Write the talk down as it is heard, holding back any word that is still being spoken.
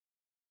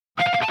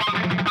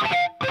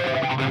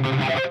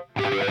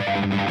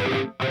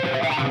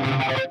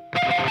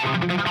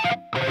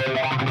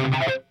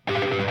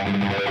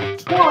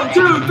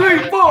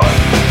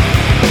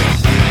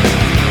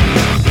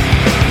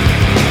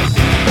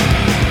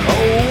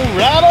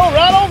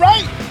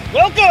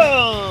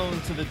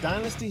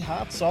Dynasty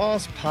Hot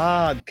Sauce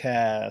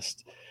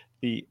Podcast,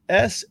 the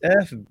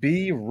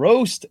SFB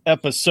Roast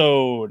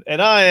episode.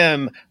 And I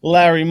am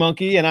Larry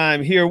Monkey, and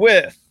I'm here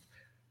with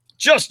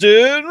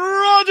Justin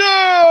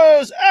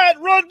Rogers at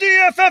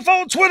RunDFF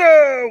on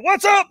Twitter.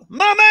 What's up,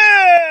 my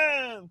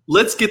man?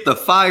 Let's get the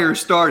fire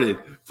started.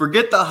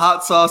 Forget the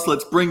hot sauce.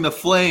 Let's bring the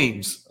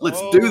flames. Let's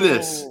do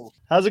this.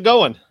 How's it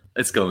going?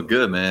 It's going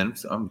good, man.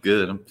 I'm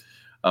good.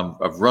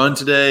 I've run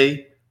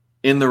today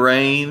in the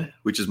rain,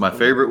 which is my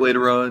favorite way to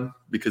run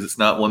because it's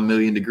not 1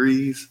 million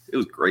degrees. It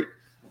was great.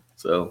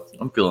 So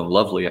I'm feeling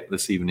lovely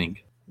this evening.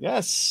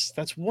 Yes,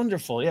 that's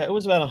wonderful. Yeah, it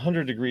was about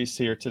 100 degrees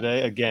here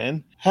today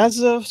again. How's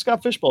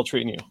Scott Fishbowl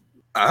treating you?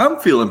 I'm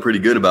feeling pretty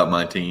good about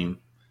my team.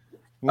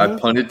 I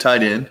punted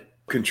tight end,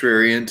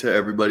 contrarian to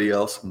everybody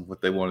else and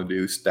what they want to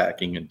do,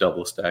 stacking and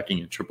double stacking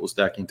and triple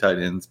stacking tight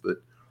ends. But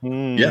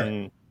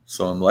yeah,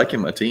 so I'm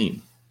liking my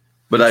team.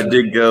 But I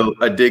did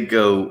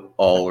go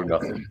all or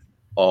nothing.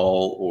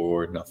 All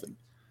or nothing.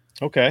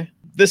 Okay.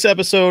 This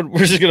episode,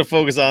 we're just going to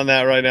focus on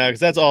that right now because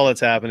that's all that's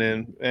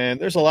happening. And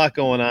there's a lot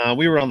going on.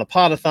 We were on the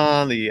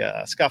Podathon,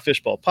 the Scott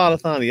Fishbowl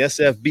Podathon, the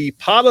SFB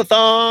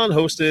Podathon,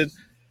 hosted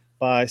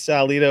by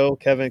Salito,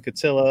 Kevin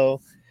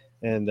Cotillo,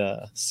 and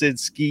Sid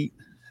Skeet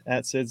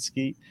at Sid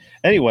Skeet.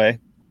 Anyway,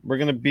 we're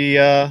going to be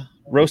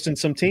roasting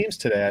some teams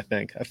today, I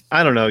think.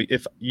 I don't know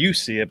if you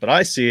see it, but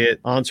I see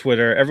it on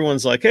Twitter.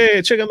 Everyone's like, hey,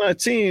 check out my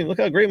team. Look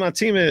how great my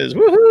team is.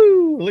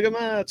 Woohoo! Look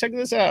at check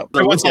this out.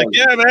 Everyone's like,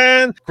 yeah,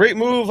 man, great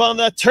move on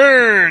that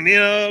turn.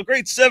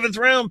 Great 7th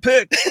round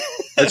pick.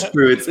 That's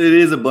true. It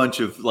is a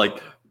bunch of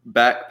like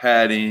back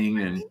padding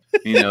and,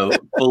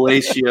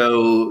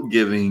 fellatio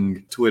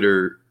giving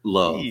Twitter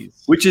love,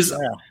 which is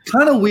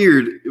kind of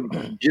weird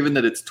given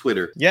that it's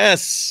Twitter.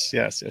 Yes.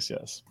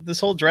 This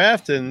whole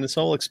draft and this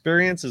whole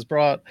experience has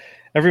brought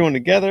everyone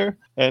together,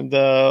 and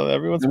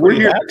we're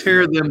here to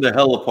tear them the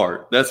hell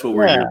apart. That's what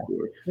we're here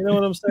for. You know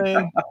what I'm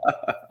saying?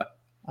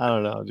 I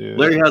don't know, dude.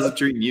 Larry, how's it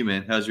treating you,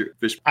 man? How's your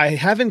fish? I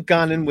haven't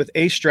gone in with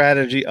a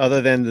strategy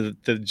other than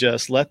to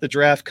just let the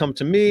draft come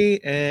to me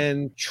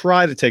and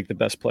try to take the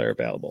best player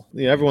available.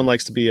 Everyone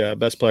likes to be a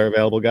best player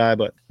available guy,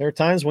 but there are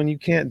times when you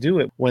can't do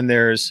it. When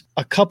there's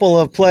a couple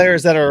of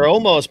players that are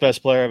almost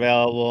best player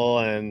available,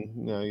 and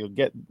you'll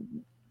get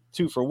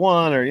 2 for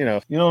 1, or you know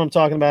what I'm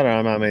talking about, or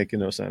I'm not making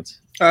no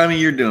sense. I mean,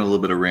 you're doing a little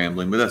bit of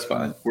rambling, but that's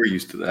fine. We're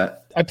used to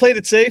that. I played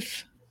it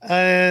safe,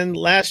 and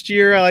last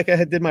year, I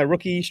did my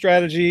rookie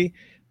strategy.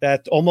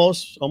 That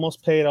almost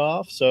paid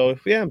off. So,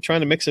 I'm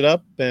trying to mix it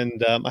up.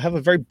 And I have a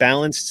very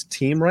balanced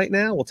team right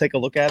now. We'll take a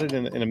look at it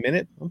in a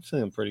minute. I'm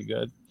feeling pretty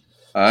good.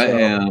 I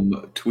am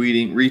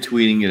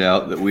retweeting it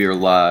out that we are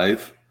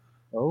live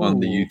on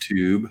the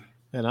YouTube.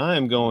 And I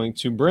am going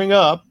to bring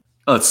up.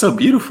 Oh, it's so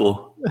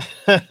beautiful.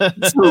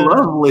 It's so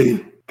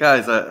lovely.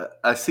 Guys,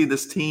 I see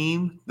this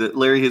team that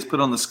Larry has put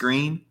on the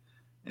screen.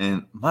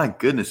 And my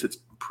goodness, it's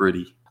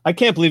pretty. I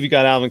can't believe you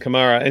got Alvin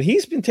Kamara, and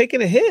he's been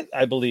taking a hit,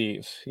 I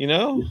believe,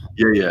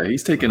 Yeah,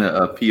 he's taking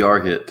a PR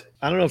hit.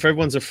 I don't know if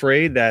everyone's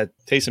afraid that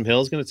Taysom Hill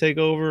is going to take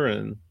over,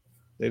 and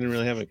they didn't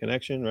really have a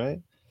connection, right?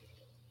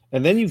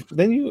 And then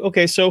you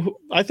okay, so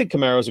I think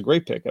Kamara is a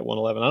great pick at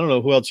 111. I don't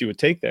know who else you would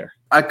take there.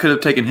 I could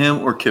have taken him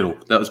or Kittle.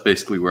 That was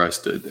basically where I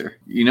stood there.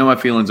 My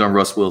feelings on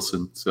Russ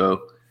Wilson,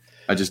 so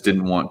I just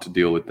didn't want to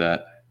deal with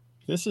that.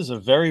 This is a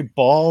very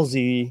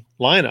ballsy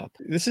lineup.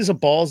 This is a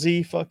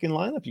ballsy fucking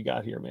lineup you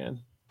got here, man.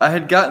 I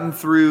had gotten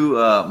through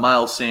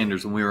Miles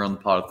Sanders when we were on the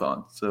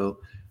Podathon, so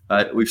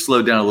we've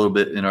slowed down a little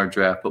bit in our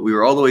draft, but we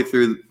were all the way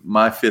through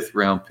my 5th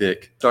round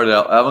pick. Started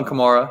out Alvin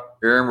Kamara,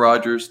 Aaron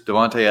Rodgers,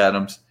 Devontae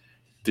Adams,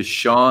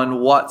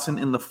 Deshaun Watson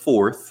in the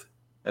 4th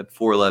at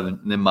 411,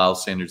 and then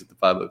Miles Sanders at the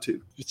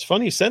 502. It's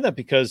funny you said that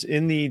because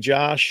in the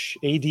Josh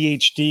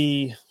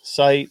ADHD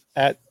site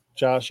at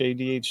Josh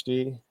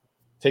ADHD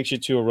takes you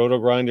to a Roto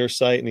Grinder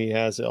site, and he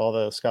has all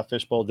the Scott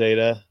Fishbowl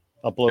data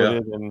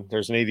uploaded, and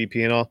there's an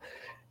ADP and all.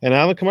 And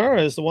Alvin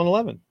Kamara is the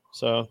 111.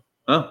 So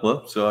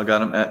so I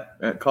got him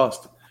at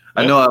cost. Yep.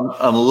 I know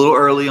I'm a little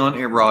early on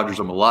Aaron Rodgers.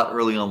 I'm a lot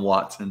early on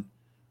Watson.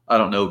 I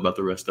don't know about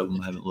the rest of them.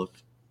 I haven't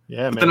looked.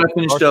 Yeah, but then I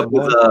finished up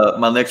with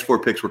my next 4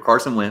 picks were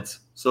Carson Wentz.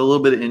 So a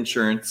little bit of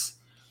insurance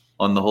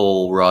on the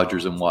whole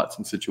Rodgers and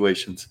Watson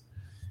situations.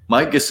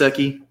 Mike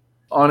Gesicki,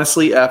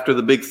 honestly, after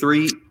the big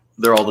 3,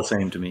 they're all the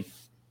same to me.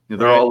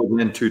 They're all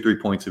within 2-3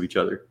 points of each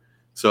other.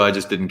 So I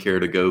just didn't care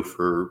to go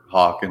for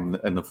Hawk in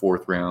the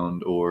 4th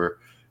round or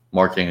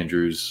Mark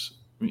Andrews,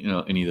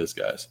 any of those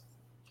guys.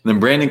 And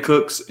then Brandon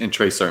Cooks and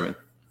Trey Sermon.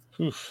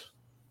 Oof.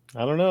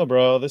 I don't know,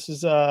 bro. This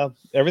is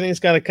everything's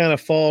got to kind of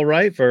fall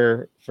right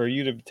for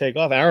you to take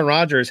off. Aaron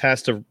Rodgers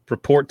has to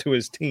report to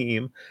his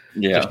team.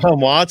 Yeah. Deshaun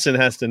Watson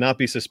has to not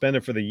be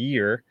suspended for the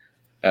year.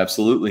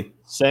 Absolutely.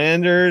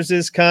 Sanders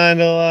is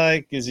kind of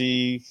like, is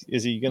he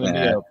going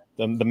to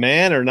be the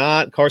man or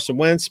not? Carson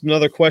Wentz,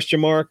 another question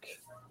mark.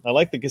 I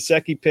like the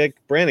Gesicki pick.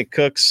 Brandon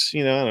Cooks,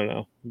 I don't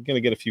know. I'm going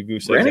to get a few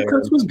goose eggs. Brandon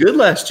Cooks was good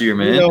last year,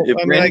 man.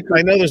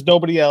 I know there's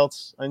nobody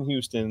else in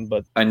Houston,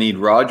 but I need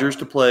Rodgers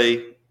to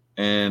play,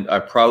 and I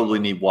probably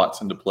need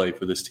Watson to play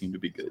for this team to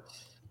be good.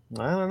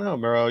 I don't know,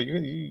 bro.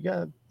 You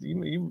got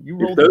you If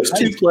rolled the those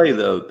two dice. play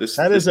though, That this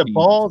is a team,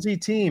 ballsy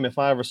team if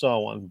I ever saw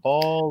one.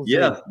 Ballsy.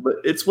 yeah. But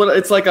it's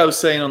like I was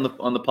saying on the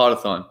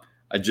podathon.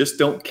 I just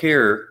don't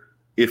care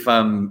if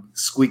I'm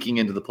squeaking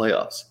into the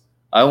playoffs.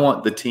 I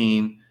want the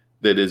team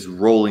that is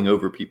rolling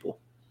over people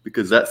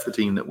because that's the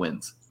team that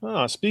wins.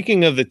 Oh,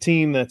 speaking of the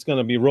team that's going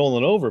to be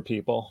rolling over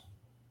people,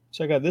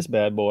 check out this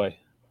bad boy.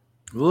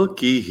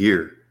 Looky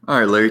here. All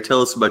right, Larry,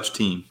 tell us about your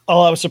team.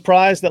 Oh, I was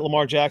surprised that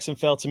Lamar Jackson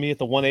fell to me at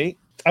the 1-8.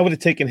 I would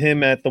have taken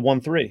him at the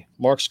 1-3.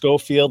 Mark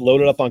Schofield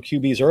loaded up on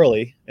QBs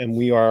early, and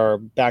we are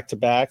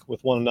back-to-back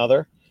with one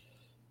another.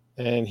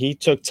 And he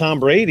took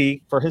Tom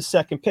Brady for his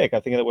second pick. I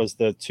think it was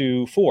the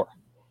 2-4.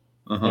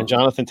 And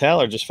Jonathan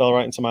Taylor just fell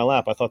right into my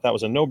lap. I thought that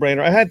was a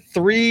no-brainer. I had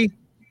four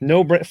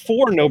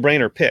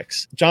no-brainer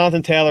picks.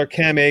 Jonathan Taylor,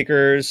 Cam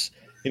Akers.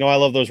 I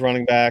love those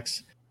running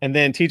backs. And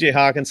then TJ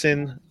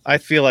Hawkinson, I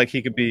feel like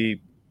he could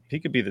be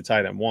the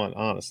tight end one,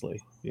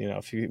 honestly.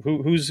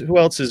 Who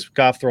else is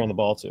Goff throwing the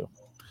ball to?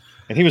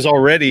 And he was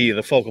already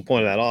the focal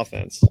point of that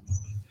offense.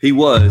 He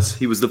was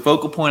the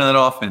focal point of that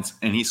offense,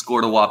 and he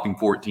scored a whopping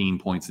 14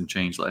 points and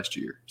change last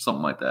year,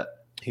 something like that.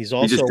 He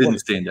just didn't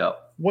stand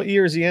out. What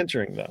year is he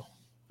entering, though?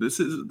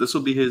 This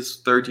will be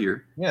his third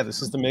year. Yeah,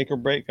 this is the make or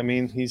break. I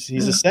mean, he's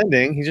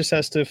ascending. He just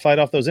has to fight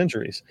off those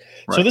injuries.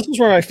 Right. So this is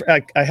where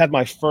I had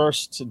my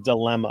first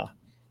dilemma.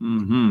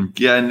 Mm-hmm.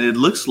 Yeah, and it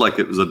looks like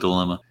it was a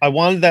dilemma. I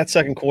wanted that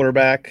second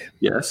quarterback.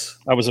 Yes.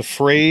 I was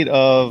afraid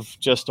of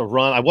just a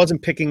run. I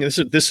wasn't picking this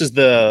is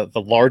the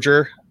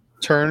larger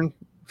turn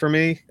for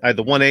me. I had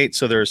the 1-8,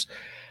 so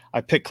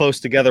I picked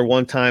close together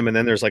one time, and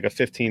then there's like a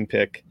 15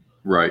 pick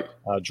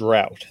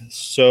drought.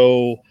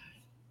 So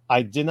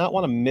I did not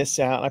want to miss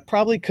out. I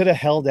probably could have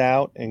held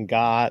out and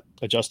got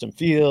a Justin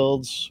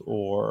Fields,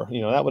 or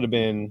that would have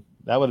been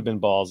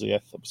ballsy.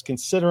 I was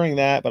considering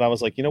that, but I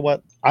was like, you know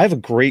what? I have a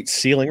great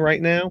ceiling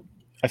right now.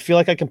 I feel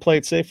like I can play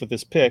it safe with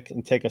this pick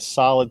and take a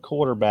solid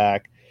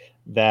quarterback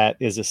that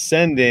is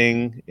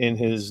ascending in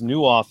his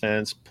new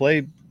offense.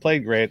 Played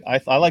great.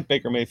 I like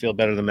Baker Mayfield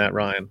better than Matt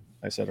Ryan.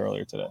 I said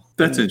earlier today.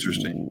 That's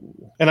interesting.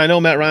 And I know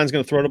Matt Ryan's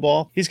going to throw the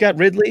ball. He's got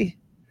Ridley,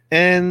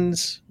 and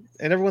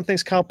everyone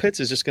thinks Kyle Pitts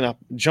is just going to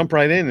jump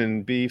right in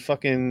and be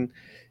fucking,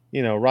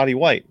 Roddy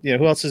White.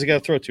 Who else has he got to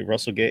throw to?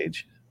 Russell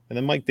Gage. And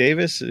then Mike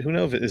Davis, who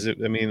knows?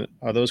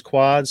 Are those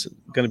quads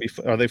going to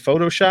be? Are they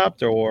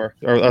photoshopped, or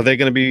are they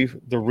going to be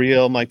the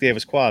real Mike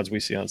Davis quads we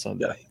see on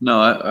Sunday? No,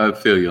 I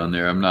feel you on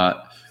there. I'm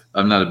not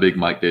a big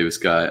Mike Davis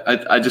guy.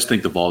 I just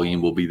think the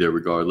volume will be there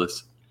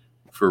regardless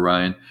for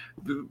Ryan.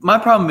 My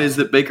problem is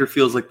that Baker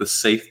feels like the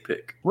safe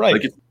pick, right?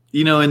 Like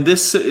in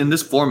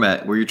this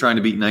format where you're trying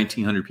to beat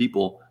 1,900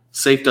 people,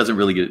 safe doesn't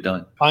really get it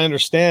done. I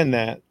understand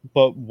that,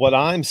 but what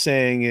I'm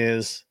saying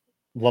is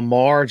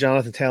Lamar,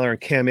 Jonathan Taylor, and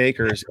Cam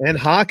Akers, and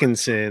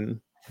Hawkinson,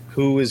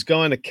 who is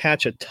going to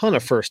catch a ton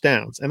of first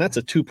downs, and that's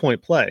a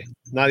 2-point play,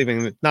 not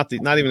even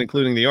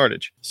including the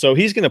yardage. So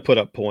he's going to put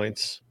up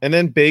points. And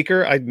then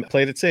Baker, I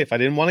played it safe. I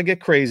didn't want to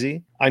get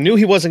crazy. I knew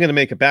he wasn't going to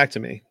make it back to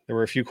me. There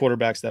were a few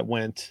quarterbacks that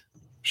went.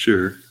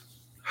 Sure.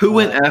 Who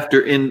went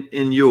after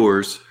in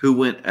yours? Who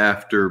went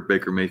after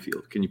Baker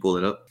Mayfield? Can you pull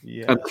it up?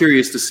 Yeah. I'm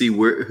curious to see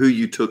who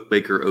you took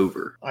Baker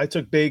over. I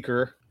took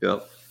Baker.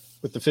 Yep.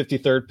 With the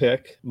 53rd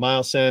pick,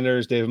 Miles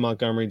Sanders, David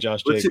Montgomery,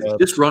 Josh Jacobs.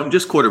 Just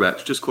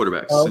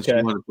quarterbacks. Oh, okay. Since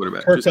you wanted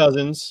quarterbacks. Kirk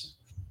Cousins,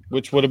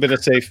 which would have been a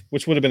safe.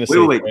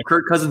 Wait.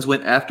 Kirk Cousins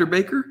went after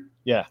Baker?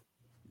 Yeah.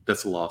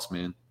 That's a loss,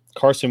 man.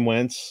 Carson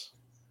Wentz,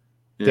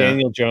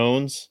 Daniel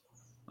Jones,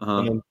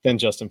 and then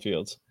Justin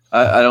Fields.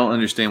 I don't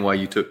understand why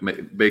you took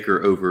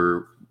Baker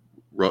over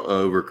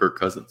Kirk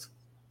Cousins.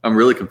 I'm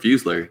really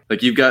confused, Larry.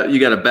 Like you got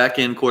a back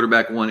end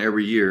quarterback one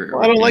every year.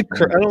 Well, I don't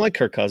like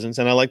Kirk Cousins,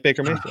 and I like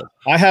Baker Mayfield.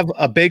 I have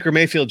a Baker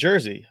Mayfield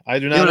jersey. I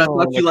do not. I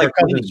thought you liked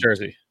Cousins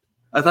jersey.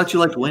 I thought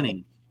you liked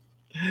winning.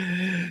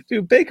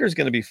 Dude, Baker's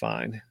going to be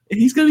fine.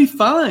 He's going to be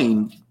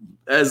fine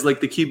as like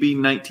the QB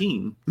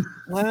 19.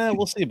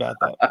 We'll see about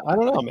that. I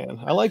don't know, man.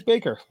 I like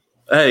Baker.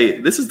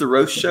 Hey, this is the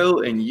roast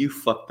show, and you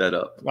fucked that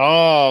up.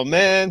 Oh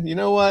man, you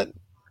know what?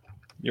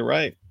 You're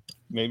right.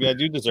 Maybe I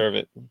do deserve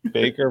it.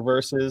 Baker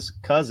versus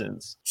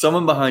Cousins.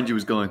 Someone behind you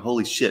was going,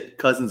 holy shit,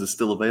 Cousins is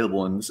still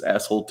available, and this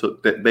asshole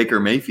took Baker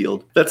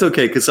Mayfield. That's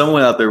okay, because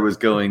someone out there was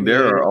going,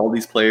 there are all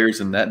these players,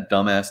 and that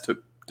dumbass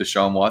took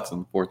Deshaun Watson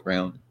in the 4th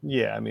round.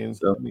 Yeah,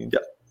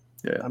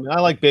 yeah.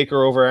 I like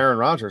Baker over Aaron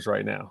Rodgers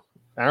right now.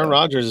 Aaron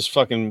Rodgers is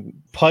fucking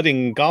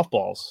putting golf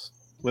balls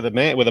with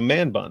a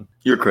man bun.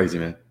 You're crazy,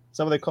 man. Is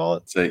that what they call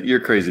it? You're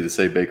crazy to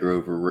say Baker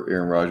over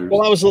Aaron Rodgers.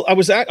 Well,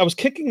 I was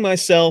kicking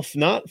myself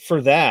not for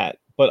that,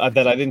 but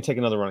that I didn't take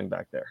another running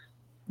back there.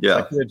 Yeah,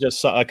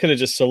 I could have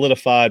just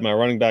solidified my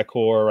running back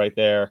core right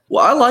there.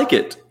 Well, I like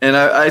it, and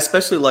I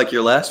especially like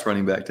your last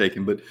running back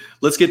taken. But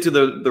let's get to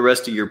the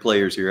rest of your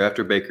players here.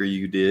 After Baker,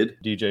 you did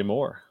DJ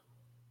Moore.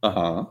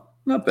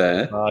 Not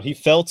bad. He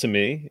fell to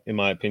me, in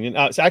my opinion.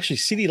 It's actually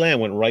CeeDee Lamb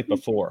went right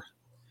before.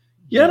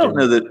 Yeah, I don't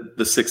know that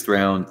the 6th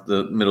round,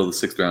 the middle of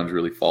the 6th round, is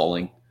really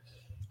falling.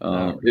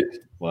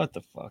 What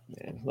the fuck,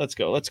 man? Let's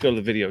go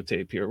to the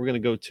videotape here. We're gonna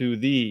go to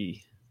the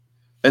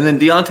And then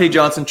Deontay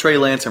Johnson, Trey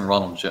Lance, and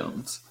Ronald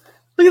Jones.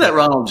 Look at that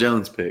Ronald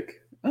Jones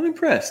pick. I'm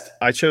impressed.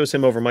 I chose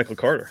him over Michael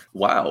Carter.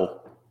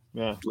 Wow.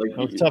 Yeah.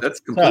 That's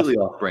completely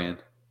off brand.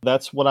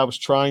 That's what I was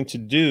trying to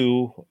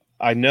do.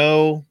 I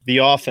know the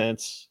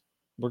offense.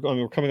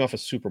 We're coming off a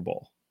Super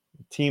Bowl.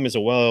 The team is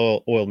a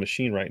well-oiled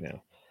machine right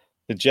now.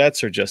 The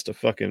Jets are just a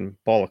fucking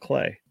ball of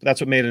clay.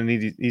 That's what made it an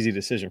easy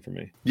decision for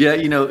me. Yeah,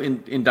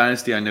 in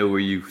Dynasty, I know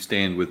where you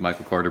stand with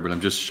Michael Carter, but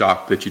I'm just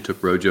shocked that you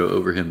took Rojo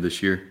over him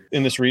this year.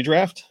 In this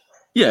redraft?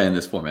 Yeah, in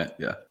this format.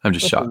 Yeah, I'm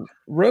just shocked.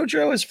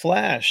 Rojo has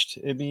flashed.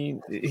 I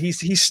mean,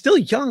 he's still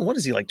young. What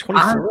is he, like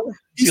 24?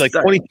 Is he like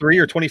 23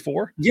 or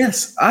 24?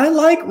 Yes, I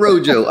like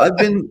Rojo.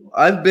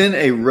 I've been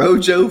a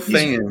Rojo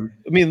fan.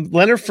 I mean,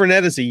 Leonard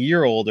Fournette is a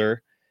year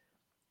older.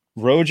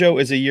 Rojo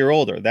is a year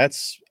older.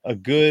 That's a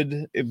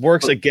good. It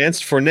works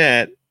against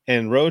Fournette,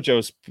 and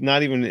Rojo's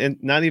not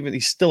even.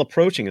 He's still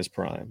approaching his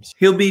primes.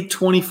 He'll be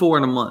 24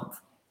 in a month.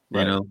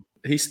 Right.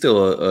 He's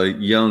still a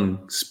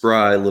young,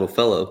 spry little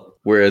fellow.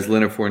 Whereas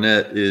Leonard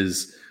Fournette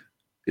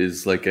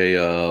is like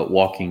a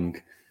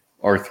walking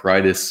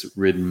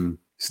arthritis-ridden,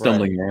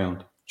 stumbling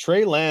around.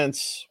 Trey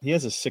Lance, he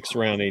has a 6th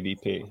round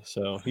ADP,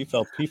 so he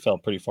fell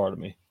pretty far to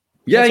me.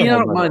 Yeah, I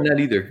don't mind that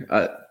either.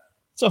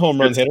 It's a home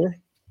run hitter.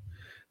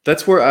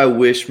 That's where I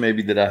wish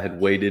maybe that I had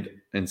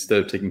waited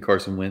instead of taking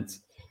Carson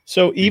Wentz.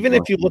 So even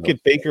if you look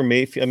at Baker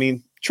Mayfield, I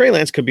mean, Trey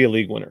Lance could be a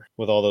league winner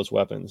with all those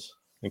weapons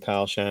and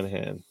Kyle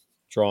Shanahan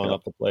drawing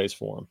up the plays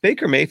for him.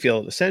 Baker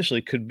Mayfield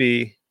essentially could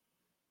be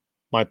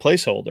my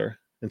placeholder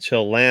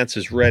until Lance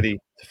is ready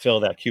to fill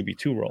that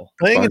QB2 role.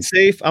 Playing it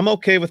safe, I'm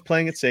okay with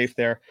playing it safe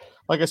there.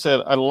 Like I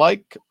said, I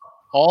like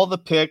all the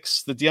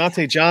picks. The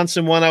Deontay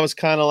Johnson one, I was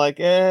kind of like,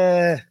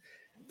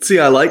 See,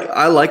 I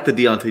like the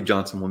Deontay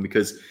Johnson one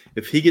because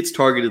if he gets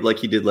targeted like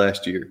he did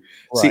last year,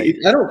 see,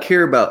 I don't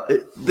care about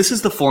it. This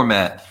is the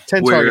format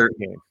 10 target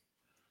game.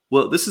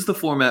 Well, this is the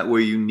format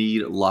where you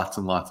need lots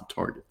and lots of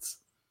targets,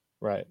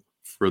 right,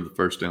 for the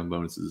first down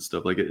bonuses and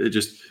stuff. Like it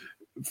just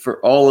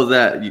for all of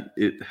that,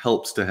 it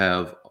helps to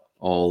have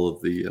all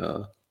of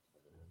the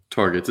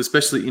targets,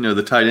 especially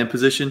the tight end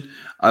position.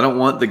 I don't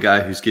want the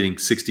guy who's getting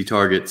 60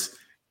 targets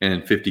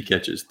and 50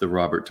 catches, the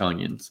Robert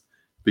Tonyan's,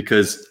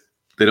 because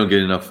they don't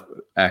get enough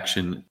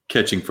action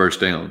catching first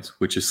downs,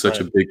 which is such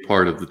a big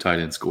part of the tight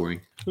end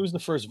scoring. Who's the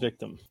first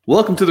victim?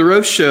 Welcome to the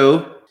roast show.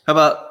 How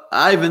about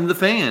Ivan the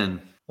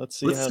fan? Let's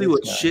see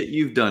what shit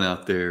you've done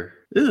out there.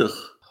 Ugh.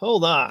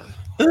 Hold on.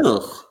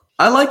 Ugh.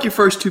 I like your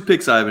first 2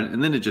 picks, Ivan,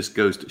 and then it just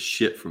goes to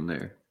shit from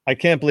there. I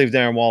can't believe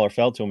Darren Waller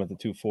fell to him at the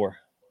 2-4.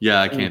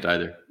 Yeah, I can't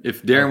either.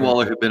 If Darren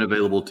Waller had been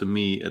available to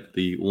me at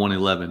the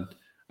 111,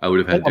 I would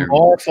have had Darren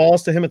Waller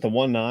falls to him at the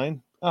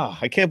 1-9. Oh,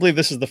 I can't believe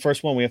this is the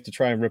first one we have to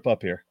try and rip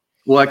up here.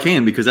 Well, I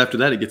can, because after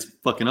that it gets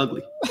fucking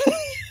ugly.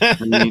 I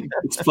mean,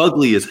 it's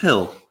fugly as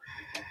hell.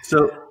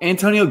 So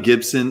Antonio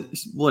Gibson,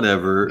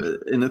 whatever.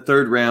 In the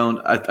 3rd round,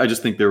 I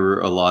just think there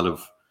were a lot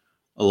of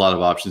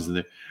options in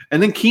there.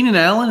 And then Keenan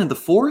Allen in the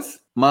 4th,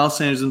 Miles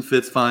Sanders in the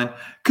 5th, fine.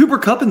 Cooper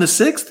Kupp in the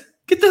 6th.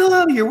 Get the hell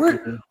out of here.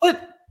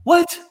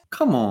 What?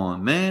 Come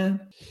on, man.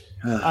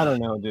 I don't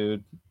know,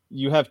 dude.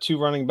 You have 2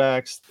 running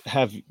backs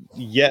have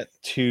yet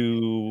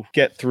to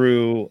get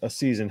through a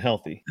season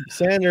healthy.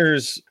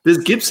 Sanders. Does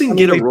Gibson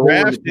get a role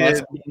in the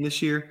passing game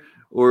this year?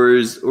 Or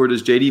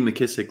does J.D.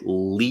 McKissick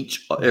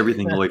leech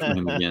everything away from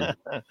him again?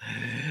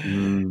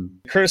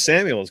 Curtis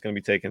Samuel is going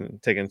to be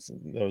taking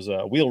those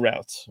wheel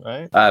routes,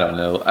 right? I don't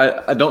know.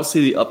 I don't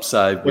see the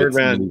upside. 3rd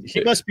round.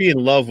 He must be in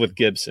love with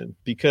Gibson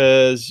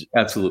because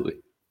absolutely.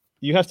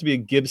 You have to be a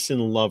Gibson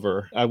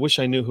lover. I wish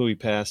I knew who he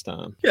passed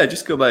on. Yeah,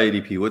 just go by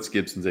ADP. What's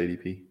Gibson's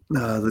ADP?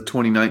 The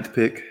 29th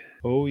pick.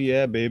 Oh,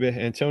 yeah, baby.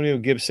 Antonio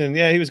Gibson.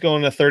 Yeah, he was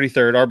going to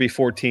 33rd,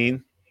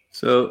 RB14.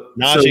 So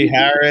Najee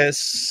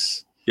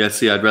Harris. Yeah,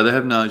 see, I'd rather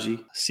have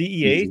Najee.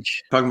 CEH?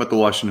 Talking about the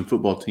Washington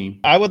football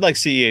team. I would like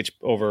CEH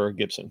over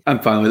Gibson. I'm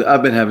fine with it.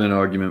 I've been having an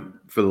argument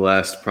for the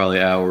last probably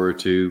hour or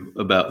 2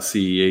 about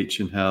CEH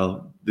and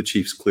how the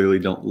Chiefs clearly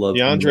don't love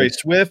DeAndre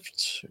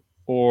Swift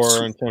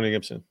or Antonio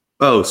Gibson?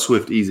 Oh,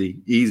 Swift,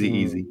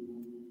 easy.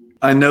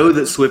 I know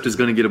that Swift is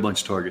going to get a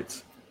bunch of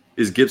targets.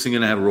 Is Gibson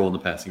going to have a role in the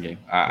passing game?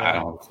 I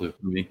don't have a clue.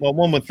 Well,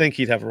 one would think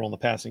he'd have a role in the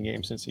passing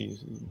game since he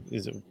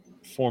is a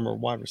former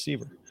wide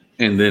receiver.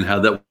 And then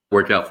how'd that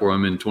work out for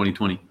him in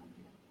 2020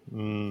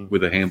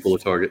 with a handful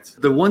of targets?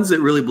 The ones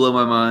that really blow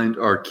my mind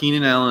are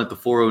Keenan Allen at the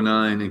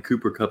 409 and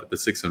Cooper Kupp at the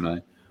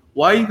 609.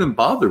 Why even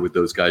bother with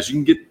those guys? You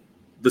can get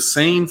the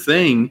same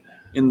thing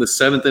in the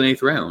 7th and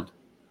 8th round.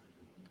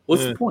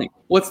 What's the point?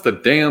 What's the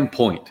damn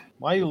point?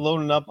 Why are you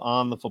loading up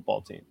on the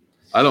football team?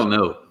 I don't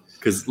know.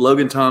 Because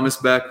Logan Thomas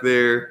back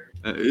there,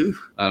 I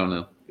don't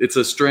know. It's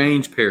a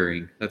strange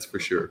pairing, that's for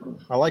sure.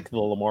 I like the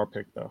Lamar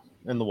pick, though,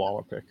 and the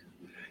Waller pick.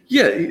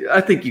 Yeah,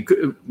 I think you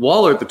could.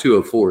 Waller at the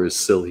 204 is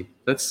silly.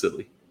 That's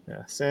silly.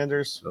 Yeah,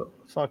 Sanders,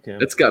 fuck him.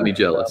 That's got me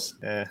jealous.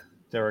 Yeah,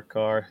 Derek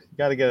Carr. You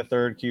got to get a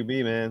 3rd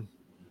QB, man.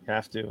 You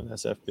have to in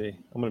SFB.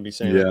 I'm going to be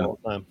saying that all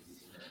the time.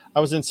 I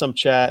was in some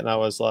chat, and I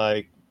was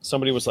like,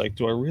 somebody was like,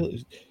 do I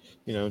really –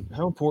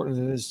 how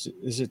important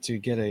is it to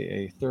get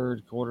a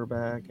 3rd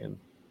quarterback? And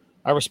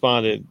I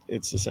responded,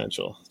 it's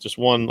essential. Just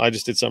one, I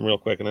just did something real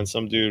quick, and then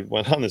some dude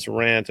went on this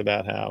rant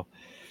about how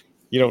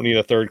you don't need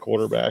a third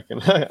quarterback.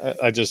 And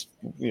I just,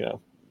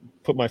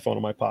 put my phone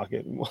in my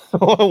pocket and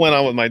went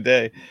on with my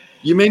day.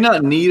 You may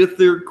not need a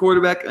third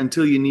quarterback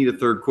until you need a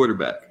third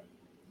quarterback.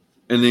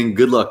 And then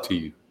good luck to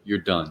you. You're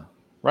done.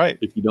 Right.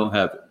 If you don't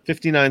have it.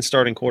 59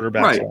 starting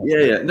quarterbacks. Right.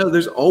 Yeah. No,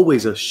 there's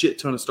always a shit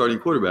ton of starting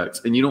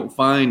quarterbacks, and you don't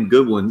find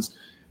good ones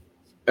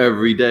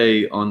every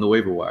day on the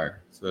waiver wire.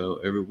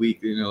 So every week,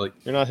 you're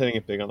not hitting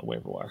it big on the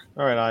waiver wire.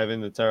 All right, Ivan,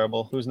 the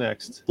terrible. Who's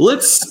next?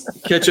 Let's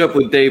catch up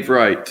with Dave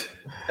Wright,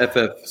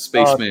 FF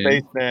Spaceman.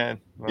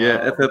 Spaceman.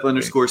 Yeah,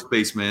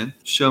 FF_Spaceman.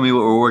 Show me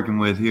what we're working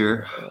with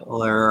here.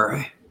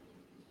 Larry.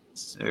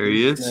 There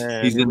he is.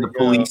 Man, he's in the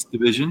police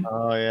division.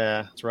 Oh,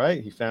 yeah. That's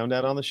right. He found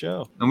out on the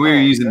show. And we were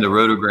using the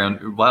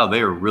Rotoground. Wow,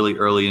 they are really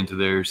early into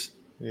theirs.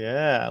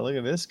 Yeah, look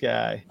at this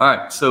guy. All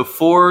right, so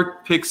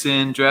 4 picks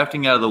in,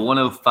 drafting out of the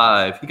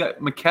 105. He got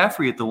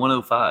McCaffrey at the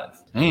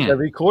 105. Man.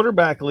 Every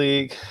quarterback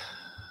league.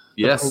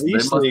 Yes, the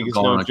police league is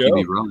no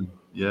joke.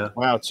 Yeah.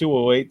 Wow,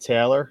 208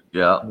 Taylor.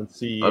 Yeah.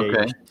 CEH.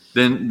 Okay.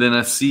 Then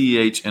a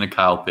CEH and a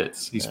Kyle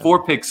Pitts. He's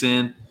 4 picks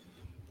in,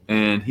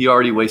 and he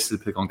already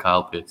wasted a pick on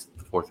Kyle Pitts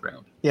the 4th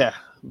round. Yeah,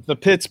 the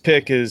Pitts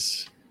pick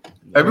is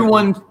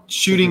everyone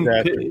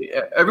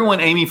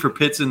aiming for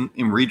Pitts in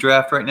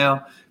redraft right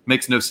now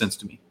makes no sense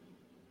to me.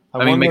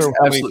 I mean, makes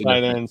absolutely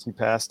no sense. He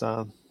passed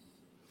on.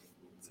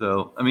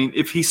 So, I mean,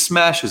 if he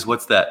smashes,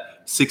 what's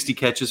that? 60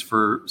 catches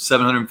for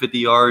 750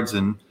 yards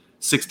and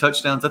 6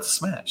 touchdowns. That's a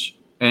smash.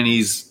 And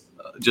he's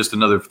just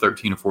another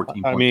 13 or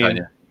 14 point tight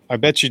end. I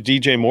bet you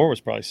DJ Moore was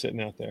probably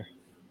sitting out there.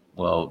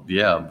 Well,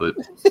 yeah, but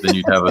then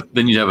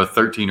you'd have a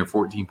 13 or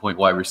 14 point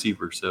wide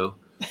receiver. So,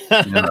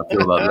 I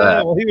feel about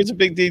that. Well, he was a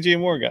big DJ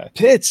Moore guy.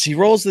 Pitts, he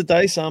rolls the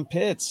dice on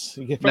Pitts.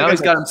 Now he's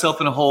got himself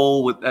in a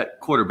hole with that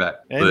quarterback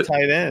and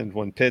tight end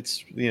when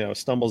Pitts,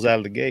 stumbles out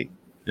of the gate.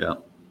 Yeah,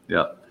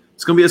 yeah.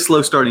 It's going to be a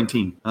slow starting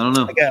team. I don't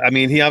know. I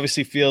mean, he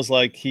obviously feels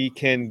like he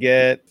can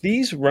get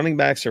these running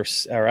backs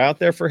are out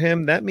there for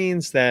him. That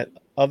means that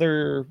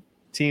other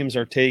teams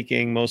are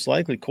taking most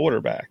likely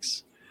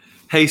quarterbacks.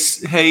 Hey,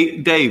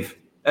 Dave,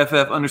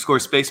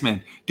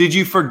 FF_Spaceman. Did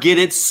you forget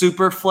it's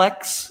super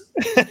flex?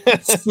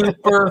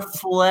 Super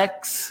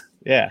flex.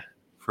 Yeah.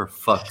 For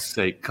fuck's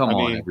sake. Come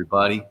on,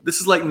 everybody. This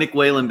is like Nick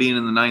Whalen being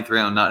in the 9th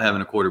round, not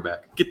having a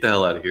quarterback. Get the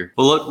hell out of here.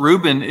 Well, look,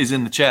 Ruben is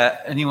in the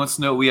chat, and he wants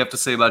to know what we have to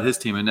say about his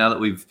team. And now that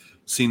we've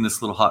seen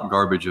this little hot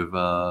garbage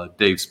of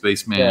Dave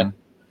Spaceman,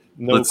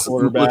 let's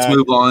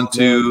move on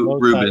to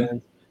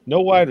Ruben.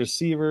 No wide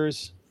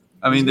receivers.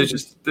 I mean,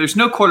 there's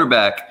no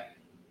quarterback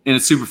in a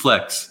super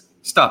flex.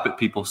 Stop it,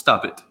 people.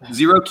 Stop it.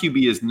 0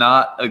 QB is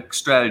not a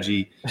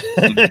strategy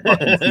in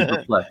fucking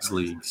super flex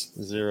leagues.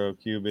 0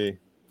 QB.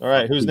 All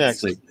right, who's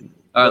next?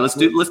 All right, let's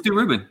do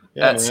Ruben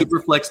at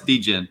Superflex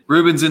Degen.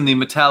 Ruben's in the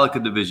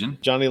Metallica division.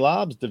 Johnny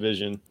Lob's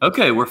division.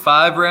 Okay, we're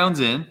 5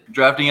 rounds in,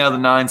 drafting out of the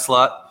 9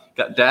 slot.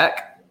 Got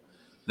Dak,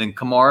 then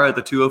Kamara at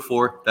the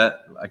 204.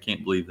 That I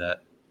can't believe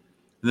that.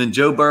 And then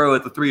Joe Burrow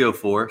at the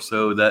 304.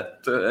 So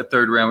that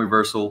 3rd round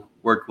reversal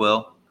worked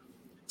well.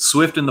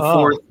 Swift in the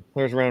 4th.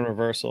 3rd round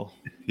reversal.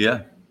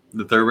 Yeah,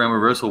 the 3rd round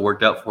reversal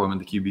worked out for him in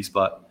the QB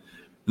spot.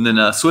 And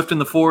then Swift in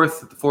the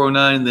 4th at the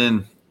 409, and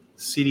then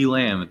CeeDee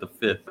Lamb at the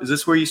 5th. Is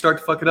this where you start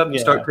to fuck it up? You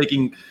start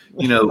taking,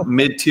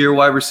 mid-tier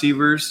wide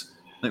receivers,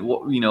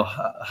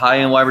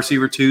 high-end wide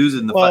receiver 2s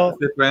in the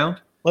 5th round?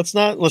 Let's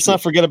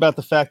not forget about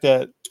the fact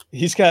that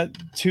he's got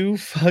 2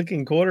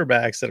 fucking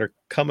quarterbacks that are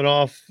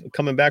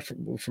coming back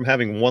from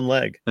having 1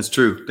 leg. That's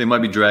true. They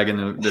might be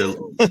dragging their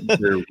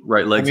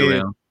right legs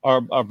around.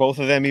 Are both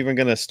of them even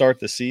going to start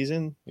the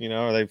season?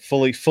 Are they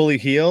fully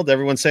healed?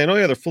 Everyone's saying, "Oh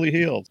yeah, they're fully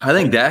healed." I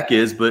think Dak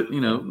is, but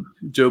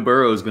Joe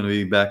Burrow is going to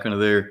be back under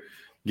there,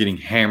 getting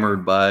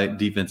hammered by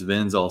defensive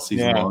ends all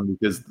season long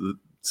because the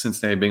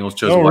Cincinnati Bengals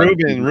chose.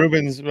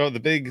 Ruben's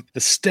the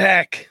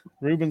stack.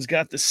 Ruben's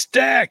got the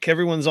stack.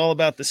 Everyone's all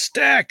about the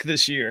stack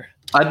this year.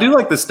 I do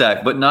like the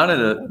stack, but not at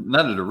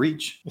a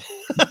reach.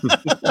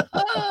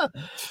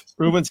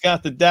 Ruben's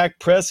got the Dak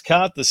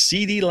Prescott, the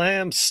CeeDee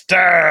Lamb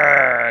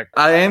stack.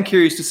 I am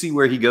curious to see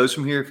where he goes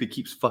from here, if he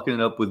keeps fucking it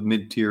up with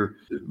mid-tier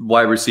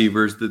wide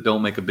receivers that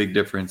don't make a big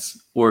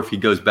difference, or if he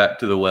goes back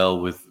to the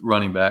well with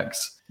running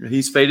backs.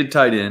 He's faded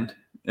tight end.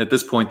 At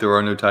this point, there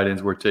are no tight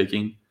ends worth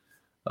taking.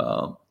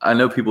 I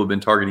know people have been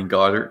targeting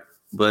Goddard,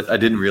 but I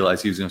didn't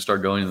realize he was going to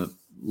start going in the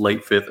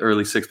late 5th,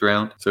 early 6th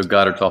round. So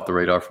Goddard's off the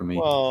radar for me.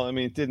 Well, I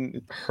mean, it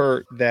didn't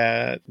hurt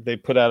that they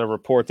put out a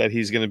report that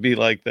he's going to be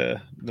like the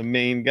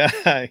main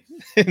guy.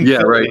 Yeah,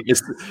 right.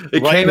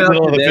 It came out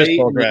today.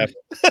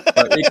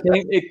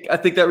 I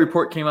think that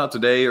report came out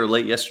today or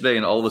late yesterday,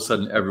 and all of a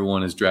sudden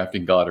everyone is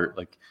drafting Goddard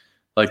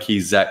like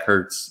he's Zach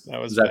Ertz. That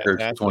was Zach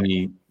Ertz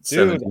 27.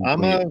 Dude,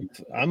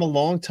 I'm a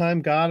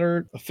longtime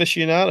Goddard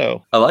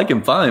aficionado. I like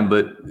him fine,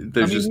 but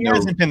he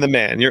hasn't been the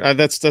man.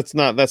 That's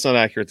not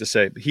accurate to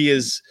say. He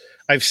is.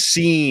 I've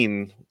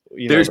seen.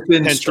 There's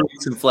been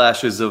streaks and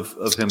flashes of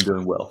him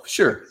doing well.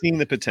 Sure, seen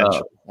the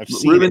potential. I've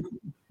seen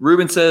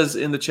Ruben says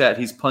in the chat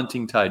he's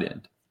punting tight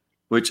end.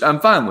 which I'm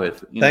fine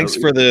with. Thanks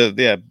for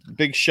the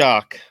big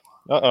shock.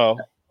 Uh-oh.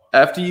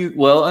 After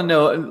I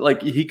know,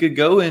 like he could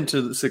go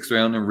into the 6th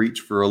round and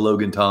reach for a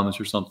Logan Thomas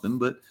or something,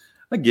 but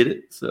I get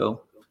it.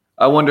 So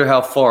I wonder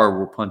how far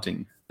we're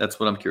punting. That's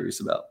what I'm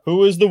curious about.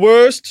 Who is the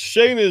worst?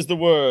 Shane is the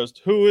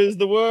worst. Who is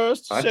the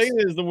worst? Shane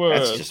is the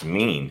worst. That's just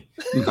mean.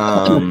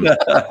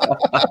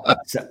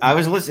 So I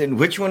was listening.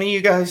 Which one of you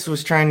guys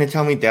was trying to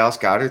tell me Dallas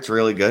Goedert's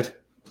really good?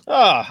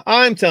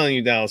 I'm telling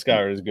you, Dallas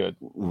Goedert is good.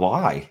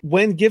 Why?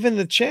 When given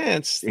the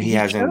chance, he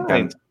hasn't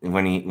been.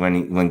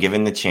 When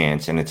given the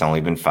chance, and it's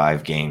only been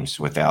 5 games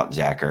without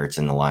Zach Ertz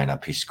in the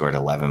lineup, he scored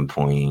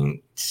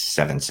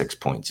 11.76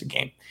 points a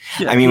game.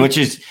 Yeah, I mean,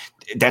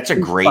 that's a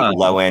great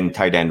low end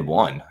tight end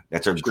one.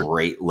 That's a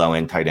great low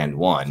end tight end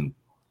one.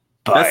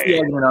 But that's the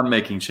argument I'm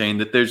making, Shane.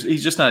 That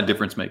he's just not a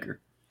difference maker,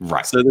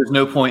 right? So there's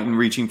no point in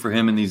reaching for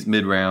him in these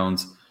mid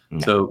rounds. No.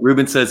 So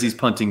Ruben says he's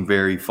punting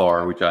very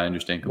far, which I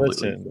understand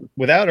completely. Listen,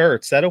 without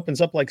Ertz, that opens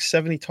up like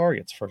 70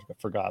 targets for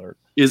Goddard.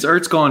 Is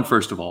Ertz gone,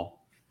 first of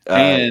all?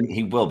 And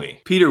he will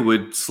be. Peter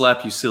would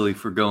slap you silly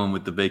for going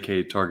with the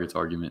vacated targets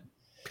argument.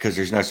 Because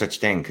there's no such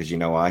thing. Because you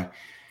know why?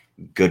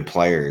 Good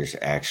players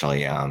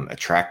actually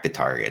attract the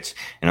targets.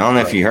 And I don't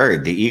know if you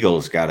heard, the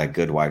Eagles got a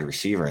good wide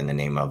receiver in the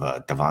name of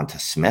Devonta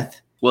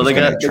Smith. Well, they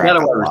got a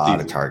lot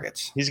of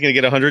targets. He's going to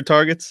get 100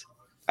 targets?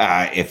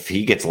 If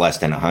he gets less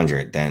than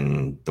 100,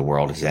 then the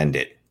world has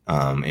ended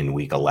in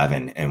week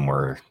 11, and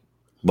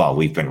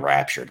we've been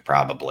raptured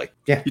probably.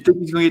 Yeah. You think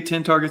he's going to get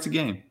 10 targets a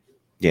game?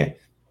 Yeah.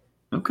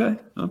 Okay.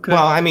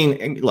 Well, I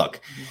mean,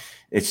 look,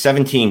 it's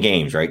 17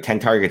 games, right? 10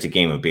 targets a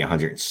game would be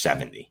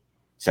 170.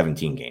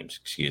 17 games,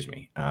 excuse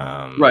me.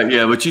 Right,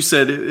 yeah, but you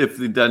said if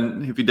he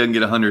doesn't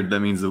get 100, that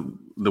means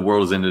the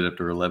world has ended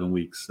after 11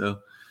 weeks. So,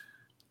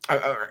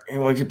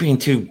 well, you're being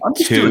too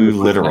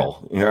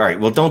literal. All right,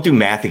 well, don't do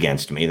math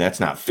against me. That's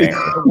not fair.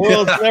 The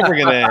world's never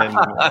going to end.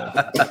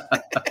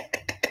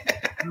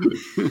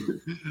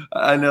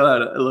 I know how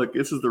to look.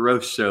 This is the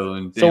roast show,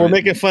 and so we're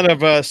making fun of.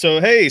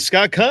 Hey,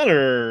 Scott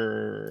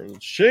Connor,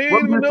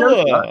 Shane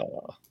Manila.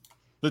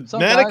 The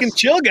Manic and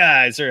Chill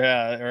guys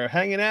are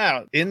hanging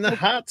out in the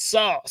hot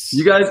sauce.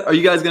 Are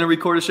you guys going to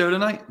record a show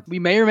tonight? We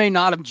may or may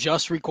not have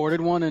just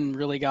recorded one and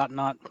really got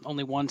not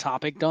only one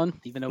topic done,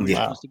 even though we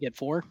were supposed to get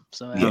 4.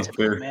 So that's it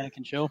for Manic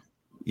and Chill.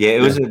 Yeah,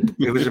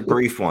 it was a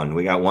brief one.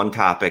 We got one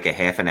topic, a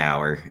half an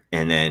hour,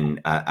 and then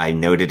I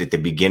noted at the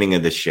beginning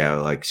of the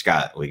show, like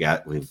Scott,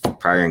 we've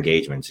prior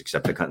engagements,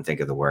 except I couldn't think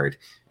of the word.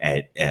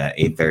 At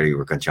 8:30,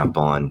 we're going to jump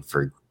on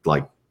for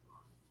like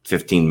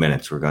 15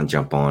 minutes. We're going to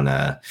jump on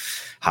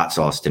hot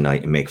sauce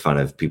tonight and make fun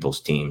of people's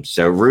teams.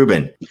 So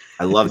Ruben,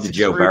 I love the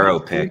Joe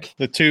Burrow pick.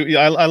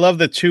 I love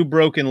the 2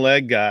 broken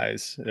leg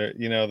guys.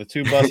 The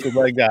 2 busted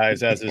leg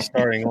guys as his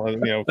starting.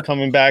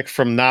 Coming back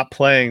from not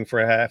playing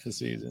for a half a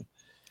season.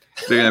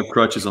 They're gonna have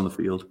crutches on the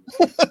field.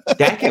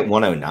 Dak at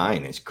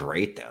 109 is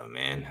great though,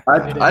 man.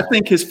 I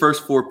think his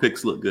first 4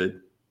 picks look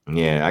good.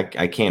 Yeah,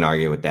 I can't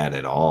argue with that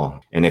at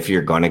all. And if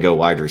you're going to go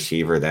wide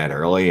receiver that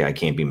early, I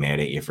can't be mad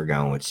at you for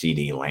going with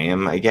CeeDee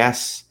Lamb, I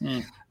guess.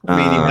 I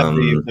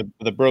mean, you have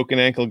the broken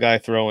ankle guy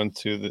throwing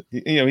to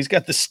he's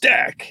got the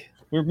stack.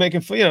 We're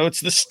making it's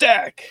the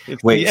stack.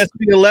 It's the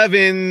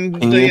SB11.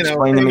 Can you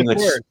explain to me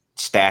what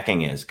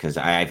stacking is? Because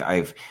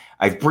I've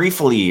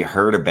briefly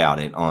heard about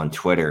it on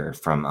Twitter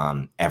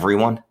from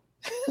everyone.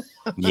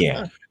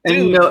 Yeah.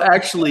 And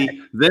actually,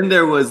 then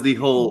there was the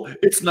whole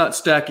it's not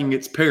stacking,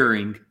 it's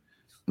pairing.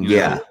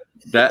 That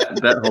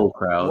whole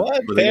crowd.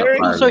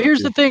 So here's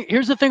the thing.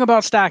 Here's the thing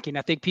about stacking.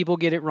 I think people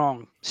get it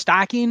wrong.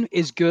 Stacking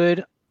is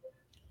good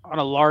on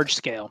a large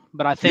scale,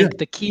 but I think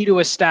the key to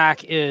a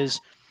stack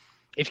is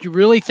if you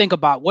really think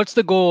about what's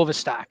the goal of a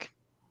stack.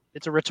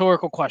 It's a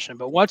rhetorical question,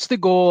 but what's the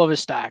goal of a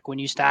stack when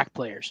you stack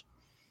players?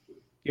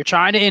 You're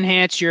trying to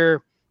enhance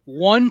your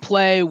one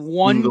play,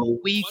 one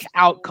week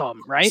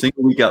outcome, right?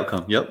 Single week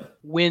outcome. Yep.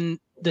 When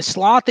the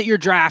slot that you're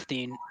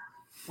drafting,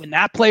 when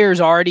that player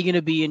is already going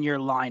to be in your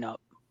lineup,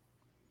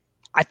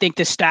 I think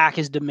the stack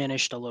is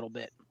diminished a little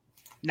bit.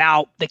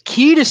 Now, the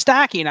key to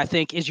stacking, I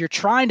think, is you're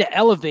trying to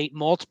elevate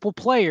multiple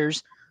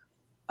players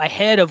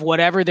ahead of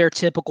whatever their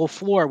typical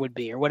floor would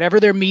be or whatever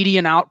their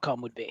median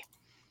outcome would be.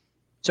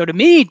 So to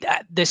me,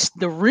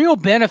 the real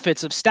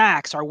benefits of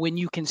stacks are when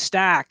you can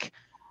stack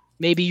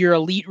maybe your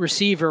elite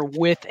receiver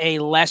with a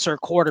lesser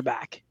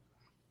quarterback.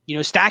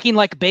 Stacking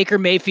like Baker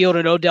Mayfield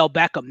and Odell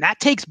Beckham, that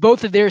takes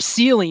both of their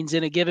ceilings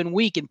in a given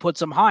week and puts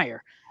them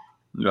higher.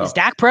 Yeah. Is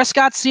Dak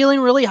Prescott's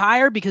ceiling really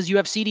higher because you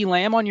have CeeDee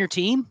Lamb on your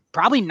team?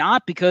 Probably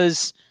not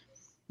because,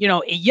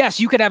 yes,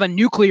 you could have a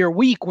nuclear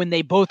week when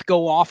they both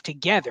go off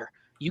together.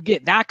 You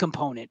get that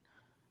component.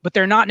 But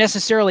they're not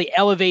necessarily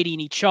elevating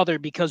each other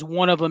because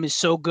one of them is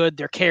so good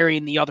they're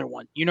carrying the other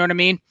one. You know what I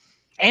mean?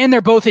 And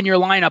they're both in your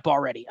lineup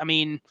already. I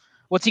mean,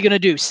 what's he going to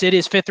do? Sit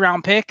his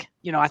 5th-round pick?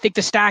 I think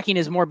the stacking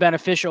is more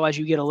beneficial as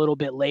you get a little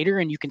bit later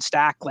and you can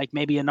stack like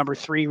maybe a number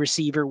 3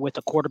 receiver with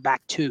a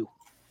quarterback 2.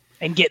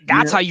 And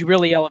that's how you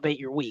really elevate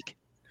your week.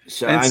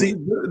 So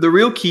the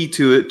real key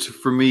to it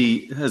for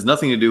me has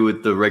nothing to do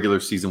with the regular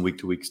season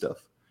week-to-week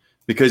stuff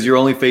because you're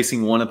only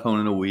facing one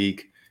opponent a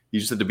week. You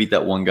just have to beat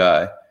that one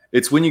guy.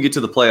 It's when you get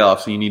to the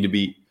playoffs and you need to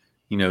beat,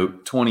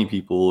 20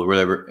 people or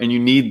whatever, and you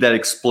need that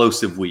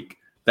explosive week.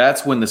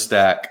 That's when the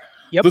stack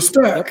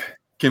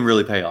can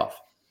really pay off.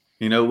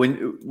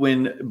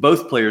 When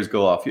both players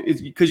go off,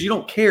 because you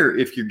don't care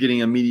if you're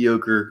getting a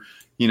mediocre,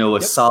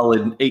 a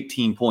solid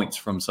 18 points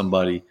from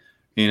somebody.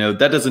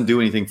 That doesn't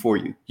do anything for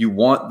you. You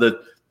want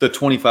the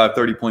 25,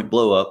 30 point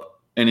blow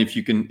up. And if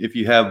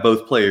you have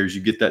both players,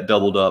 you get that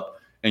doubled up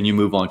and you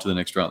move on to the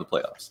next round of the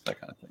playoffs, that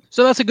kind of thing.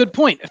 So that's a good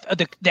point.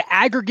 The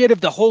aggregate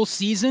of the whole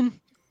season,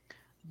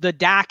 the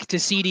Dak to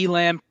CeeDee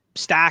Lamb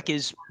stack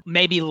is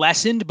maybe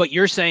lessened, but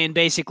you're saying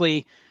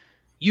basically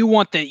you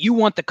want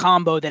the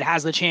combo that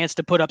has the chance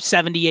to put up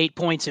 78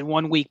 points in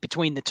 1 week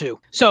between the two.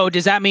 So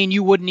does that mean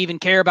you wouldn't even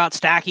care about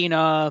stacking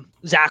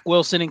Zach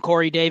Wilson and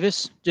Corey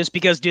Davis just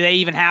because do they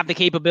even have the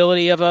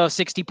capability of a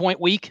 60-point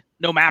week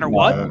no matter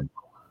what?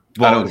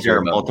 Well, is there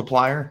a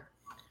multiplier?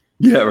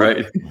 Yeah,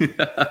 right.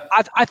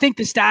 I think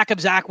the stack of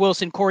Zach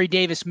Wilson, Corey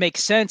Davis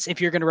makes sense if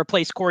you're going to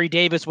replace Corey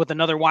Davis with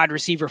another wide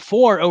receiver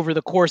 4 over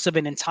the course of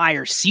an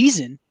entire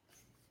season.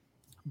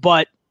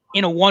 But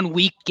in a 1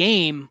 week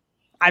game,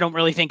 I don't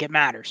really think it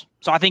matters.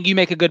 So I think you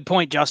make a good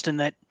point, Justin,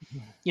 that,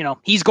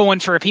 he's going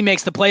for, if he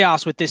makes the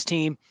playoffs with this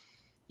team,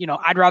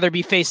 I'd rather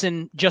be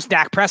facing just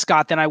Dak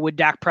Prescott than I would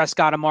Dak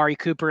Prescott, Amari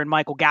Cooper, and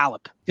Michael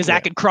Gallup, because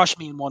that could crush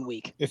me in 1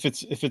 week. If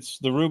it's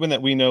the Ruben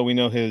that we know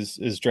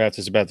his draft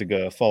is about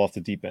to fall off the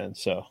deep end.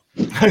 So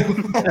yeah,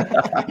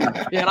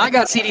 and I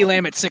got CeeDee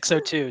Lamb at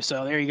 602.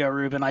 So there you go,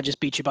 Ruben. I just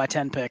beat you by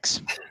 10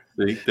 picks.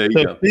 There you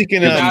go.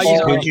 Speaking of,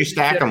 who'd you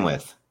stack them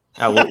with?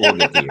 We'll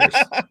get to yours.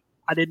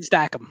 I didn't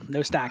stack them.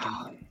 No stacking.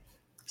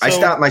 I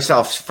stopped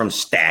myself from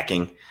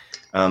stacking.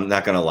 I'm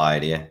not going to lie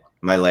to you.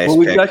 My last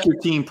we've pick. got your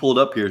team pulled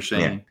up here,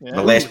 Shane. Yeah.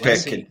 My last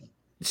pick,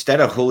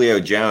 instead of Julio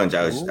Jones,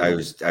 I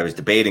was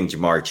debating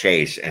Jamar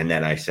Chase, and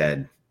then I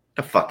said,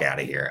 "The fuck out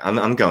of here!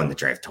 I'm going to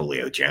draft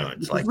Julio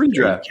Jones." Like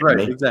redraft, right?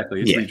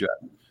 Exactly. It's redraft.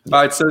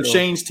 All right. So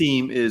Shane's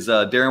team is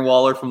Darren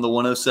Waller from the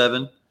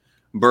 107,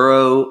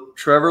 Burrow,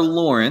 Trevor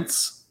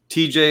Lawrence,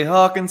 T.J.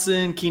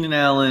 Hawkinson, Keenan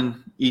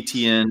Allen,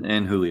 ETN,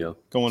 and Julio.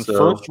 Going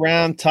first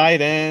round tight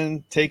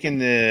end, taking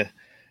the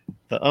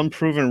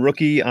unproven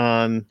rookie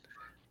on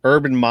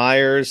Urban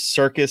Meyer's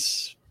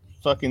circus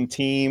fucking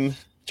team.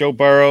 Joe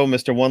Burrow,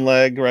 Mr. One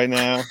Leg right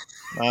now.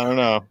 I don't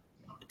know.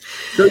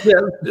 So,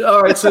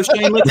 all right. So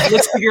Shane,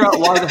 let's figure out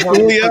why the hell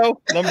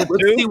Julio, number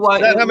 2. Is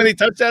that how many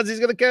touchdowns he's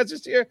going to catch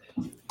this year?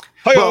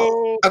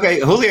 Well, okay,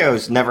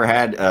 Julio's never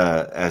had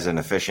as an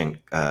efficient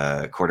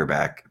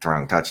quarterback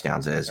throwing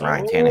touchdowns as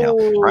Ryan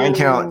Tannehill. Ryan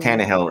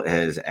Tannehill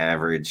has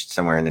averaged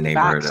somewhere in the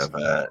neighborhood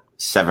of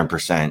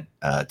 7%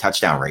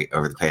 touchdown rate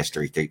over the past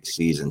 3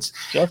 seasons.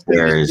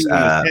 There's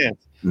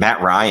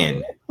Matt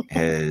Ryan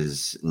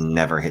has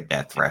never hit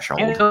that threshold.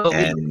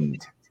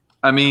 And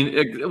I mean,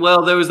 there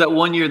was that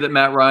 1 year that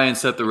Matt Ryan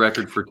set the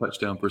record for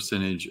touchdown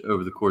percentage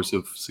over the course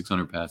of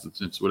 600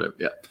 passes. It's whatever.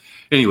 Yeah.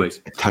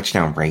 Anyways,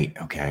 touchdown rate.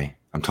 Okay,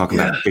 I'm talking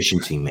about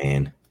efficiency,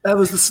 man. That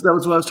was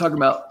what I was talking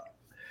about.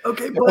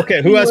 Okay.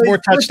 Okay. Who has more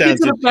touchdowns?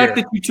 The fact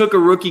that you took a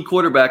rookie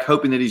quarterback,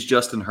 hoping that he's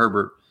Justin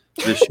Herbert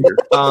this year.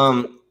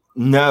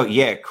 No,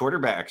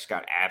 quarterbacks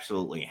got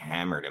absolutely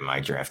hammered in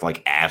my draft,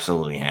 like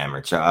absolutely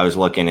hammered. So I was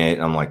looking at it,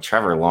 I'm like,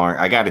 Trevor Lawrence,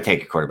 I got to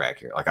take a quarterback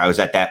here. Like I was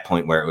at that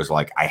point where it was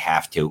like, I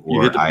have to,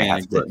 or I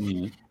have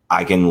to.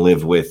 I can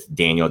live with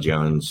Daniel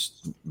Jones,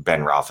 Ben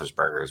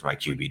Roethlisberger as my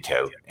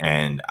QB2,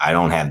 and I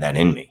don't have that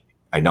in me.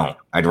 I don't.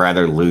 I'd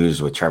rather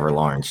lose with Trevor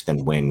Lawrence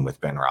than win with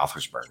Ben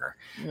Roethlisberger.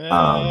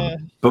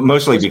 But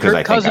mostly because I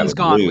think Cousins I would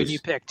gone lose. when you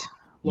picked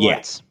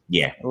Lawrence.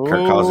 Yeah.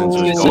 Kirk Cousins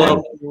was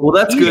gone. Well,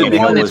 that's good.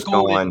 Tannehill was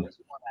gone.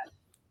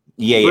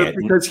 Yeah.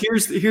 Because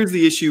here's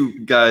the issue,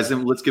 guys,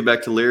 and let's get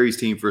back to Larry's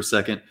team for a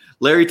second.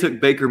 Larry took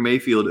Baker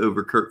Mayfield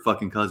over Kirk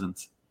fucking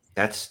Cousins.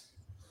 That's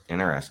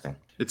interesting.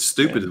 It's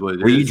stupid, is what it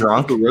is. Were you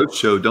drunk? It's a road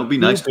show. Don't be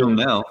nice to him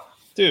now,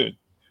 dude.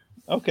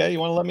 Okay, you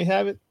want to let me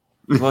have it?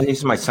 Well,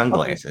 these are my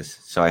sunglasses,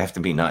 so I have to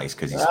be nice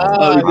because he's. You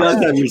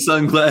guys have your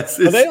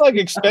sunglasses. Are they like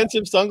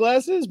expensive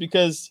sunglasses?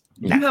 Because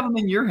you have them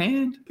in your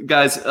hand,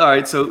 guys. All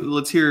right, so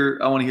let's hear.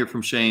 I want to hear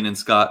from Shane and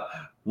Scott.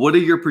 What are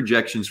your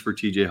projections for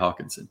T.J.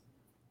 Hawkinson?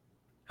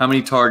 How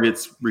many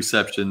targets,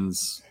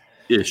 receptions,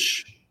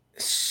 ish?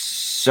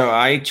 So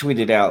I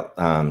tweeted out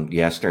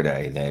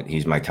yesterday that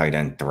he's my tight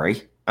end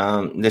 3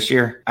 this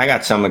year. I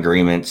got some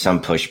agreement,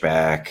 some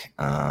pushback,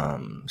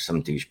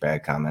 some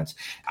douchebag comments.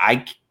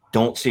 I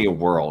don't see a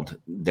world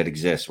that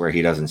exists where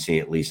he doesn't see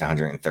at least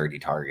 130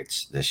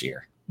 targets this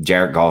year.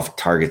 Jared Goff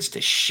targets the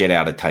shit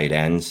out of tight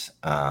ends.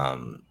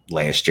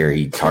 Last year,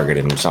 he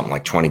targeted him something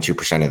like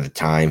 22% of the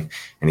time,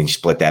 and he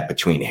split that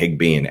between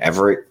Higbee and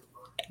Everett.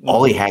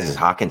 All he has is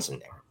Hawkinson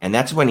there. And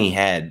that's when he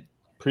had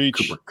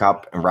Cooper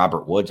Kupp and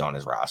Robert Woods on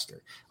his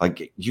roster.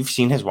 Like, you've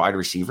seen his wide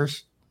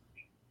receivers.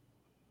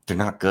 They're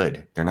not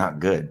good. They're not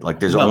good.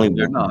 Like, there's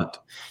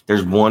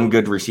there's one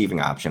good receiving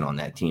option on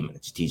that team, and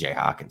it's T.J.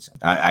 Hawkinson.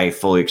 I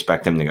fully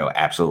expect him to go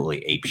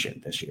absolutely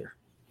apeshit this year.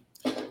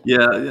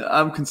 Yeah,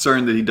 I'm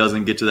concerned that he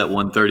doesn't get to that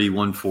 130,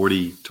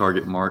 140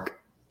 target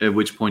mark, at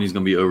which point he's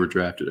going to be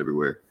overdrafted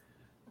everywhere.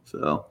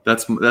 So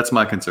that's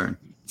my concern.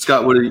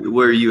 Scott,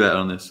 where are you at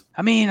on this?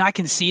 I mean, I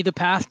can see the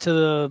path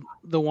to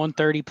the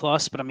 130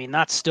 plus, but I mean,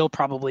 that's still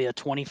probably a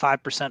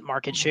 25%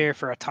 market share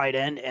for a tight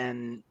end.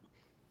 And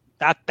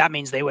that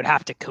means they would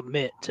have to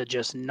commit to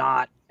just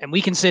not, and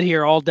we can sit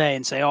here all day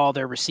and say, oh,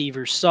 their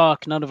receivers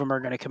suck. None of them are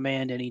going to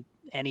command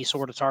any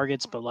sort of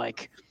targets, but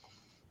like,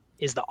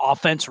 is the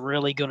offense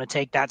really going to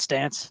take that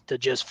stance to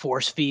just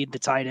force feed the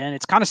tight end?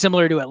 It's kind of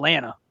similar to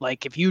Atlanta.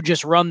 Like if you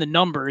just run the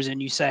numbers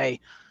and you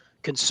say,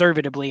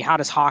 conservatively, how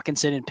does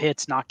Hawkinson and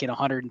Pitts not get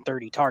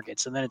 130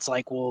 targets? And then it's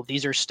like, well,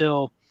 these are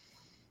still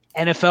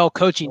NFL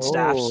coaching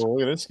staffs.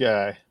 Look at this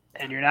guy.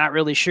 And you're not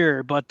really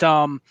sure. But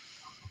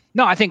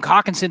no, I think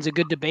Hawkinson's a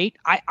good debate.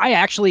 I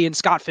actually, in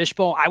Scott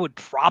Fishbowl, I would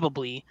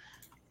probably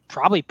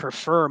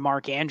prefer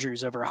Mark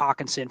Andrews over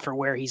Hawkinson for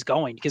where he's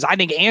going, because I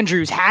think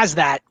Andrews has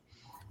that.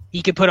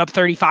 He could put up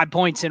 35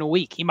 points in a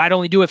week. He might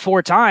only do it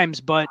 4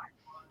 times, but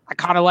I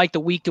kind of like the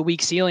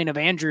week-to-week ceiling of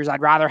Andrews. I'd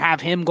rather have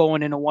him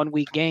going in a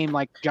 1-week game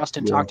like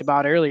Justin talked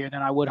about earlier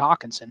than I would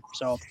Hawkinson.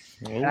 So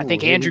and I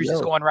think Andrews is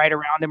going right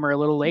around him or a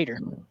little later.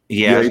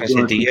 Yeah, I was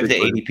gonna say, do you have the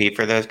ADP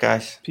for those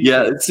guys?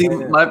 Yeah, see,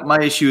 my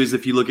issue is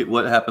if you look at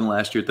what happened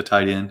last year at the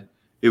tight end,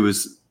 it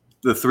was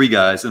the 3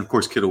 guys, and of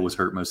course Kittle was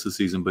hurt most of the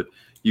season, but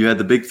you had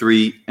the big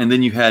 3, and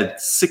then you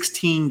had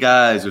 16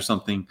 guys or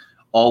something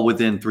all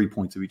within 3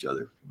 points of each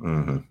other.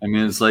 Mm-hmm. I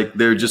mean, it's like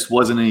there just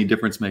wasn't any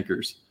difference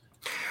makers.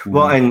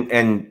 Well,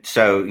 and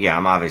so, yeah,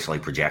 I'm obviously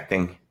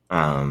projecting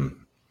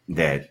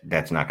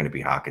that's not going to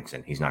be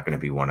Hawkinson. He's not going to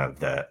be one of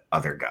the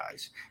other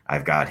guys.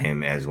 I've got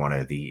him as one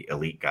of the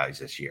elite guys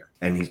this year.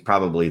 And he's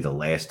probably the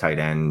last tight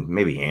end,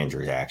 maybe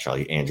Andrews,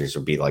 actually. Andrews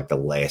would be like the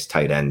last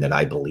tight end that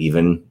I believe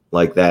in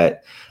like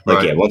that. Like,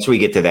 right. once we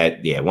get to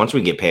that, once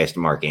we get past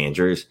Mark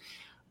Andrews,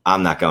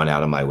 I'm not going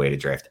out of my way to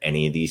draft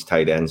any of these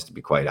tight ends, to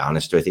be quite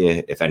honest with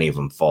you. If any of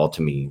them fall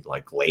to me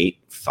like late,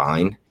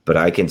 fine. But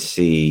I can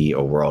see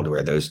a world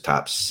where those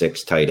top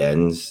 6 tight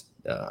ends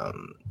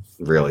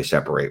really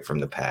separate from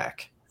the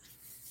pack.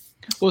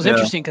 Well, it's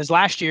interesting because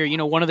last year,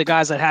 one of the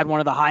guys that had one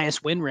of the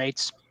highest win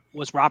rates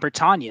was Robert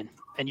Tonyan.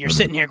 And you're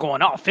sitting here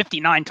going,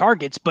 59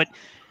 targets. But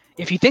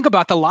if you think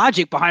about the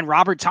logic behind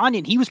Robert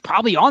Tonyan, he was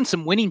probably on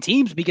some winning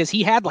teams because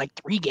he had like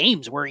 3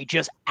 games where he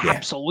just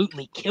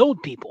absolutely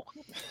killed people.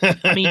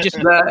 I mean, just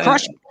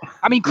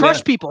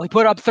crushed people. He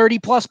put up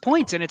 30-plus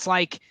points. And it's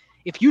like,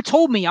 if you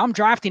told me I'm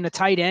drafting a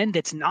tight end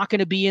that's not going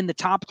to be in the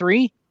top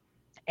 3,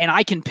 and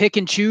I can pick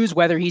and choose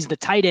whether he's the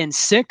tight end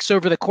 6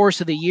 over the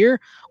course of the year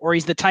or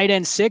he's the tight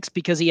end 6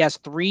 because he has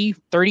 3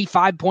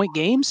 35-point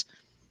games,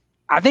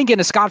 I think in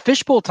a Scott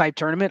Fishbowl type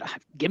tournament,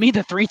 give me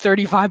the 3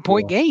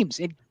 35-point games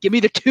and give me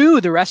the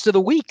 2 the rest of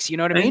the weeks. You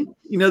know what I mean?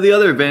 The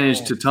other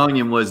advantage to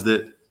Tonyan was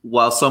that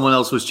while someone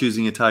else was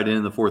choosing a tight end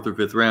in the 4th or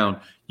 5th round,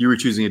 you were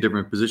choosing a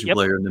different position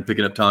player and then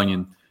picking up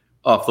Tonyan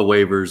off the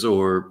waivers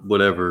or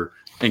whatever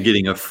and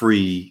getting a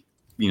free,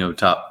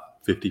 top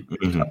 50,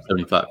 top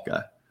 75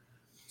 guy.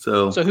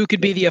 So who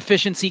could be the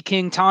efficiency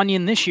king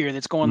Tonyan this year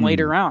that's going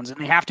later rounds? And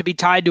they have to be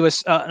tied to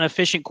an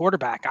efficient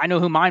quarterback. I know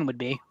who mine would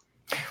be.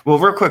 Well,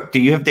 real quick, do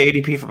you have the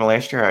ADP from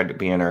last year? I'd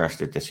be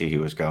interested to see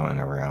who was going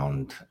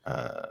around.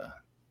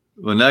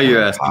 Well, now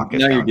you're asking.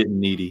 Now you're getting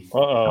needy.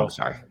 Oh,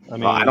 sorry.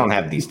 I don't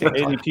have these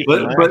things.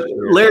 But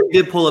Larry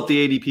did pull up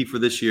the ADP for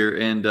this year,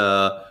 and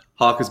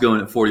Hawk is going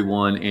at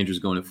 41. Andrew's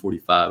going at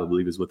 45, I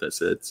believe, is what that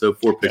said. So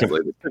 4 picks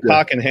later.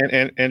 Hawk and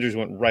Andrews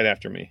went right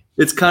after me.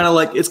 It's kind of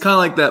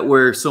like that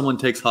where someone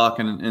takes Hawk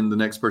and the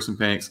next person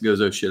panics and goes,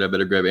 "Oh shit, I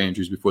better grab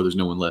Andrews before there's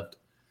no one left."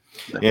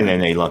 And then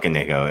they look and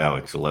they go, "Oh,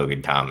 it's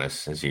Logan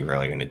Thomas. Is he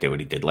really going to do what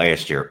he did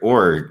last year?"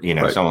 Or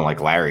someone like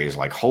Larry is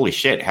like, "Holy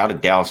shit, how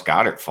did Dallas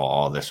Goedert fall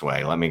all this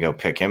way? Let me go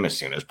pick him as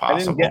soon as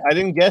possible." I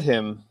didn't get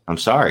him. I'm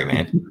sorry,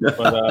 man.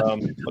 But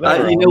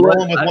I'm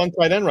rolling with one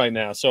tight end right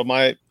now, so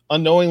my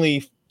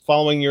unknowingly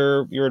following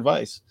your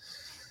advice.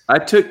 I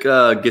took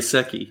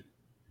Gesicki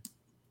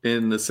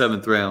in the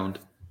 7th round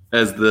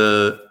as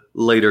the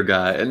later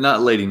guy, and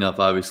not late enough,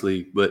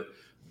 obviously, but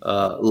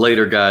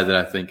later guy that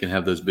I think can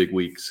have those big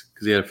weeks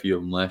because he had a few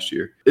of them last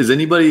year. Is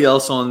anybody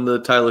else on the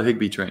Tyler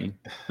Higbee train?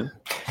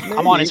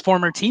 I'm on his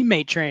former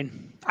teammate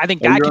train. I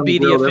think that could be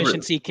the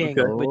efficiency king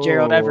with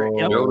Gerald Everett.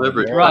 Yep. Gerald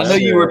Everett. I know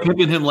you were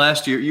pipping him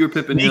last year. You were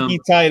pipping Sneaky him.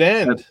 Tight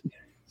end.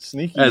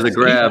 Sneaky as a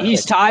grab.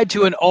 He's tied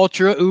to an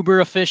ultra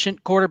uber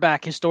efficient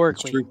quarterback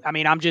historically. I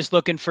mean, I'm just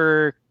looking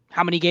for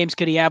how many games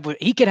could he have?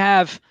 He could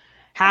have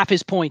half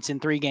his points in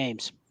 3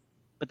 games,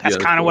 but that's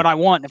kind of what I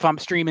want if I'm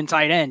streaming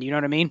tight end. You know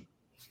what I mean?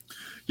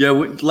 Yeah.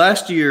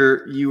 Last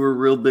year you were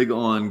real big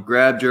on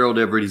grab Gerald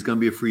Everett. He's going to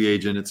be a free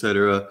agent, et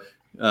cetera.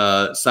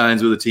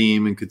 Signs with a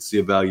team and could see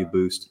a value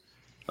boost.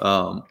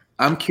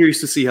 I'm curious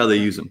to see how they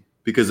use him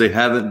because they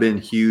haven't been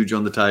huge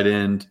on the tight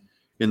end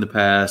in the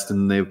past,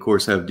 and they of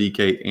course have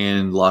DK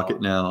and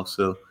Lockett now,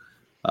 so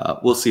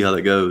we'll see how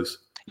that goes.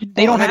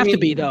 They don't have to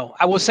be though.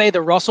 I will say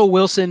the Russell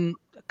Wilson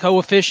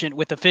coefficient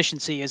with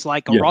efficiency is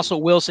like a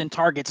Russell Wilson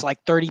target's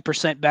like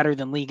 30% better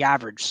than league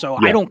average. So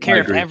I don't care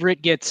if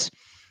Everett gets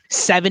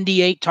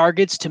 78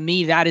 targets. To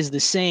me, that is the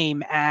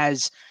same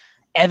as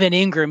Evan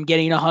Ingram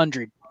getting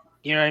 100.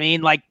 You know what I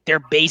mean? Like they're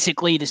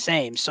basically the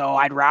same. So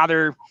I'd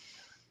rather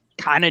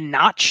kind of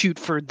not shoot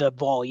for the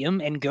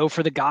volume and go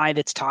for the guy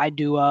that's tied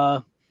to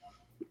an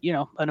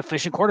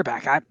efficient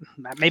quarterback.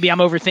 Maybe I'm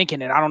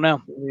overthinking it. I don't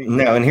know.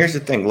 No, and here's the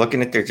thing: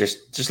 looking at their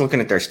just looking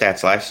at their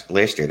stats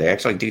last year, they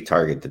actually do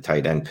target the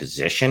tight end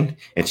position.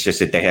 It's just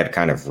that they had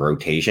kind of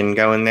rotation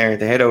going there.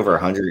 They had over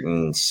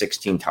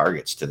 116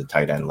 targets to the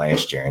tight end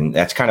last year, and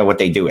that's kind of what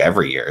they do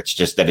every year. It's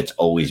just that it's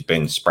always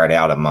been spread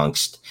out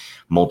amongst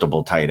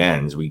multiple tight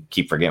ends. We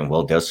keep forgetting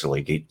Will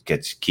Dissly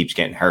keeps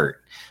getting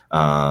hurt,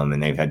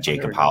 and they've had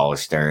Jacob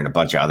Hollister and a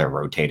bunch of other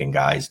rotating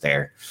guys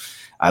there.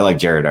 I like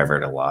Jared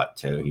Everett a lot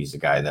too. He's the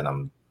guy that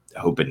I'm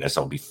hoping this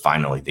will be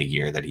finally the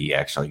year that he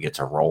actually gets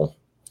a role.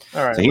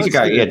 All right, so he's a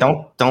guy. Yeah,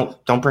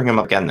 don't bring him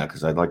up again though,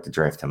 because I'd like to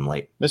draft him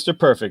late. Mr.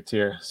 Perfect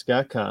here,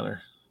 Scott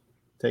Connor,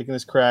 taking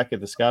his crack at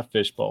the Scott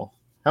Fish Bowl.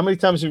 How many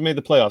times have you made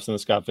the playoffs in the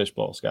Scott Fish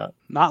Bowl, Scott?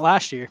 Not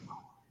last year.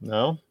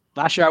 No.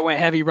 Last year I went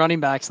heavy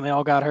running backs and they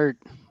all got hurt.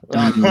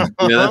 Yeah,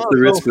 that's the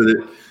risk with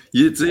it.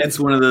 It's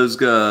one of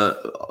those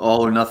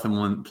all or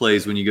nothing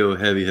plays when you go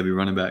heavy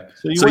running back.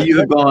 So you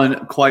have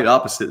gone quite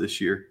opposite this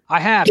year. I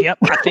have. Yep.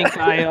 I think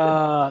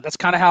that's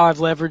kind of how I've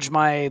leveraged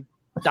my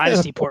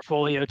dynasty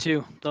portfolio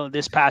too.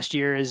 This past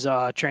year is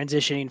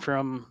transitioning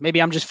from,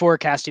 maybe I'm just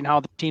forecasting how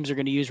the teams are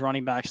going to use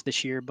running backs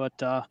this year, but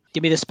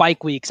give me the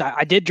spike weeks.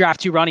 I did draft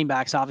 2 running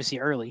backs obviously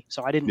early,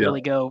 so I didn't really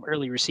go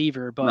early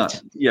receiver,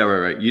 but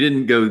right. You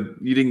didn't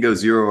go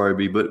 0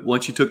 RB, but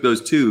once you took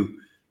those 2,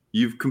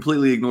 you've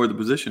completely ignored the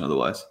position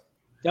otherwise.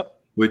 Yep.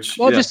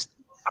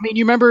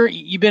 You remember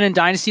you've been in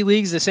dynasty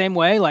leagues the same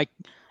way. Like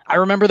I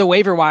remember the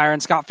waiver wire in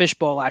Scott Fish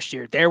Bowl last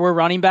year. There were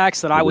running backs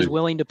that I was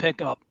willing to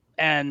pick up,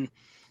 and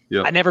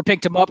I never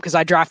picked them up because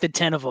I drafted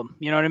 10 of them.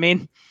 You know what I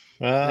mean?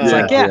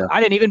 I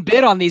didn't even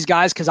bid on these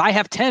guys because I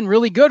have 10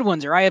 really good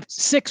ones, or I have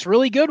 6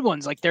 really good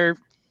ones. Like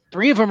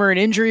 3 of them are an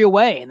injury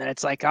away, and then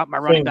it's like, my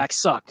running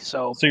backs suck.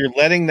 So you're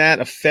letting that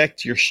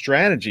affect your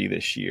strategy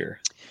this year.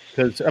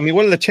 Because,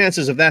 what are the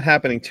chances of that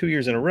happening 2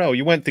 years in a row?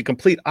 You went the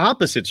complete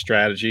opposite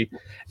strategy.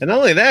 And not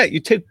only that, you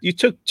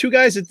took 2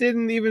 guys that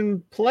didn't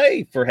even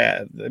play for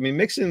half.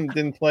 Mixon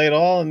didn't play at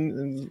all,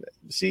 and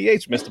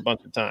CEH missed a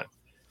bunch of time.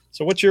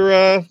 So what's your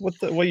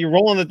you're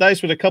rolling the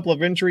dice with a couple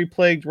of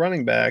injury-plagued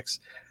running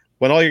backs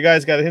when all your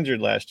guys got injured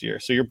last year.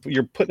 So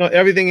you're putting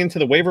everything into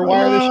the waiver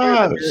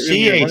wire this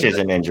year? CEH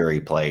isn't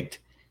injury-plagued.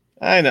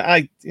 I know.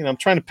 I'm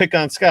trying to pick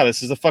on Scott.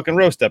 This is a fucking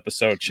roast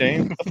episode,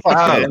 Shane. What the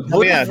fuck?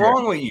 What's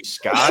wrong with you,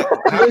 Scott?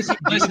 How does he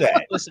do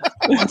that? Listen,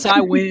 once I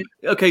win.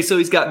 Okay, so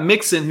he's got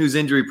Mixon, who's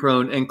injury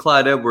prone, and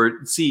Clyde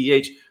Edwards,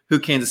 CEH, who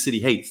Kansas City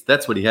hates.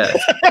 That's what he has.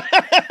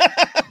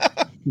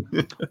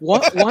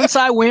 Once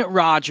I went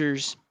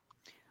Rodgers,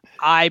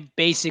 I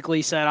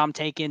basically said I'm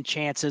taking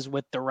chances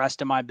with the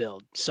rest of my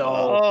build.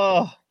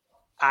 So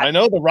I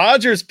know the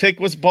Rodgers pick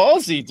was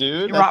ballsy,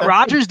 dude.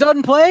 Rodgers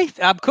doesn't play.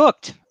 I'm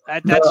cooked.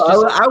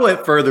 I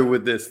went further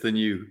with this than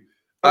you.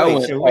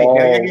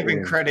 You're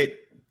giving credit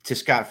to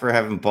Scott for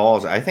having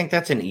balls. I think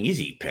that's an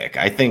easy pick.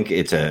 I think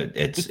it's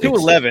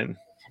 2-11.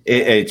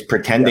 It's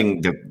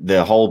pretending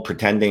the whole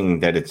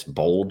pretending that it's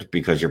bold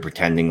because you're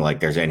pretending like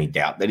there's any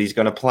doubt that he's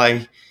going to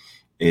play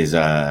is.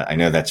 I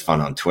know that's fun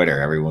on Twitter.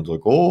 Everyone's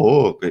like,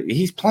 "Oh,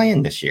 he's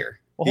playing this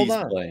year." Well, hold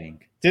on.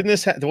 Playing.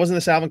 Wasn't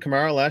this Alvin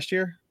Kamara last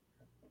year?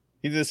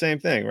 He did the same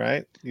thing,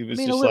 right? He was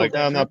just like,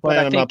 "I'm not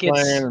playing. I'm not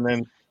playing," and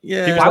then.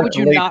 Yeah. Why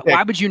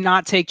would you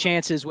not take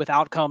chances with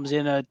outcomes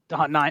in a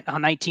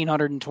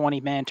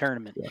 1,920 man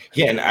tournament?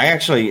 Yeah, and I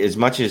actually, as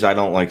much as I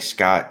don't like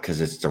Scott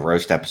because it's the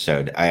roast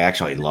episode, I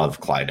actually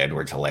love Clyde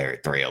Edwards-Helaire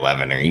at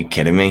 311. Are you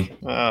kidding me?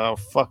 Oh,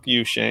 fuck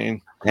you,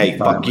 Shane. Hey,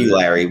 fuck you,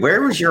 Larry.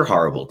 Where was your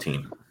horrible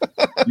team?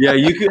 Yeah,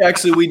 you could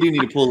actually. We do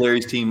need to pull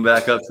Larry's team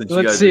back up since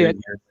you guys see are it.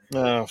 in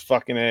here. Oh,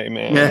 fucking A,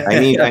 man. I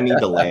need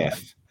to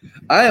laugh.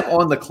 I am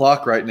on the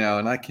clock right now,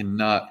 and I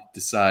cannot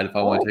decide if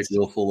I want to take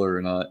Will Fuller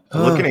or not.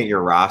 Looking at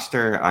your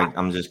roster,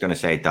 I'm just going to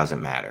say it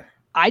doesn't matter.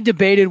 I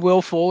debated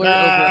Will Fuller over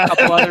a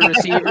couple other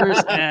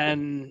receivers,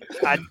 and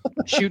I'm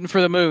shooting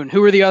for the moon.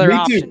 Who are the other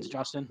options,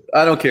 Justin?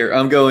 I don't care.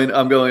 I'm going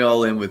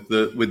all in with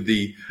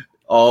the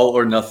all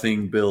or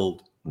nothing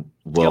build.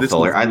 Will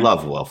Fuller. I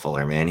love Will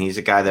Fuller, man. He's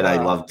a guy that I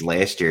loved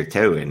last year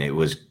too, and it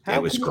was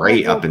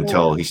great up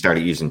until he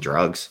started using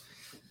drugs.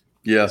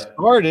 Yeah,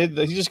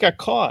 he just got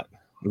caught.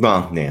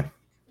 Well, yeah.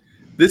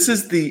 This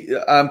is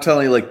I'm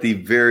telling you, like the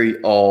very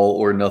all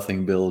or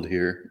nothing build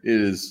here. It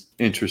is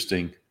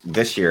interesting.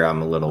 This year,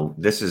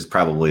 this is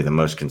probably the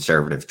most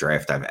conservative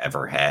draft I've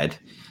ever had.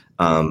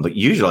 But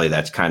usually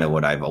that's kind of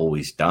what I've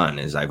always done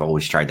is I've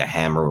always tried to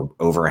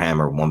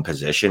overhammer one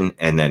position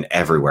and then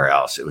everywhere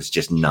else, it was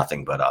just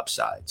nothing but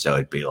upside. So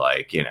it'd be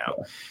like,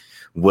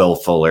 Will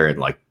Fuller and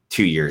like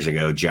 2 years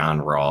ago,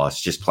 John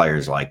Ross, just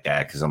players like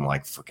that. Cause I'm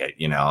like, forget,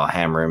 I'll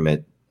hammer him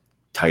at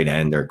tight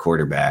end or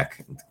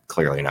quarterback,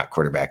 clearly not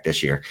quarterback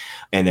this year,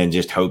 and then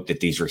just hope that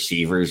these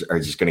receivers are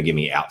just going to give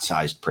me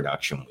outsized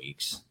production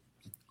weeks.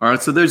 All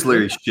right, so there's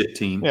Larry's shit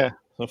team. Yeah,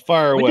 so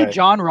far away. Did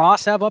John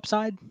Ross have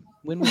upside?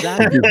 When was that?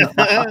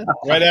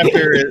 right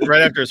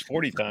after his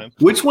 40 time.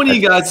 Which one of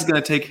you guys is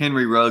going to take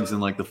Henry Ruggs in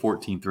like the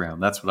 14th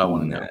round? That's what I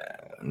want to know.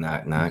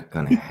 Not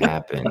going to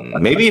happen.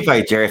 Maybe if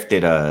I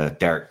drafted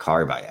Derek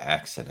Carr by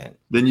accident.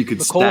 Then you could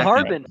Cole stack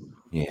Hardman.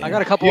 Yeah. I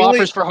got a couple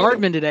offers for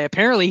Hardman today.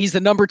 Apparently, he's the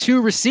number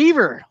 2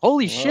 receiver.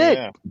 Holy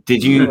shit.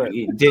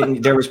 Yeah.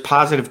 There was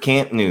positive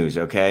camp news,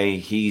 okay?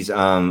 He's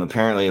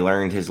apparently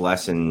learned his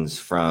lessons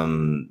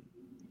from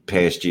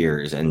past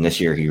years, and this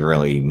year he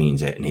really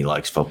means it, and he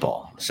likes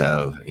football.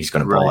 So he's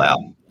going to pull out,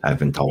 I've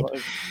been told.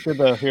 Good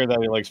to hear that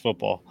he likes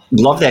football.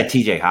 Love that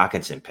TJ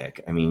Hawkinson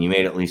pick. I mean, you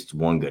made at least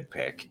one good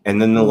pick.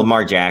 And then the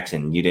Lamar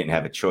Jackson, you didn't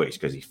have a choice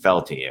because he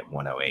fell to you at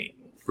 108.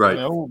 Right.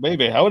 Oh,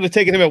 maybe. I would have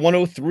taken him at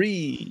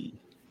 103.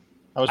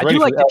 I do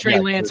like the Trey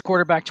Lance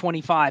quarterback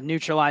 25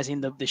 neutralizing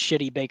the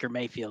shitty Baker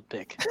Mayfield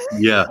pick.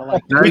 Yeah.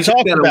 Like he's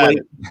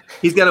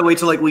got to wait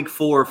till like week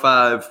 4 or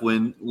 5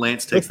 when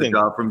Lance takes the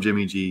job from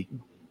Jimmy G.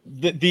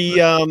 The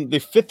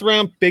 5th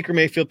round Baker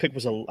Mayfield pick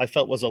I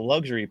felt was a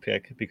luxury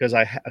pick because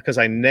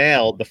I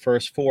nailed the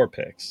first 4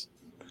 picks.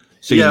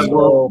 So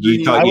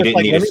you thought you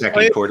didn't need a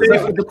second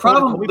quarterback. The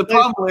problem,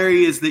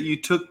 Larry, is that you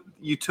took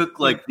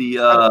like the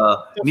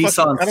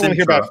Nissan Sentra. I don't want to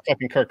hear about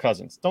fucking Kirk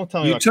Cousins. Don't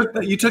tell me you took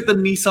the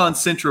Nissan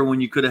Sentra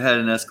when you could have had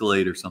an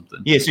Escalade or something.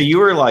 Yeah, so you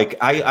were like,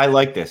 I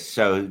like this.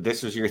 So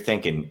this was your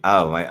thinking.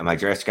 Oh, my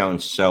draft's going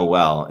so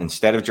well.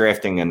 Instead of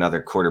drafting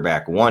another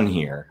quarterback 1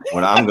 here,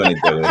 what I'm going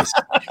to do is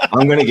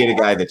I'm going to get a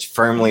guy that's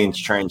firmly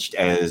entrenched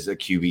as a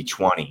QB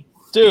 20.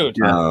 Dude,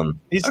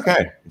 he's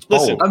okay.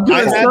 Listen,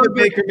 I have a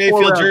Baker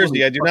Mayfield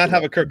jersey. I do not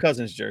have a Kirk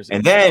Cousins jersey.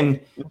 And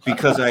then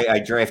because I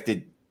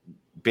drafted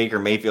Baker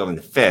Mayfield in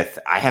the 5th,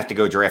 I have to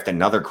go draft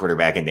another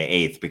quarterback in the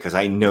 8th because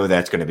I know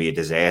that's going to be a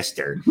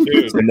disaster.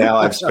 Dude, so now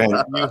I've spent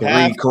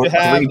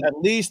at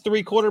least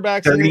 3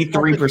 quarterbacks.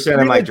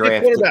 33% of my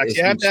draft is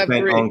spent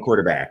on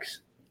quarterbacks.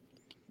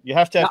 You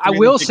have to have. I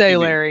will say,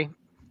 Larry,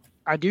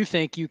 I do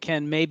think you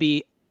can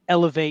maybe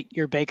elevate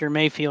your Baker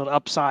Mayfield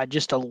upside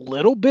just a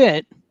little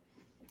bit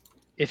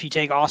if you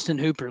take Austin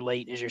Hooper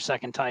late as your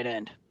second tight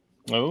end.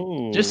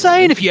 Oh, just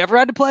saying, if you ever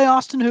had to play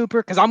Austin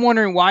Hooper, because I'm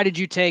wondering why did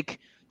you take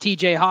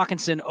TJ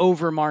Hawkinson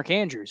over Mark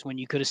Andrews when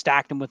you could have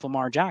stacked him with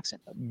Lamar Jackson?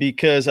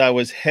 Because I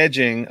was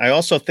hedging. I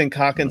also think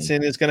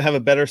Hawkinson is going to have a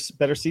better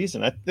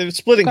season. It was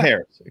splitting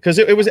hairs because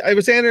it was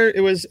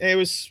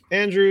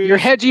Andrew. You're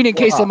hedging in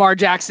case Lamar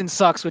Jackson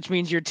sucks, which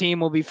means your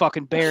team will be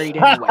fucking buried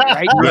anyway,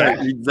 right?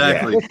 Right,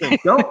 exactly. Yeah.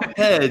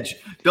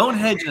 Don't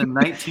hedge in a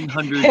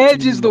 1900.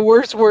 Hedge is the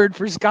worst word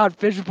for Scott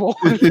Fishbowl.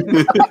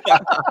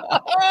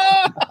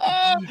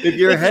 If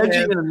you're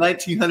hedging in a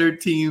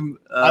 1900 team,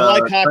 I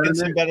like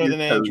Hawkinson better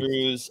than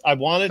Andrews. I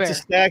wanted to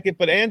stack it,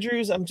 but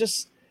Andrews,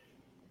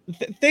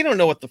 they don't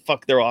know what the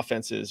fuck their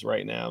offense is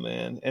right now,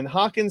 man. And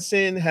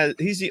Hawkinson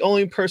he's the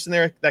only person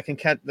there that's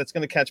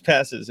going to catch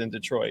passes in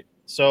Detroit.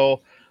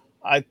 So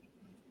I'm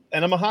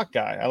a Hawk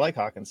guy. I like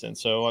Hawkinson.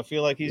 So I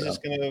feel like he's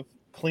just going to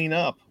clean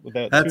up with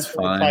that. That's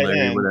fine,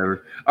 Larry,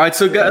 whatever. All right,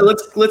 so guys,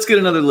 let's get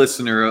another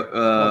listener.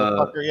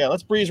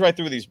 Let's breeze right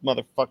through these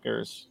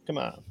motherfuckers. Come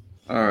on.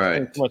 All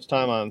right. Too much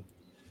time on.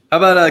 How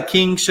about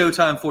King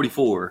Showtime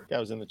 44? Guy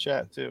was in the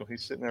chat too.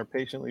 He's sitting there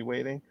patiently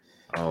waiting.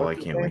 Oh, I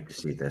can't wait to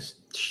see this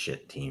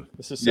shit team.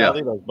 This is Sal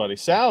Lito's buddy.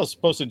 Sal's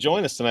supposed to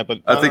join us tonight, but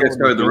I think I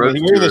started the roast.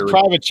 We were in this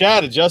private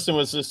chat, and Justin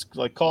was just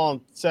like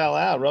calling Sal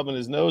out, rubbing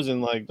his nose in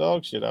like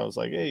dog shit. I was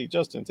like, "Hey,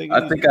 Justin, take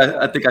it easy."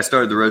 I think I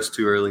started the roast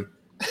too early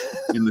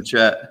in the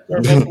chat.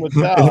 With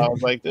Sal, I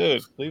was like,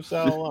 "Dude, leave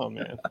Sal alone,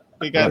 man.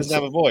 He doesn't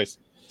have a voice."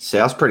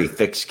 Sal's pretty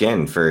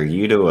thick-skinned. For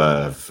you to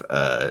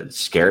have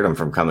scared him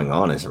from coming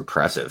on is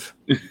impressive.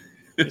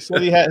 He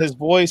said he had his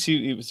voice.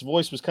 His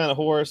voice was kind of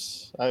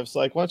hoarse. I was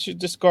like, "Why don't you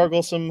just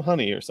gargle some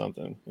honey or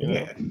something?" You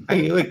know?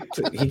 Yeah.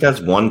 He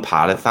does one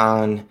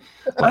podathon,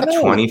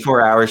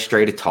 24 hours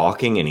straight of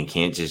talking, and he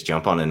can't just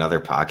jump on another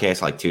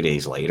podcast like 2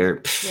 days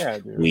later.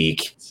 Dude.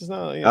 Weak.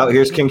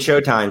 Here's King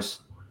Showtimes.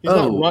 I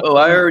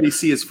already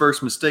see his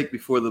first mistake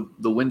before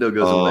the window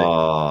goes away.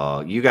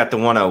 Oh, you got the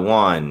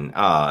 101.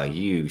 Oh,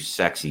 you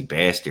sexy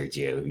bastard,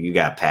 you. You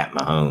got Pat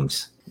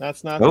Mahomes.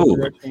 That's not the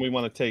direction we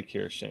want to take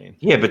here, Shane.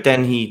 Yeah, but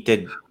then he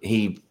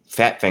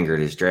fat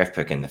fingered his draft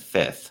pick in the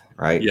 5th,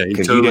 right? Yeah,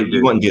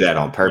 you wouldn't do that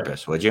on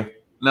purpose, would you?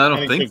 No, I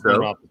don't think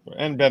so.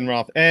 Ben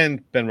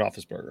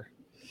Roethlisberger.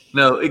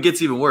 No, it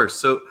gets even worse.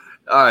 So,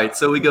 all right,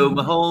 so we go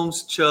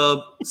Mahomes,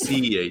 Chubb,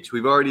 CEH.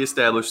 We've already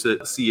established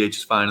that CEH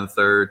is fine in the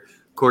 3rd.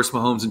 Of course,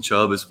 Mahomes and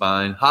Chubb is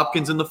fine.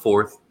 Hopkins in the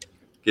 4th,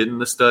 getting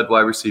the stud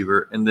wide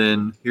receiver, and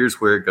then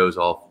here's where it goes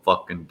all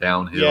fucking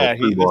downhill. Yeah,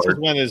 this is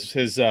when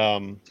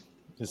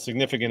his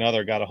significant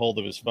other got a hold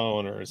of his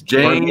phone or his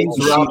James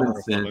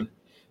Robinson.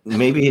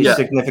 Maybe his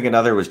significant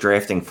other was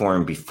drafting for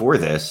him before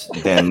this.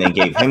 Then they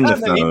gave him the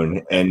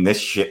phone, and this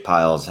shit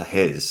pile's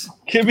his.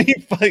 Give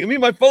me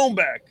my phone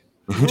back.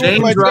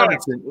 James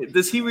Robinson.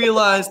 Does he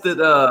realize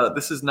that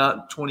this is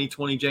not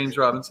 2020 James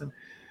Robinson?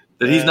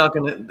 That he's not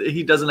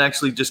he doesn't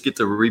actually just get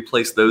to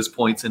replace those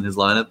points in his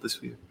lineup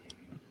this year.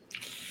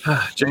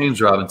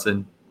 James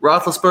Robinson,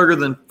 Roethlisberger,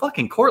 then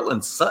fucking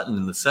Cortland Sutton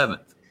in the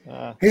 7th.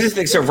 Here's the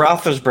thing. So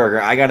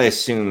Roethlisberger, I got to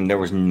assume there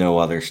was no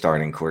other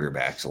starting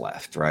quarterbacks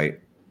left, right?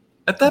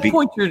 At that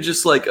point, you're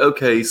just like,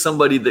 okay,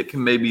 somebody that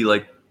can maybe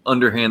like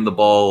underhand the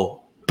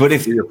ball, but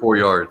if 3 or 4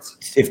 yards.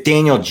 If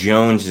Daniel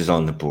Jones is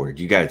on the board,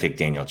 you got to take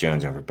Daniel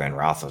Jones over Ben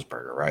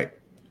Roethlisberger, right?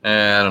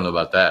 I don't know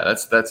about that.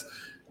 That's.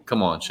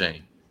 Come on,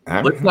 Shane.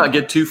 Let's not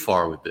get too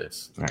far with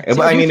this. Right.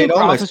 See, I think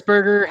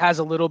Roethlisberger has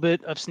a little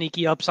bit of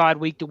sneaky upside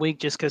week to week,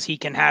 just because he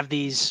can have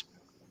these,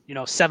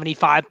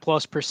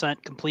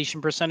 75+%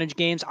 completion percentage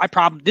games.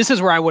 This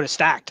is where I would have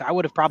stacked. I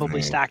would have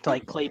probably stacked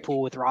like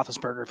Claypool with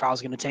Roethlisberger if I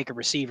was going to take a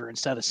receiver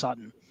instead of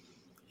Sutton.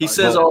 He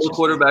says all the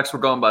quarterbacks were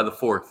gone by the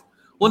 4th.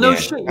 Well, no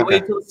shit. You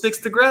wait till the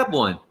 6th to grab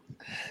one.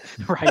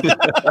 Right.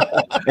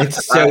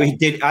 So he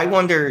did. I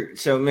wonder.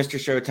 So, Mr.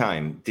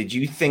 Showtime, did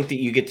you think that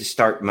you get to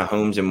start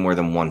Mahomes in more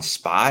than one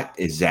spot?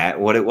 Is that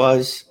what it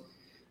was?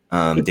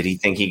 Did he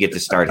think he get to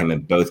start him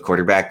in both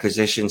quarterback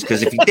positions?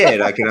 Because if he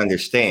did, I can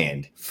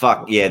understand.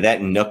 Fuck yeah,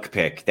 that Nook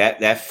pick, that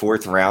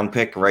 4th round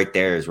pick right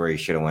there is where he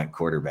should have went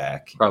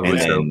quarterback. Probably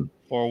so.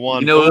 Or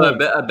one.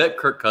 I bet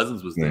Kirk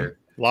Cousins was there.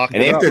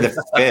 And after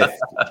the 5th,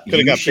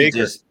 you got should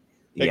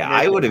Baker.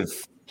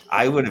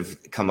 I would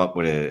have come up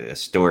with a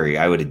story.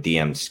 I would have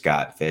DM'd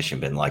Scott Fish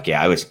and been like,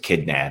 I was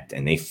kidnapped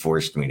and they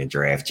forced me to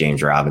draft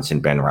James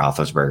Robinson, Ben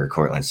Roethlisberger,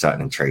 Cortland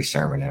Sutton, and Trey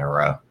Sermon in a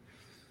row.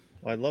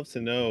 Well, I'd love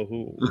to know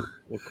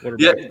what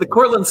quarterback. Yeah, the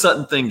Cortland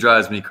Sutton thing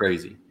drives me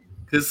crazy.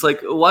 Because,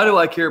 why do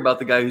I care about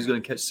the guy who's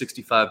going to catch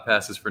 65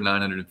 passes for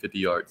 950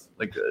 yards?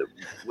 What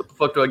the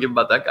fuck do I give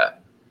about that guy?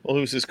 Well,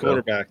 who's his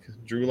quarterback?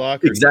 Drew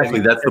Lock? Exactly,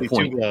 that's the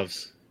point.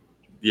 Gloves?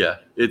 Yeah,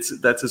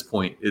 that's his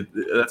point.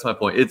 That's my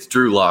point. It's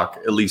Drew Lock,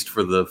 at least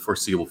for the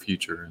foreseeable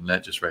future, and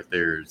that just right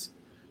there is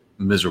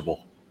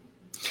miserable.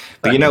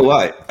 But you know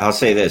what? I'll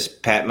say this: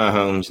 Pat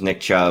Mahomes, Nick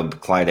Chubb,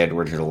 Clyde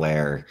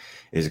Edwards-Helaire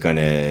is going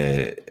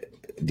to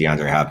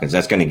DeAndre Hopkins.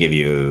 That's going to give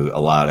you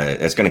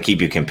that's going to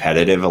keep you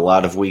competitive a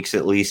lot of weeks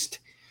at least.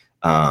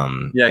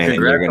 Congrats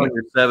on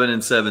your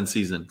 7-7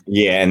 season.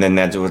 Yeah, and then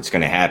that's what's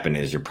going to happen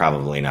is you're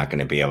probably not going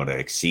to be able to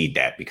exceed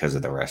that because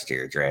of the rest of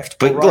your draft.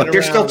 But look,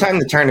 there's still time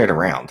to turn it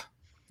around.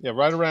 Yeah,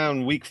 right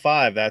around week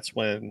 5, that's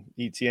when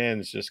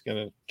ETN is just going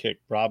to kick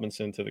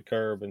Robinson to the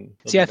curb. And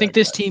see, I think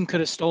this team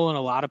could have stolen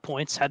a lot of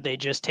points had they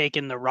just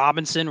taken the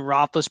Robinson,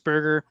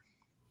 Roethlisberger,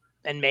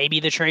 and maybe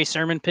the Trey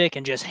Sermon pick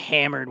and just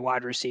hammered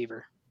wide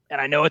receiver. And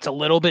I know it's a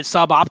little bit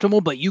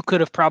suboptimal, but you could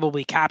have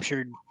probably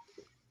captured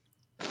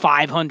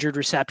 500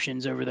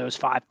 receptions over those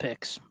 5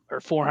 picks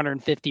or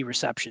 450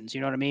 receptions.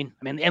 You know what I mean?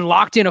 And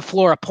locked in a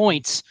floor of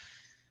points.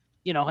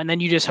 And then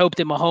you just hope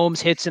that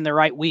Mahomes hits in the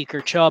right week or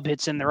Chubb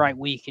hits in the right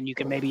week, and you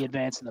can maybe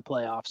advance in the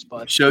playoffs.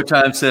 But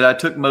Showtime said, I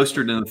took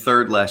Mostert in the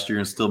 3rd last year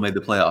and still made the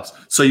playoffs.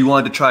 So you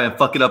wanted to try and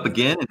fuck it up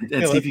again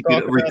and see if you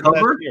could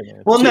recover?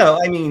 No,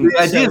 I mean, the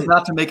idea is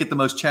not to make it the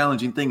most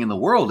challenging thing in the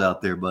world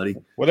out there, buddy.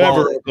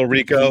 Whatever, Uncle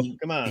Rico.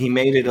 Come on. He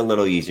made it a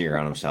little easier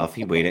on himself.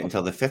 He waited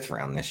until the 5th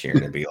round this year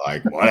to be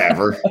like,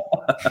 whatever.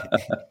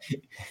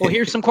 Well,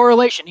 here's some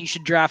correlation. He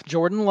should draft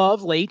Jordan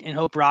Love late and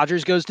hope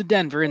Rodgers goes to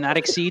Denver, and that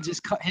exceeds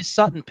his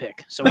Sutton pick.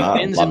 So he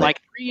wins in 3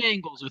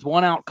 angles with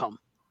one outcome.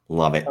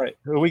 Love it. All right,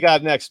 who we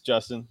got next,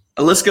 Justin?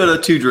 Let's go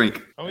to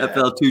 2-drink. Yeah.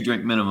 FL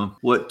 2-drink minimum.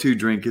 What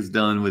 2-drink has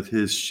done with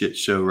his shit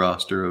show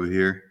roster over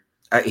here?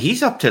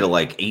 He's up to the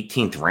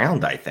 18th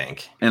round, I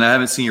think. And I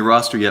haven't seen your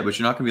roster yet, but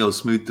you're not going to be able to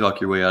smooth talk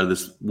your way out of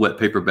this wet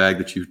paper bag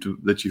that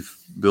you've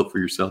built for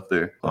yourself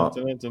there.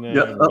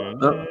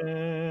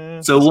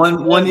 So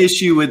one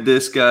issue with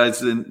this,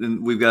 guys,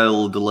 and we've got a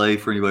little delay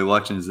for anybody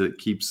watching, is that it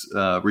keeps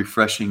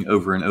refreshing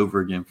over and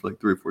over again for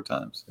 3 or 4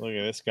 times. Look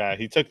at this guy.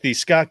 He took the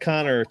Scott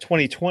Connor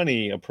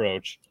 2020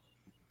 approach.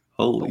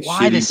 Holy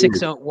why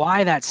shit.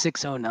 Why that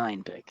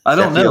 609 pick? I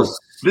don't know.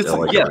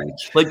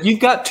 You've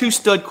got 2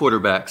 stud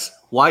quarterbacks.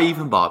 Why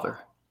even bother?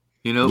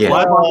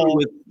 Why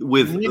bother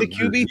with you need a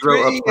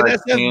QB3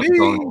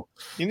 and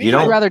SFB.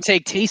 I'd rather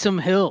take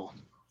Taysom Hill.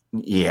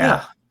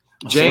 Yeah.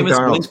 James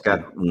Darnold's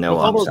got no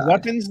all those upside.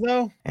 weapons,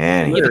 though.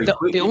 And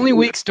the only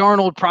weeks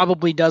Darnold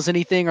probably does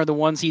anything are the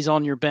ones he's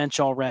on your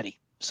bench already.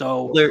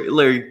 So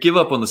Larry, give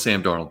up on the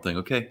Sam Darnold thing,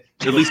 okay?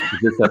 At least for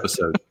this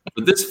episode.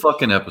 For this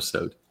fucking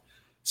episode.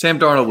 Sam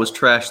Darnold was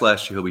trash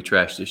last year. He'll be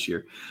trash this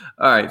year.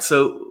 All right,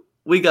 so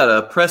we got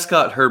a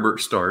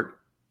Prescott-Herbert start.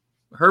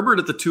 Herbert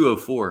at the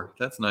 204.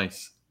 That's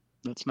nice.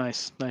 That's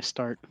nice. Nice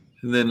start.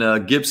 And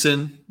then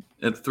Gibson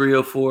at the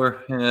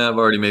 304. I've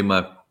already made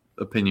my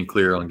opinion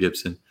clear on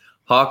Gibson.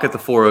 Hawk at the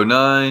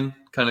 409.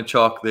 Kind of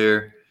chalk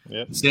there.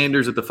 Yep.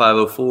 Sanders at the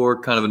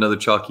 504. Kind of another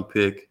chalky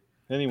pick.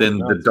 Then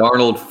the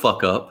Darnold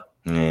fuck up.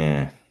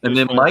 Yeah. And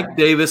then Mike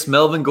Davis,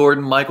 Melvin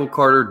Gordon, Michael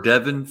Carter,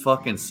 Devin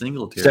fucking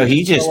Singletary. So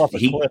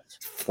he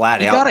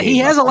flat out. He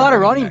has a lot of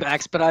running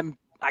backs, but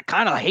I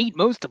kind of hate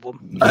most of them.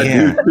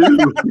 Yeah.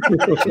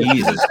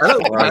 Jesus, I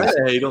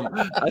don't hate them.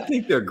 I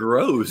think they're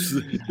gross.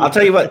 I'll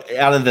tell you what.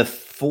 Out of the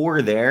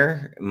 4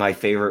 there, my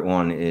favorite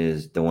one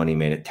is the one he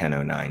made at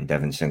 10:09,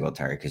 Devin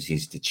Singletary, because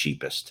he's the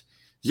cheapest.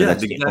 So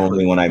that's the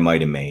only one I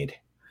might have made.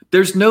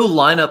 There's no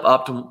lineup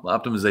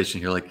optimization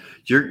here. Like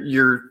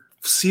your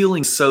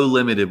ceiling's so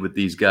limited with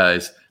these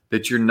guys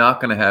that you're not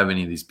going to have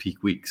any of these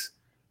peak weeks.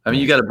 I mean,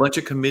 you got a bunch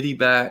of committee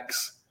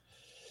backs.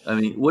 I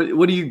mean, what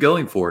are you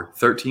going for?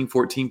 13,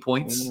 14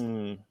 points?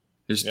 I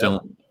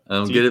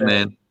don't get it,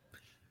 man.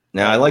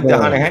 Now, I like the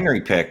Hunter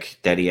Henry pick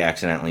that he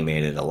accidentally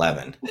made at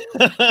 11.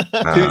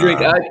 2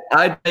 drink.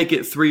 I'd make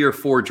it 3 or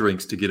 4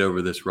 drinks to get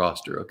over this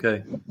roster,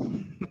 okay?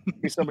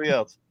 Be somebody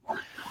else.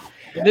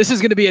 This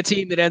is going to be a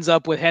team that ends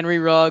up with Henry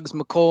Ruggs,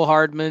 McCole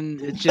Hardman.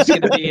 It's just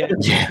going to be a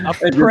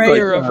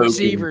prayer of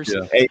receivers.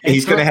 Yeah.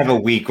 He's going to have a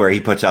week where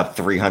he puts up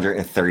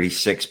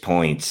 336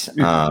 points,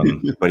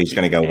 but he's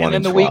going to go 1 and then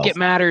and the 12. week it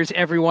matters,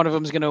 every one of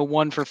them is going to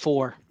 1 for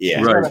 4.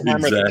 Yeah, right.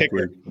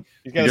 Exactly.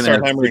 He's got to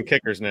start hammering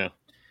kickers now.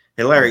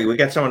 Hey, Larry, we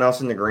got someone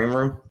else in the green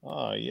room?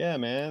 Oh, yeah,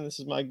 man. This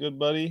is my good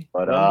buddy.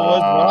 What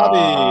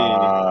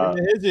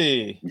Robbie.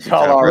 Hizzy.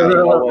 Y'all already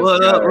know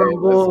what up,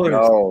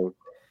 boys?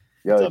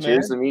 Yo, What's up,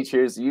 cheers man? to me.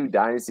 Cheers to you.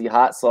 Dynasty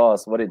Hot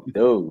Sauce. What it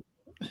do?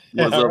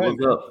 What's up?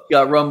 What's up?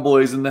 Got Rum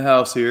Boys in the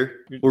house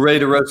here. We're ready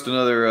to roast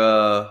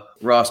another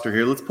roster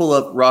here. Let's pull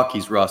up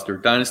Rocky's roster.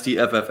 Dynasty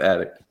FF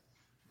Addict.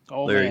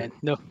 Oh, Larry. man.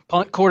 No,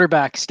 punt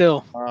quarterback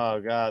still. Oh,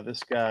 God,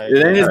 this guy. It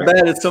ain't as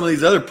bad as some of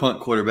these other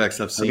punt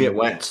quarterbacks I've Maybe seen. it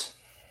Wentz.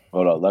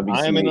 Hold on. Let me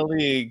see. I am in a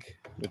league.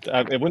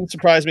 It wouldn't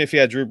surprise me if he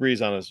had Drew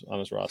Brees on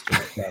his roster.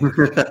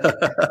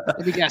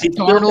 We got He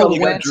probably Darnold,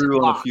 got Wentz, Drew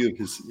on a Locke. few of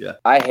his, yeah.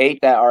 I hate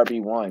that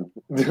RB1.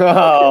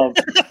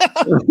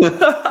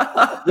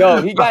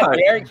 Yo, he got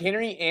Derrick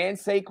Henry and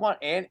Saquon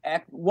and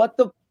what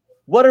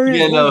are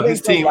his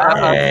his team.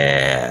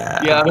 Yeah,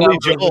 I'm Billy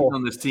not Joel.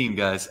 on this team,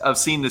 guys. I've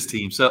seen this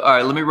team. So, all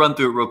right, let me run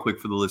through it real quick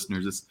for the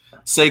listeners. It's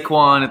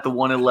Saquon at the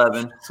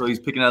 111, so he's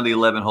picking out of the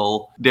 11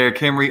 hole. Derrick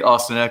Henry,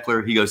 Austin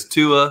Eckler. He goes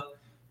Tua,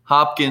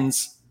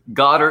 Hopkins,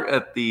 Goddard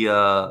at the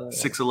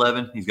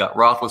 6'11". He's got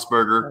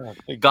Roethlisberger,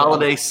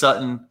 Galladay,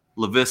 Sutton,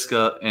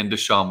 Laviska, and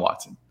Deshaun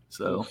Watson.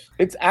 So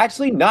It's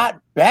actually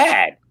not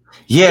bad.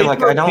 Yeah, it's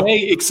like I don't.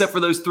 okay, except for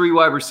those 3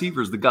 wide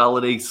receivers, the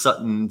Galladay,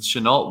 Sutton,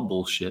 Chenault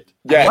bullshit.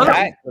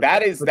 Yeah,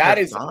 that is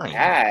fine.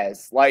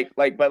 ass. Like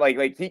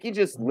he can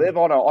just live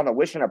on a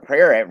wish and a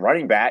prayer at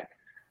running back.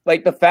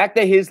 Like the fact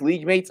that his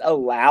league mates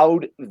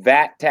allowed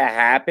that to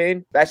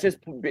happen, that's just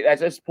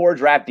poor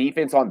draft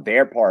defense on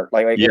their part.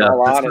 Like in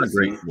all that's not honesty.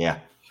 great. Yeah.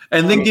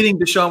 And then getting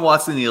Deshaun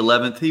Watson in the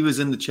 11th, he was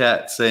in the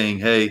chat saying,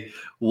 "Hey,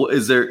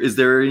 is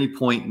there any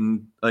point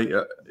in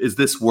is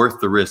this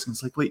worth the risk?" And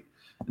it's like, wait,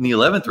 in the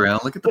 11th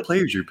round, look at the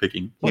players you're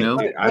picking. You know,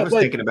 I was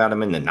thinking about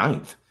him in the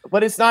 9th.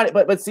 But it's not.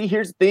 But see,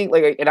 here's the thing.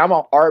 Like, and I'm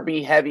a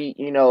RB heavy,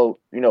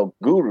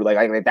 guru.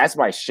 Like that's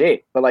my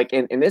shit. But like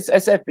in this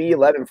SFB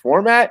 11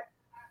 format,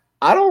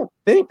 I don't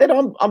think that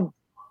I'm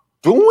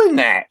doing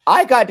that.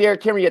 I got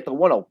Derrick Henry at the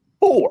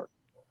 104.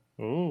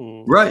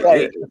 Ooh, right?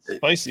 Like,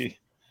 spicy.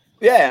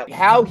 Yeah,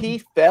 how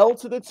he fell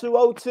to the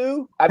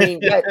 202. I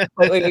mean,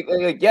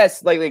 yes,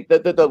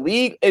 the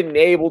league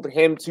enabled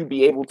him to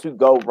be able to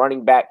go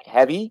running back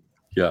heavy.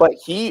 Yeah. But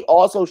he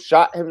also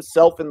shot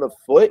himself in the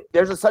foot.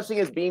 There's a such thing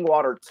as being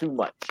watered too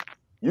much.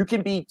 You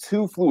can be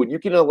too fluid. You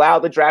can allow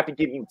the draft to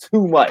give you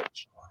too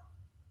much,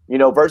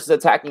 versus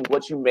attacking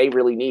what you may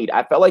really need.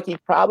 I felt like he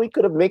probably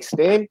could have mixed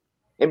in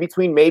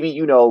between maybe,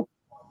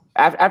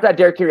 after that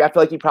Derrick Henry, I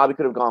feel like he probably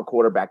could have gone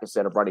quarterback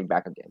instead of running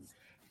back again.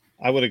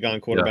 I would have gone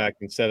quarterback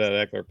instead of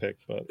that Eckler pick,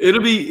 but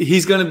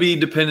He's going to be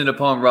dependent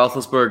upon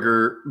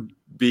Roethlisberger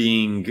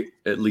being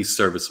at least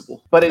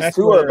serviceable. But it's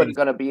Tua, but he's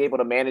going to be able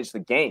to manage the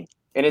game.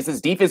 And is his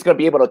defense going to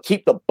be able to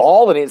keep the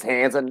ball in his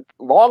hands and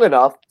long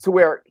enough to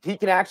where he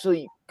can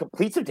actually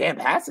complete some damn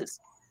passes?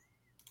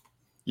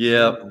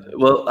 Yeah.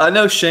 Well, I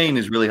know Shane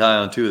is really high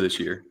on Tua this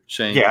year.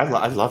 Shane. Yeah,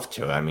 I'd love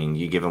to. I mean,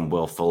 you give him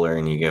Will Fuller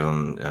and you give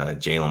him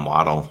Jalen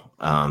Waddle.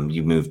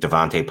 You move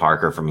Devontae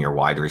Parker from your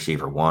wide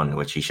receiver 1,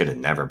 which he should have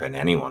never been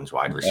anyone's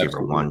wide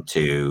receiver 1,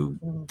 to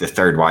the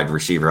 3rd wide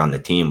receiver on the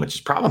team, which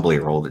is probably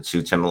a role that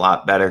suits him a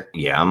lot better.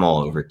 Yeah, I'm all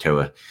over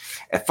Tua.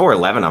 At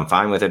 4'11", I'm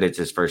fine with it. It's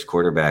his first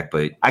quarterback,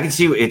 but I can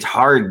see it's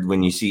hard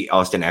when you see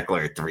Austin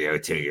Eckler at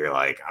 302. You're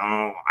like,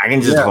 oh, I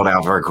can just hold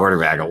out for a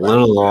quarterback a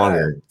little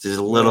longer, just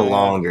a little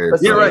longer.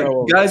 You're right.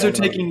 Guys are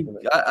taking.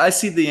 I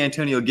see the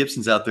Antonio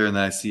Gibsons out there, and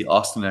then I see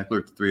Austin Eckler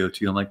at the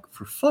 302. I'm like,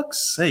 for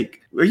fuck's sake,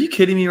 are you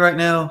kidding me right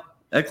now?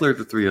 Eckler at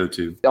the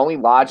 302. The only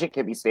logic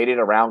can be stated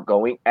around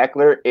going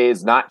Eckler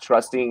is not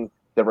trusting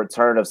the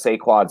return of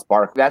Saquon's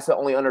Barkley. That's the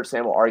only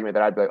understandable argument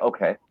that I'd be like,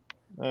 okay,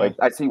 like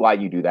I see why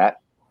you do that.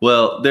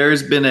 Well,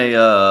 there's been I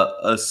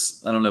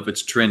don't know if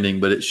it's trending,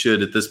 but it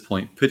should at this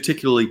point,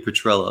 particularly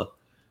Petrella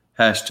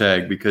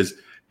hashtag, because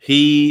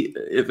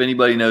if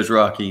anybody knows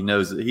Rocky,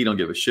 knows that he don't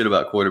give a shit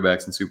about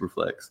quarterbacks and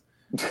Superflex.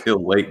 He'll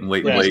wait and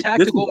wait and wait.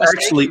 This is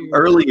actually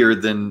earlier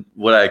than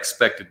what I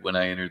expected when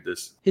I entered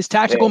this. His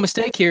tactical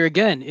mistake here,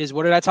 again, is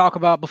what did I talk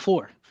about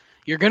before?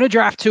 You're going to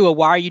draft Tua.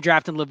 Why are you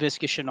drafting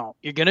Laviska Shenault?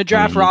 You're going to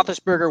draft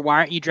Roethlisberger. Why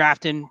aren't you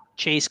drafting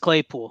Chase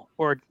Claypool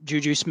or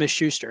Juju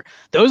Smith-Schuster?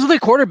 Those are the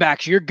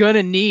quarterbacks you're going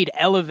to need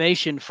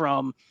elevation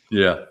from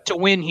to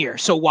win here.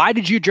 So why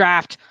did you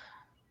draft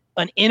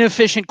an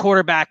inefficient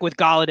quarterback with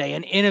Galladay,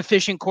 an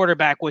inefficient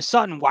quarterback with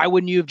Sutton? Why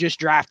wouldn't you have just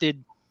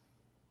drafted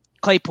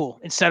Claypool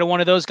instead of one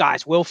of those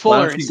guys. Will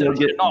Fuller instead of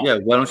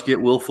Shenault. Why don't you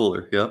get Will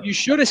Fuller? Yep. You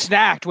should have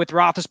snacked with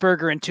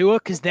Roethlisberger and Tua,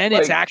 because then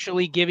it's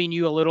actually giving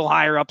you a little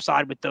higher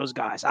upside with those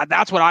guys.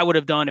 That's what I would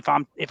have done if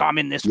I'm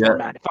in this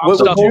format. If I'm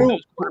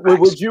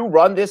would you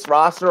run this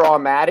roster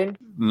on Madden?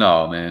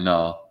 No, man,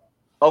 no.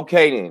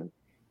 Okay, then.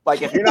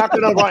 Like, if you're not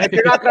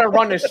gonna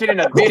run this shit in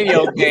a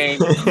video game,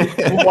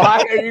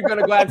 why are you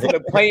gonna go out to the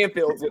playing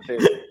fields with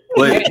this?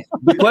 Wait,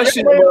 the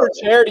question you're playing for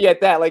charity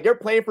at that. Like, you're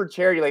playing for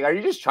charity. Like, are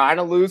you just trying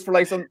to lose for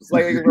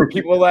for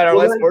people that are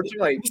less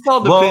fortunate? Like, it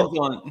all depends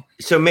on.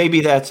 So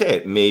maybe that's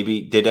it.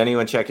 Maybe did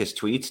anyone check his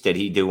tweets? Did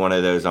he do one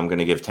of those? I'm going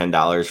to give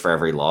 $10 for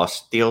every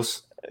loss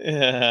deals.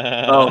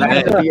 Yeah. Oh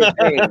man,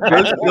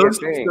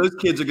 those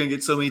kids are gonna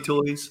get so many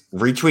toys.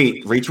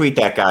 Retweet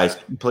that, guys.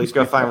 Please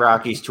go find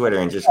Rocky's Twitter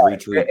and just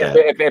retweet that.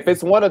 If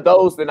it's one of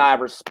those, then I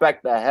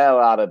respect the hell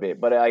out of it.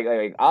 But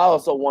I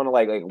also want to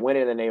like win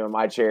in the name of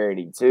my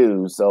charity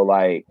too. So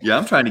yeah,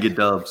 I'm trying to get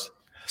dubs.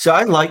 So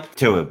I like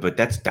Tua, but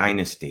that's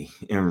dynasty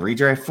in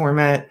redraft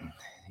format.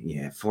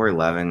 Yeah,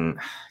 411.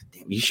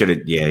 He should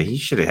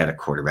have had a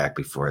quarterback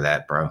before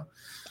that, bro.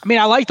 I mean,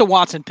 I like the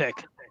Watson pick.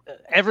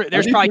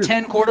 There's probably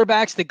 10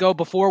 quarterbacks that go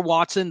before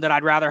Watson that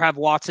I'd rather have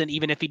Watson,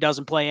 even if he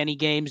doesn't play any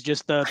games.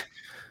 Just the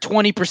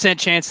 20%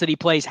 chance that he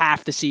plays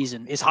half the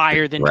season is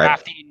higher than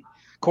drafting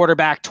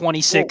quarterback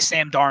 26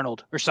 Sam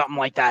Darnold or something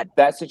like that.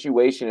 That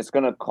situation, it's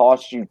going to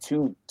cost you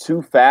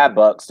two fab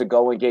bucks to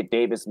go and get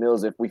Davis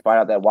Mills if we find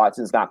out that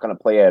Watson's not going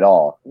to play at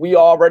all. We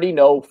already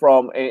know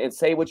and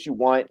say what you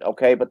want,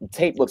 okay, but the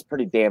tape looks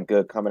pretty damn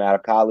good coming out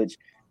of college.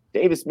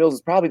 Davis Mills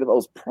is probably the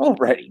most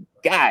pro-ready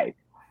guy,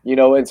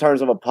 in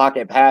terms of a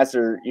pocket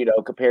passer,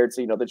 compared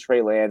to, the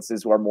Trey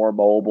Lances who are more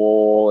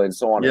mobile and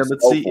so on. Yeah, and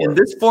but so see, forth. in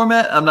this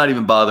format, I'm not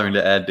even bothering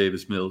to add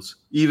Davis Mills.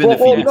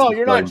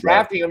 You're not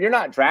drafting him. You're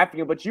not drafting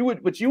him, but you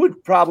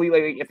would probably,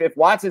 like, if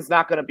Watson's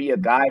not going to be a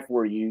guy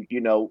for you,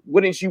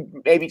 wouldn't you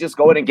maybe just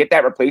go in and get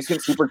that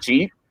replacement super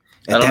cheap?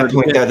 At that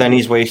point, then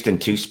he's wasting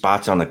 2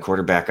 spots on the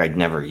quarterback I'd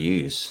never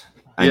use.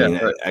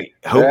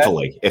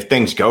 Hopefully, if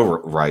things go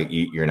right,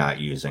 you're not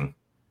using.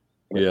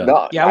 Yeah.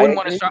 I wouldn't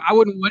want to start. I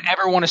wouldn't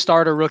ever want to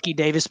start a rookie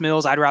Davis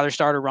Mills. I'd rather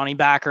start a running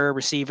back or a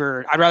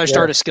receiver. I'd rather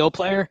start a skill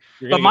player.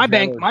 But my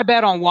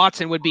bet on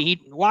Watson would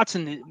be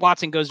Watson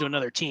goes to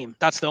another team.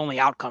 That's the only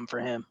outcome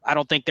for him. I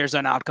don't think there's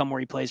an outcome where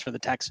he plays for the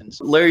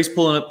Texans. Larry's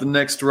pulling up the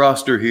next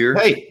roster here.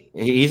 Hey,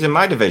 he's in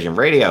my division,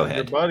 Radiohead.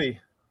 Your buddy.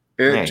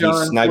 Eric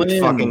John he sniped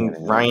Flynn.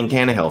 Fucking Ryan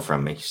Tannehill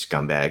from me,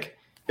 scumbag.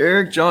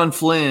 Eric John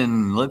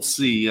Flynn. Let's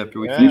see after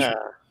we finish.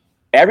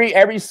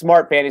 Every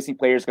smart fantasy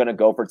player is going to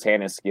go for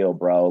Tannehill,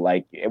 bro.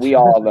 Like, we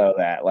all know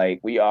that. Like,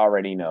 we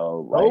already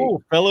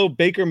know. Fellow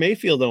Baker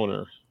Mayfield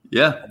owner.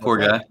 Yeah, poor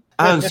guy.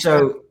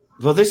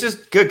 This is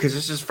good because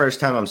this is the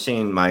first time I'm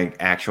seeing my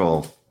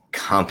actual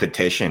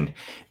competition.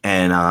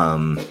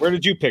 And where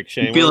did you pick,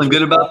 Shane? You feeling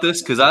good about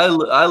this? Because I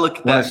look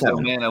at that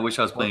and man, I wish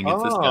I was playing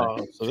against this guy.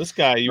 So this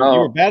guy, you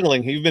were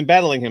battling. You've been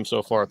battling him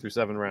so far through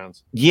 7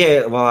 rounds.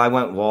 Yeah, well, I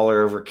went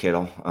Waller over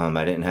Kittle.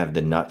 I didn't have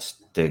the nuts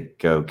to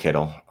go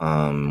Kittle.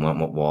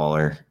 Went with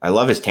Waller. I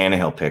love his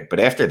Tannehill pick,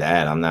 but after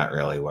that, I'm not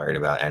really worried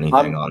about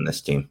anything on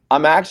this team.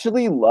 I'm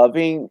actually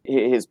loving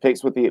his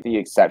picks with the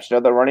exception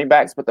of the running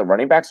backs, but the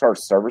running backs are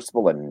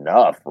serviceable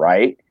enough,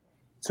 right?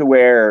 To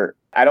where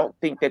I don't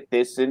think that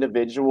this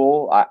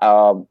individual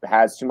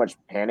has too much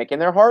panic in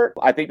their heart.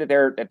 I think that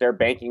they're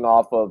banking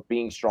off of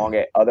being strong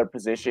at other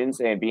positions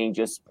and being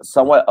just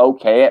somewhat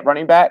okay at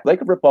running back. They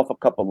could rip off a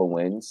couple of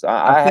wins.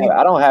 I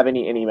don't have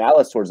any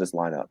malice towards this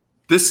lineup.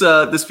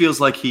 This feels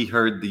like he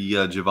heard the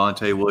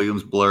Javonte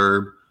Williams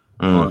blurb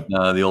on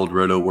the old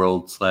Roto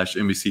World /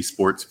 NBC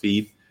Sports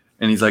feed,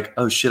 and he's like,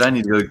 "Oh shit, I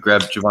need to go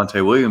grab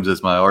Javonte Williams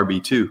as my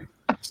RB2."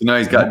 So now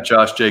he's got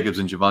Josh Jacobs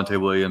and Javonte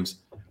Williams,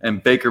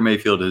 and Baker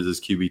Mayfield as his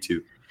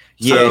QB2.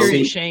 Yeah,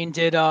 Shane,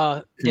 did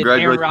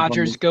Aaron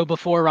Rodgers go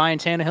before Ryan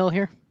Tannehill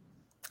here?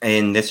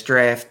 In this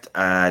draft,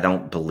 I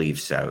don't believe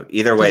so.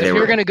 Either way, if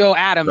you're going to go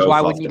Adams, why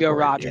wouldn't you go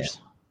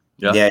Rodgers?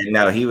 Yeah,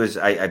 no, he was.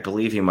 I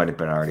believe he might have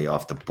been already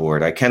off the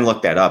board. I can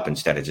look that up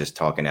instead of just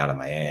talking out of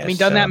my ass. I mean,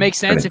 doesn't that make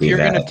sense? If you're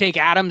going to take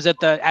Adams at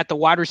the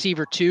wide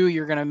receiver 2,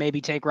 you're going to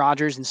maybe take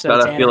Rodgers instead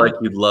of Tannehill. I feel like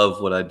you'd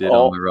love what I did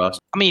on the roster.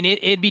 I mean,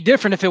 it'd be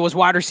different if it was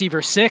wide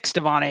receiver 6,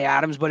 Devontae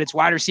Adams, but it's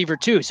wide receiver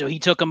 2, so he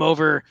took him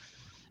over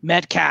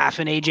Metcalf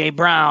and A.J.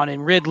 Brown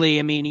and Ridley.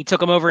 I mean, he took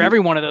him over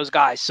every one of those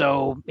guys,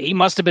 so he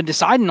must have been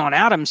deciding on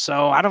Adams.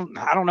 So I don't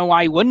know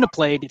why he wouldn't have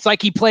played. It's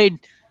like he played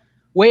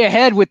way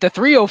ahead with the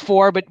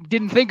 304, but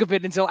didn't think of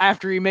it until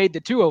after he made the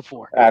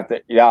 204.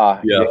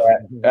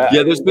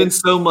 There's been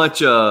so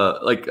much.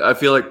 I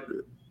feel like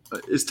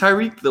is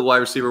Tyreek the wide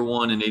receiver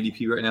 1 in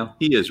ADP right now?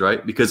 He is,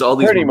 right? Because all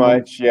these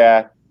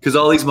because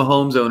all these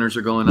Mahomes owners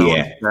are going on.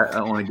 I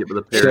don't want to get with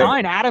a pair.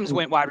 Fine, Adams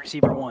went wide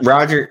receiver 1.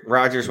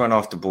 Rodgers went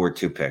off the board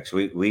 2 picks.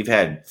 We've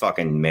had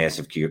fucking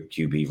massive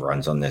QB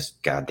runs on this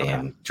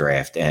goddamn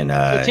draft, and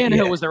so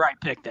Tannehill was the right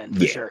pick then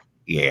for sure.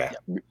 Yeah.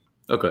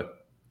 Okay.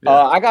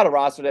 I got a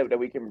roster that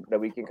we can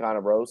kind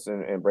of roast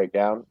and break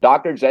down.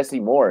 Dr. Jesse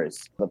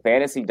Morris, the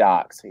fantasy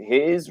docs.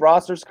 His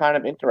roster's kind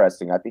of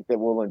interesting. I think that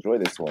we'll enjoy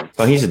this one.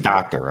 Well, he's a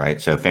doctor, right?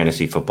 So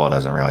fantasy football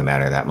doesn't really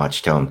matter that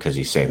much to him because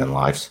he's saving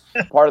lives.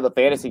 Part of the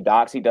fantasy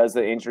docs, he does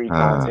the injury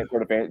content for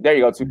the fantasy. There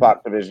you go,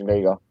 Tupac division. There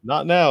you go.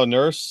 Not now,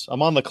 nurse.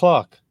 I'm on the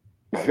clock.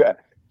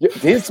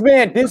 This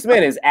man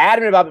is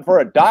adamant about it for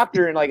a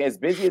doctor, and like as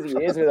busy as he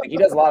is, like he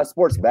does a lot of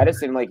sports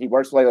medicine. Like he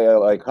works for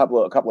like a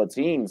couple of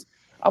teams.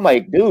 I'm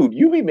like, dude,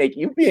 you be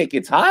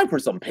making time for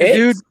some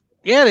picks.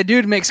 The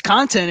dude makes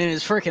content in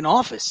his freaking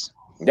office.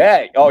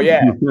 Yeah. Oh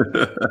yeah.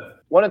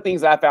 One of the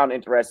things I found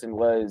interesting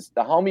was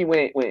the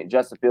homie went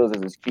Justin Fields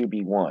as his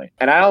QB1,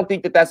 and I don't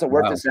think that that's a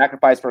worth the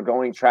sacrifice for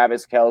going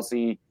Travis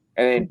Kelce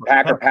and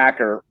then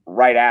Packer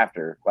right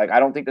after. Like I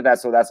don't think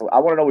that's I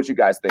want to know what you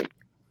guys think.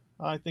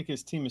 I think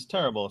his team is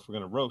terrible if we're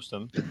going to roast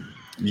him.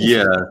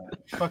 Yeah.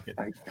 Fuck it.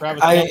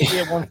 Travis Kelce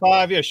at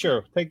 1.5. Yeah,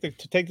 sure. Take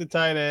the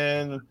tight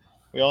end.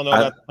 We all know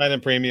about the tight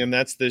end premium.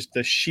 That's the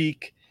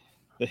chic,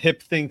 the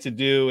hip thing to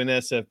do in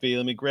SFB.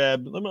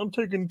 I'm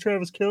taking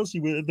Travis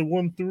Kelce at the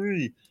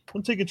 1.3.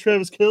 I'm taking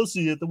Travis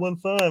Kelce at the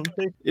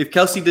 1.5. If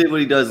Kelce did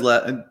what he does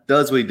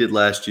what he did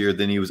last year,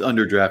 then he was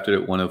underdrafted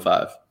at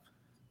 105.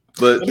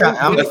 But yeah,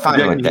 I'm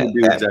fine with that.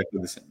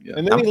 Exactly the same. Yeah.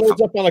 And then he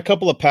loads up on a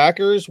couple of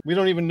Packers. We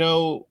don't even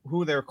know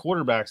who their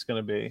quarterback's going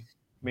to be.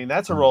 I mean,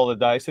 that's a roll of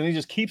the dice, and he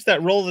just keeps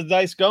that roll of the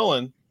dice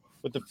going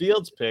with the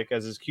Fields pick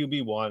as his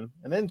QB1,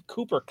 and then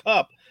Cooper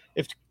Kupp.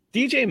 If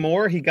DJ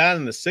Moore he got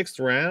in the 6th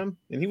round,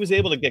 and he was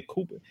able to get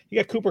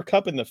Cooper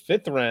Kupp in the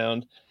 5th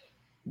round.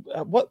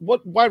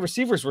 What wide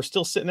receivers were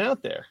still sitting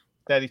out there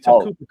that he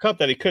took Cooper Kupp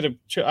that he could have?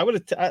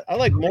 I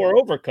like Moore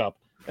over Kupp,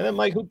 and then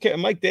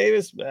Mike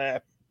Davis.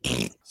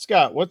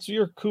 Scott, what's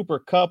your Cooper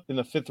Kupp in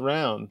the 5th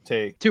round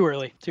take? Too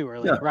early.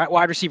 Yeah. Right,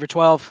 wide receiver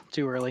 12.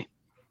 Too early.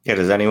 Yeah.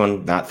 Does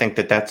anyone not think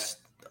that's?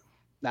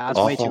 Nah, it's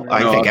awful? way too early.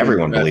 I think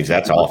everyone believes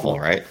that's awful,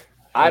 right?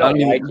 I don't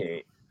like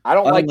it. I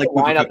don't like the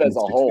lineup as a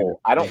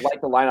whole. I don't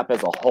like the lineup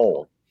as a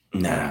whole.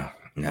 No.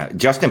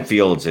 Justin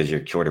Fields is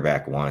your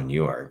quarterback one.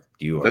 You are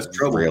that's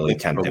really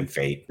tempting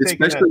fate.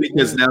 Especially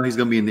because now he's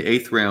going to be in the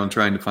 8th round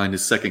trying to find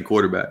his second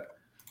quarterback.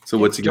 So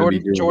what's he going to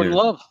be doing? Jordan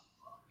Love.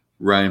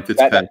 Ryan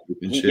Fitzpatrick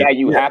and shit. Yeah,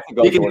 you have to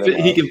go.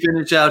 He can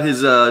finish out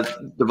his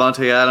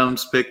Devontae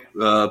Adams pick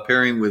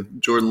pairing with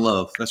Jordan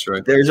Love. That's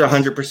right. There's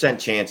 100%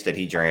 chance that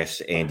he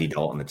drafts Andy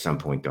Dalton at some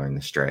point during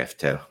this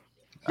draft too.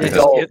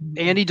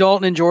 Andy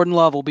Dalton and Jordan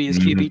Love will be his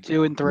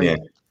QB2 and 3. Yeah.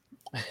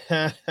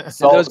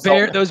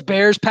 Those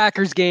Bears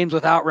Packers games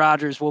without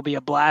Rodgers will be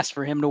a blast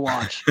for him to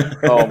watch.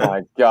 Oh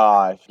my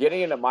gosh.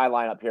 Getting into my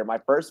lineup here, my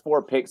first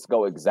 4 picks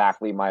go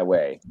exactly my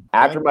way.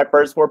 After my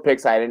first 4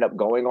 picks, I ended up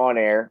going on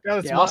air.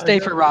 I'll stay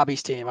for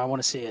Robbie's team. I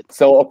want to see it.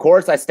 So of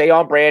course I stay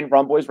on brand,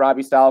 Rum Boys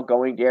Robbie style,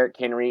 going Derrick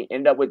Henry,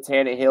 end up with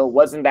Tannehill.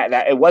 Wasn't that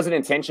it wasn't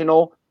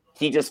intentional.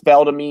 He just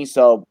fell to me,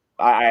 so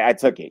I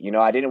took it.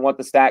 I didn't want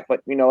the stack, but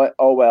you know what?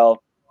 Oh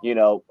well,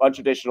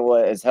 untraditional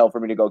as hell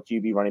for me to go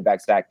QB running back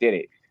stack, did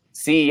it.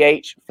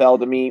 CEH fell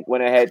to me,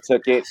 went ahead,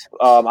 took it.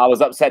 I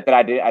was upset that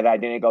I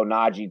didn't go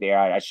Najee there.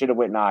 I should have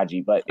went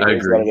Najee, but it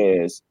is what it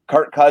is.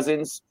 Kirk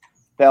Cousins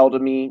fell to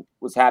me,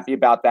 was happy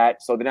about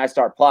that. So then I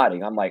start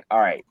plotting. I'm like, all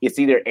right, it's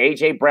either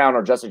A.J. Brown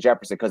or Justin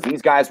Jefferson because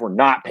these guys were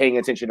not paying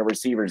attention to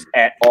receivers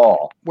at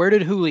all. Where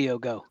did Julio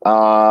go?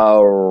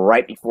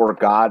 Right before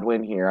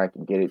Godwin. Here, I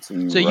can get it to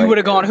you. So you would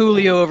have gone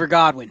Julio over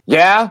Godwin.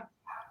 Yeah.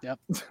 Yep.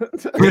 He's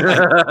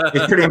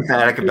pretty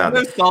emphatic about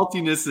it. No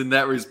saltiness in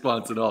that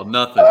response at all.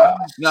 Nothing.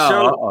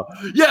 No.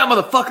 Yeah,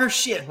 motherfucker.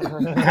 Shit.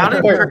 How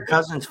did Kirk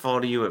Cousins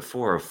fall to you at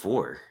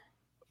 404?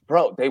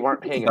 Bro, they weren't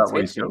paying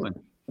attention.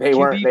 They QB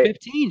weren't.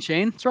 15,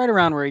 Shane. It's right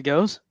around where he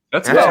goes.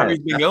 That's where he's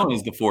been going.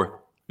 Is the 4th.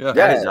 Yeah.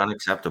 That is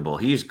unacceptable.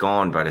 He's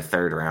gone by the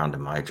 3rd round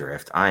in my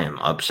draft. I am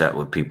upset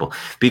with people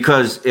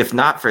because if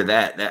not for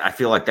that, I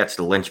feel like that's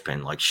the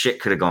linchpin. Like shit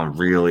could have gone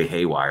really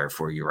haywire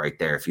for you right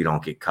there if you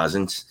don't get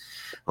Cousins.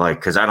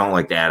 Because I don't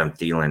like the Adam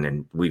Thielen,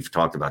 and we've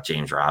talked about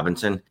James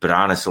Robinson. But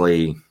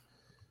honestly,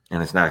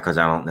 and it's not because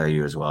I don't know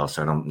you as well,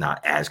 so I'm not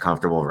as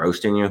comfortable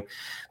roasting you.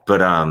 But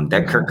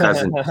that Kirk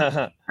Cousins,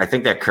 I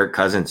think that Kirk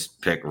Cousins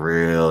pick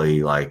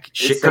really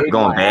shit could have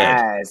gone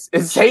bad.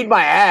 It saved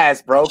my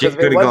ass, bro. Shit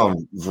could have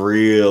gone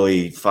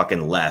really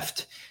fucking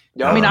left.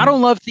 I mean, I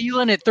don't love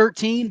Thielen at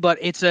 13, but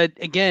it's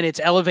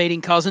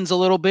elevating Cousins a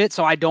little bit,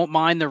 so I don't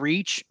mind the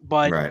reach.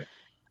 But right.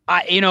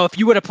 If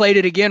you would have played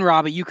it again,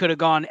 Robbie, you could have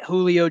gone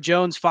Julio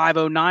Jones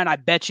 509. I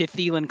bet you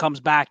Thielen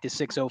comes back to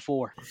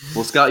 604.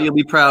 Well, Scott, you'll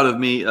be proud of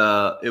me.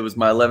 It was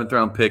my 11th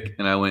round pick,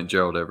 and I went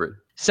Gerald Everett.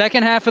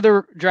 Second half of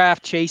the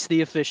draft, chase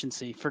the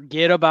efficiency.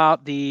 Forget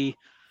about the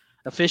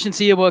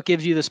efficiency of what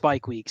gives you the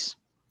spike weeks.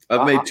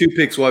 I've made 2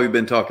 picks while we've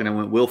been talking. I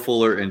went Will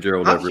Fuller and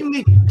Gerald Everett. You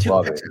make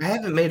 2 picks? I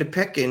haven't made a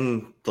pick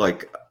in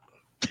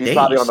He's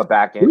probably on the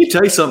back end. Let me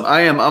tell you something.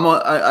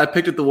 I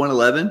picked at the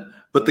 111.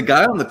 But the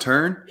guy on the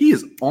turn, he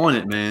is on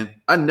it, man.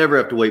 I never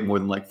have to wait more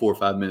than like 4 or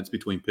 5 minutes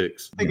between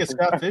picks. I think it's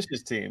Scott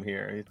Fish's team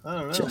here. I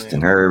don't know.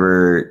 Justin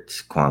Herbert,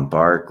 Quan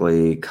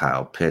Barkley,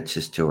 Kyle Pitts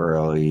is too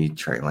early.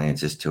 Trey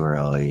Lance is too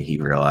early. He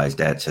realized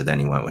that, so then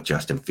he went with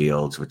Justin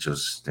Fields, which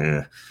was.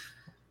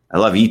 I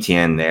love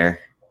ETN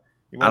there.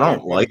 I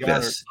don't like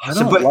this.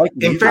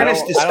 In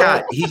fairness to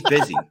Scott, he's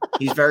busy.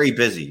 He's very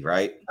busy,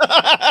 right?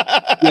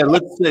 Yeah,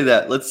 let's say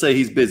that. Let's say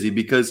he's busy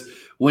because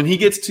when he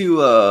gets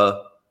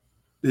to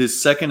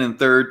his second and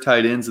third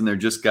tight ends and they're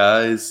just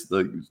guys,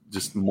 like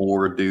just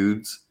more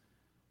dudes.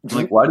 I'm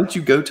like, why did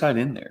you go tight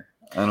end there?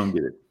 I don't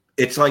get it.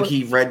 It's like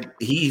he's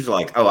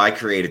like, oh, I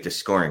created the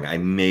scoring. I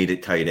made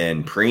it tight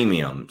end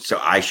premium. So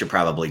I should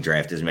probably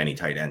draft as many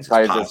tight ends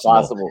as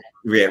possible.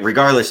 Yeah,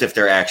 regardless if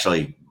they're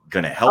actually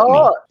going to help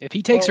me. If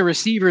he takes a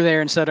receiver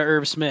there instead of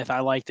Irv Smith, I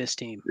like this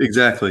team.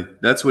 Exactly.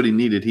 That's what he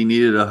needed. He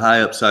needed a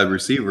high upside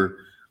receiver.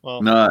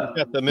 Well, not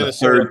got the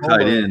Minnesota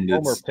tight end.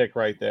 Homer pick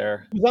right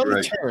there. He's on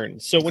the turn.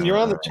 So when you're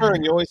on the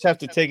turn, you always have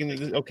to take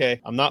into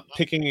okay, I'm not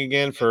picking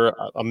again for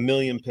a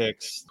million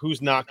picks.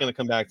 Who's not going to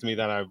come back to me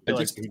that I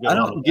I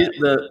don't get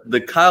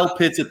the Kyle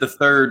Pitts at the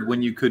third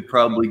when you could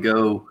probably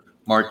go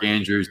Mark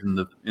Andrews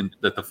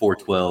at the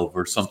 412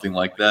 or something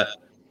like that.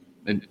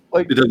 And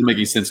it doesn't make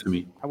any sense to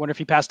me. I wonder if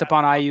he passed up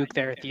on Ayuk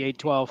there at the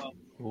 812.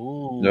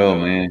 Ooh. No,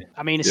 man.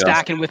 I mean,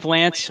 stacking with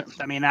Lance,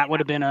 I mean, that would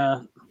have been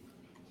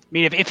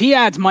if he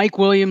adds Mike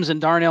Williams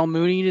and Darnell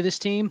Mooney to this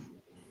team,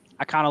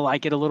 I kind of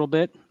like it a little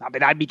bit. I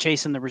mean, I'd be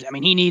chasing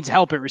he needs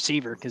help at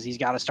receiver because he's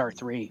got to start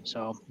 3.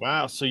 So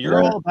wow, so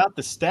you're all about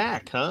the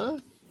stack, huh?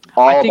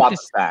 All about the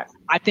stack.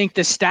 I think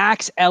the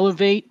stacks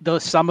elevate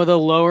some of the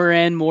lower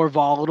end, more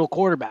volatile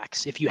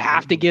quarterbacks. If you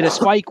have to get a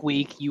spike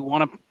week, you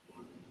want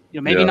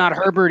to, maybe not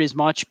Herbert as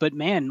much, but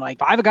man, like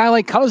if I have a guy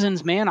like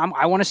Cousins, man,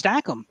 I want to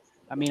stack him.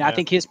 I mean, I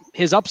think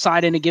his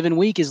upside in a given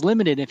week is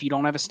limited if you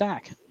don't have a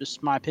stack.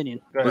 Just my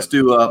opinion. Let's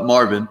do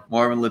Marvin.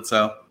 Marvin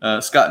Litzow.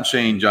 Scott and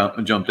Shane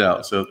jumped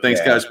out. So thanks,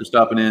 guys, for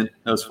stopping in.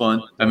 That was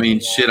fun. I mean,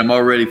 shit, I'm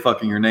already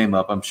fucking your name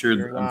up. I'm sure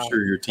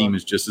your team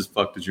is just as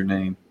fucked as your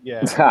name.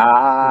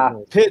 Yeah.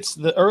 Pitts,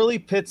 the early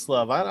Pitts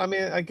love. I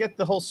mean, I get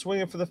the whole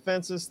swinging for the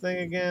fences thing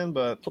again,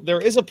 but there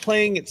is a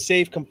playing it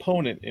safe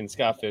component in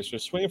Scott Fish.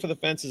 There's swinging for the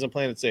fences and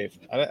playing it safe.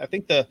 I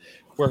think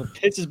where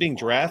Pitts is being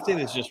drafted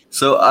is just.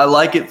 So I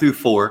like it through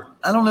 4.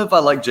 I don't know if I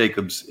like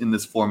Jacobs in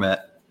this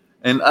format,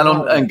 and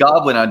and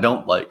Godwin I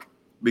don't like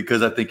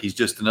because I think he's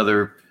just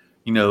another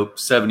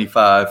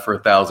 75 for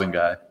 1,000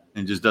 guy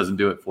and just doesn't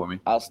do it for me.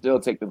 I'll still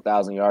take the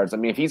 1,000 yards. I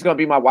mean, if he's going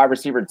to be my wide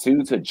receiver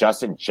 2 to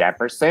Justin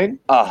Jefferson,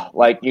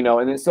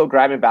 and then still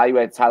grabbing value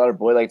at Tyler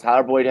Boyd. Like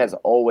Tyler Boyd has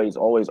always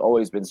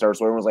been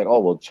serviceable. Everyone's like, oh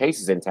well,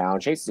 Chase is in town.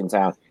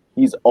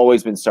 He's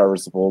always been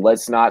serviceable.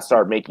 Let's not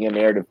start making a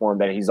narrative for him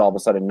that he's all of a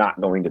sudden not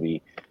going to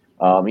be.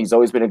 He's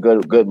always been a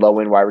good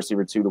low-end wide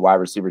receiver 2 to wide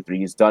receiver 3.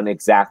 He's done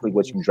exactly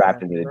what you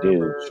drafted him to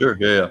do. Sure,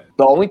 yeah.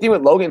 The only thing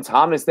with Logan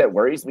Thomas that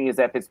worries me is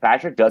that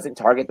Fitzpatrick doesn't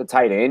target the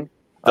tight end.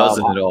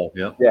 Doesn't at all,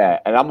 yeah. Yeah,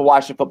 and I'm a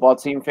Washington football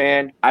team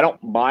fan. I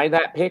don't mind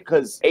that pick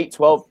because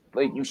 8-12,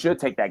 like you should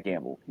take that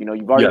gamble.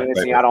 You've already been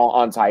missing out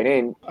on tight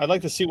end. I'd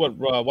like to see what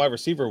wide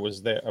receiver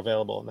was there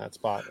available in that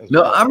spot.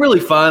 I'm really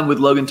fine with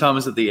Logan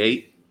Thomas at the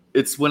 8.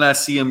 It's when I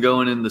see him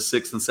going in the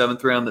 6th and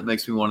 7th round that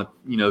makes me want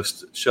to,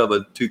 shove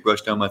a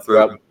toothbrush down my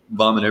throat, and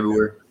vomit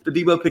everywhere. The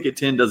Debo pick at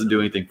 10 doesn't do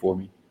anything for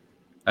me.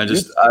 I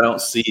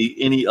don't see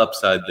any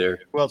upside there.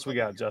 Who else we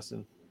got,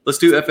 Justin? Let's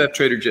do FF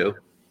Trader Joe.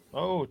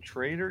 Oh,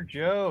 Trader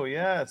Joe,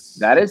 yes.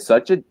 That is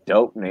such a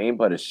dope name,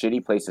 but a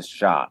shitty place to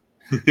shop.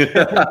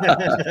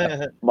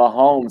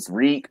 Mahomes,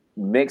 Reek,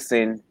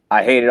 Mixon.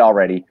 I hate it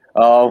already.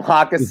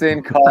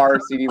 Hawkinson, Carr,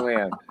 CeeDee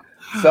Lamb.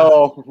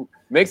 So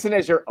Mixon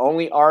as your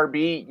only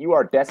RB, you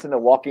are destined to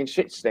walk in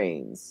shit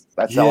stains.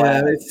 That's all.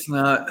 Yeah, it's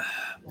not.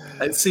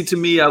 See, to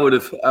me, I would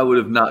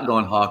have not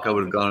gone Hawk. I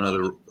would have gone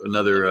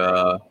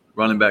another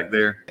running back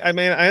there. I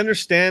mean, I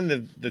understand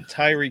the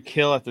Tyreek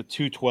Hill at the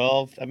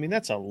 212. I mean,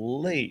 that's a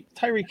late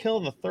Tyreek Hill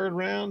in the 3rd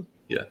round.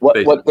 Yeah.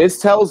 What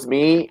this tells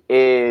me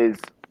is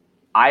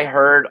I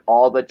heard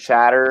all the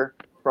chatter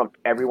from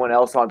everyone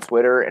else on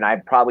Twitter, and I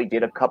probably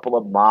did a couple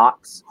of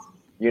mocks.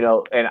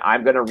 And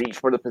I'm gonna reach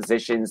for the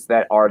positions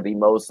that are the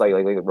most like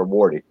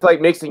rewarded. It's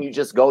like Mixon, you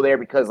just go there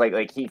because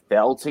like he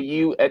fell to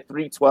you at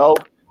 312,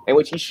 in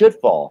which he should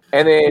fall.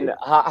 And then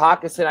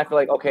Hawkinson, I feel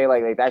like okay,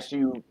 like that's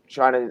you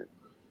trying to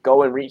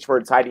go and reach for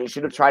a tight end. You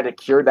should have tried to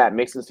cure that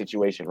Mixon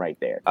situation right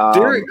there.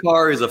 Derek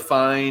Carr is a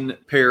fine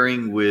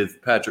pairing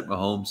with Patrick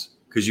Mahomes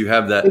because you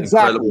have that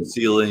incredible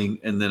ceiling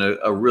and then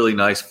a really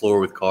nice floor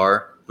with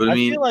Carr. But I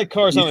mean, feel like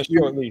Carr's on a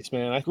short leash,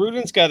 man.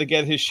 Gruden's got to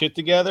get his shit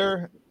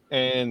together.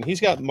 And he's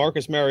got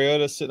Marcus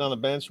Mariota sitting on the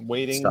bench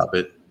waiting. Stop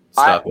it.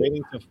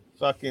 Waiting to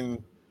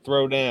fucking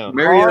throw down.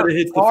 Mariota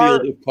hits the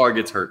field if Carr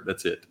gets hurt.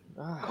 That's it.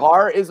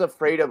 Carr is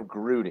afraid of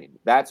Gruden.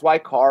 That's why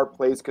Carr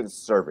plays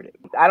conservative.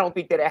 I don't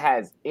think that it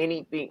has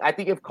anything. I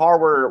think if Carr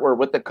were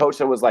with the coach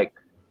that was like,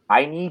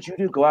 I need you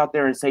to go out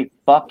there and say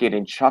fuck it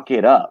and chuck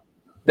it up,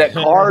 that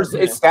Carr's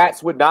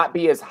stats would not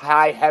be as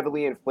high,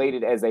 heavily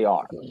inflated as they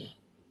are.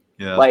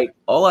 Yeah. Like,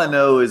 all I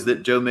know is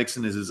that Joe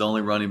Mixon is his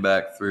only running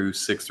back through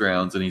 6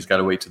 rounds, and he's got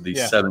to wait to the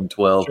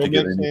 7-12 to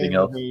get anything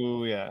else.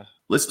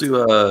 Let's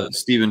do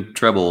Stephen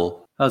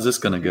Treble. How's this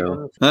going to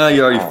go?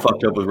 You already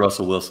fucked up with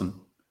Russell Wilson.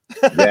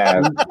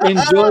 Yeah.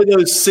 Enjoy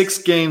those 6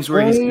 games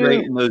where he's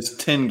great and those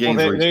 10 games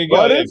where he's great.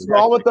 What is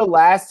wrong with the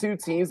last 2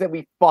 teams that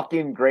we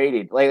fucking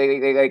graded?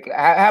 Like,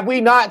 have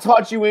we not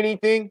taught you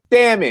anything?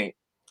 Damn it.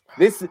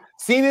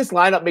 Seeing this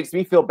lineup makes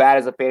me feel bad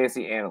as a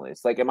fantasy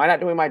analyst. Like, am I not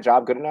doing my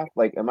job good enough?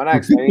 Like, am I not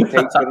explaining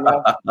takes good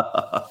enough?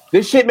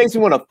 This shit makes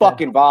me want to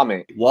fucking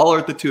vomit. Waller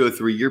at the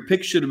 203. Your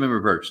pick should have been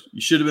reversed.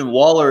 You should have been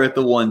Waller at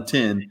the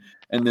 110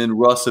 and then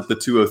Russ at the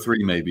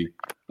 203 maybe.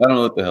 I don't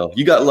know what the hell.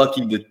 You got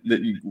lucky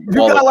that you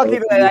got lucky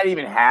that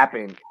even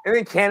happened. And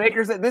then Cam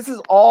Akers said, this is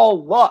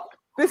all luck.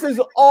 This is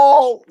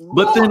all luck.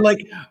 But then, like,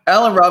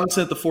 Allen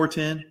Robinson at the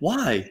 410.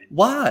 Why?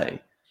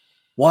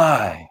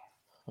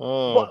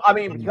 Well, I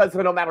mean, because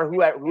no matter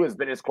who has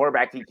been his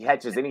quarterback, he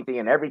catches anything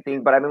and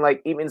everything. But I mean,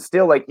 like, even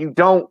still, like, you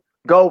don't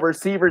go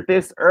receiver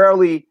this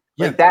early,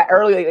 like that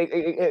early. Like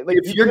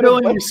if you're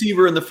going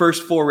receiver in the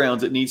first 4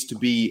 rounds, it needs to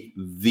be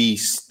the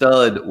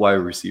stud wide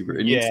receiver.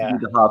 It needs to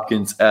be the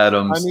Hopkins,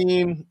 Adams. I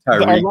mean,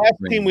 our last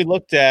team we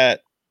looked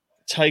at,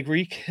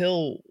 Tyreek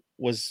Hill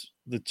was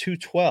the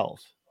 212.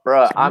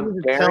 Bro, so I'm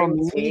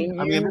guaranteeing you.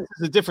 I mean, this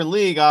is a different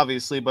league,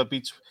 obviously, but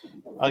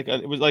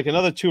it was like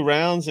another 2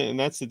 rounds, and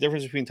that's the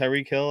difference between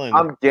Tyreek Hill and.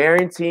 I'm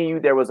guaranteeing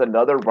you there was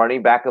another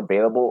running back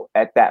available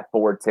at that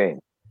 410.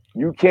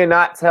 You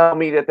cannot tell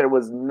me that there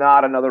was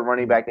not another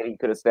running back that he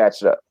could have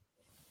snatched up.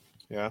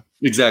 Yeah,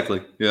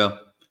 exactly. Yeah,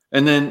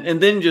 and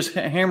then just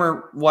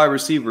hammer wide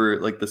receiver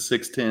at like the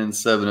 6'10",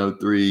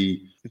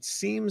 703. It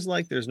seems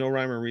like there's no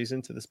rhyme or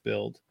reason to this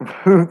build,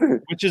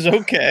 which is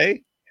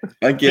okay.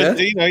 I guess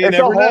you never know. It's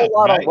a whole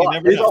lot of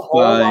luck.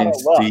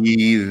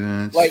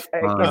 Like,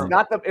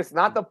 it's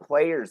not the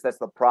players that's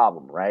the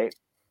problem, right?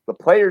 The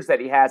players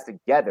that he has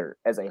together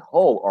as a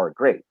whole are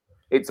great.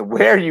 It's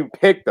where you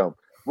pick them.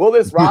 Will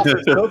this roster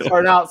still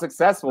turn out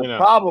successful?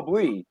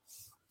 Probably,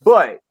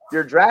 but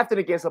you're drafted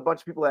against a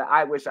bunch of people that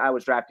I wish I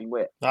was drafting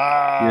with.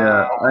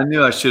 Yeah, I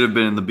knew I should have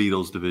been in the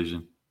Beatles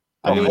division.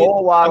 A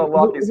whole lot of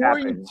luck is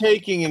happening. Who are you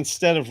taking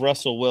instead of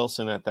Russell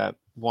Wilson at that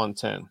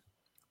 110?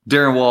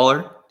 Darren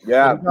Waller.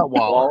 Yeah,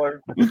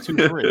 Waller.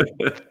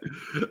 2-3.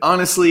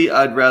 Honestly,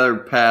 I'd rather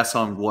pass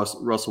on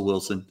Russell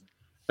Wilson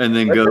and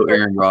then go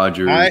Aaron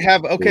Rodgers.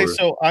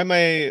 So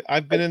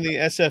I've been in the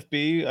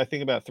SFB, I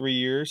think about 3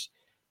 years.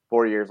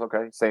 4 years,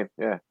 okay, same,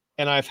 yeah.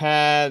 And I've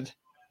had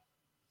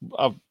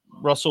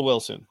Russell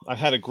Wilson. I've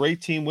had a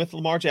great team with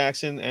Lamar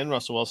Jackson and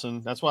Russell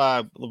Wilson. That's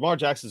why Lamar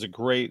Jackson's a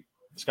great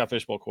Scott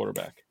Fishbowl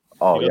quarterback.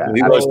 Oh, yeah.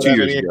 He was 2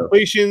 years ago.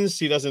 Completions,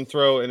 he doesn't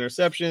throw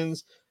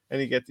interceptions,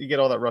 and you get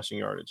all that rushing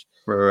yardage.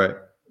 Right.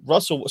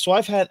 Russell. So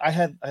I had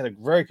a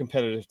very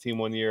competitive team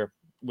one year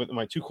with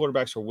my 2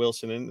 quarterbacks were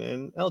Wilson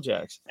and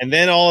L-Jax. And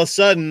then all of a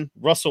sudden,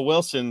 Russell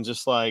Wilson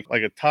just like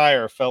a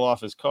tire fell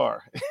off his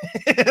car.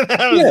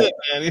 That was it,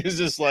 man. He was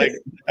just like,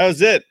 that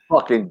was it.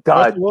 Fucking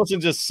dud. Russell Wilson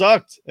just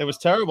sucked. It was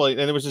terrible. And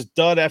it was just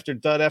dud after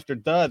dud after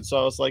dud. So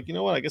I was like, you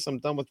know what? I guess I'm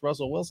done with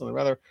Russell Wilson. I'd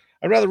rather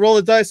roll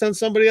the dice on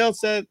somebody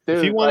else if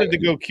he wanted to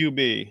go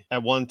QB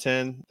at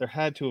 110, there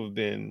had to have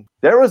been.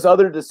 There was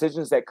other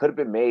decisions that could have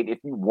been made if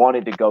you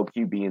wanted to go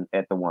QB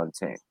at the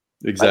 110.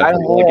 Exactly. I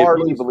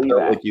wholeheartedly believe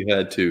that. Like you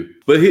had to.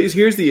 But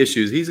here's the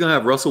issues. He's going to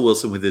have Russell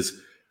Wilson with his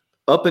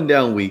up and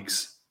down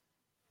weeks.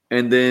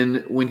 And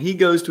then when he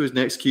goes to his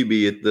next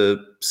QB at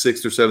the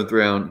 6th or 7th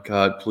round,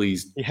 God,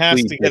 please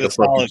get a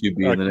solid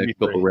QB in the next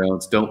couple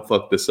rounds. Don't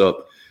fuck this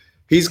up.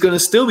 He's going to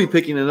still be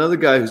picking another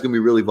guy who's going to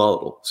be really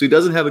volatile. So he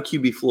doesn't have a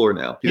QB floor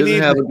now. He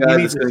doesn't have a guy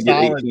that's going to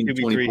get 18 to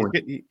 20 points.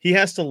 He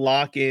has to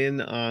lock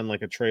in on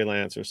like a Trey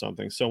Lance or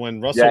something. So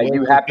when Russell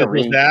goes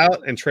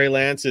out and Trey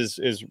Lance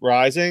is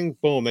rising,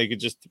 boom, they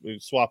could just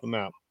swap him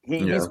out.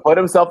 He's put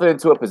himself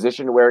into a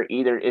position where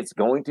either it's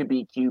going to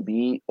be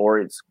QB or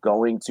it's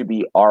going to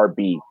be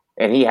RB.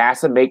 And he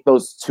has to make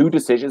those 2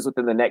 decisions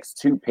within the next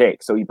 2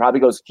 picks. So he probably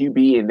goes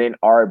QB and then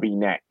RB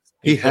next.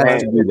 He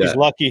has to do that. He's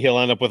lucky he'll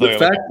end up with the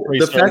fact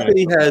that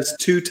he has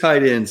 2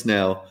 tight ends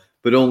now,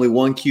 but only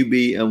 1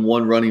 QB and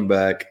 1 running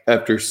back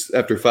after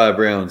 5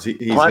 rounds.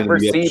 He's punt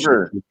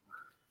receiver.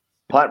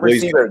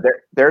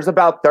 There's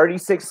about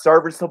 36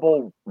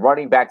 serviceable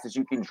running backs that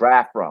you can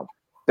draft from.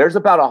 There's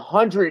about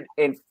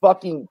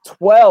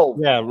 112.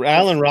 Yeah,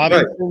 Allen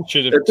Robinson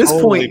should have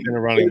been a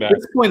running back. At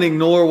this point,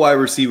 ignore wide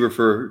receiver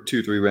for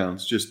 2-3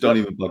 rounds. Just don't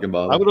even fucking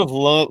bother. I would have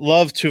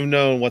loved to have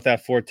known what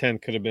that 410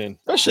 could have been,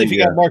 especially if you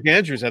got Mark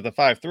Andrews at the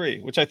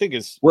 5-3, which I think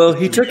is. Well,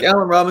 he took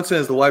Allen Robinson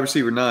as the wide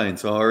receiver 9,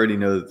 so I already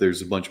know that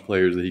there's a bunch of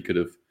players that he could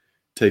have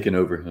taken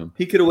over him.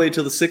 He could have waited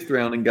till the 6th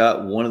round and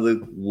got one of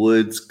the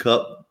Woods,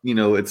 Cup,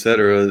 et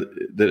cetera,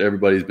 that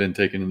everybody's been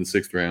taking in the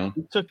 6th round.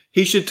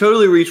 He should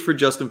totally reach for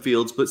Justin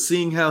Fields, but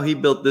seeing how he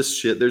built this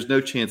shit, there's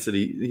no chance that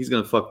he's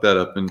going to fuck that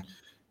up and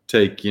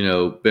take,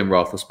 Ben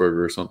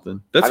Roethlisberger or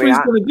something. That's what he's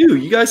going to do.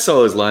 You guys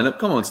saw his lineup.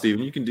 Come on,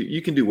 Steven.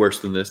 You can do worse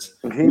than this.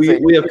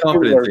 We have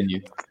confidence in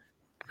you.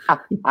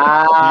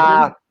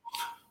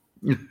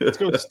 Let's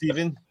go,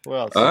 Steven. Who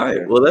else? All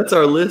right. Well, that's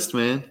our list,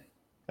 man.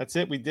 That's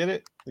it. We did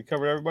it. We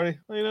covered everybody.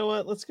 Well, you know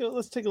what? Let's go.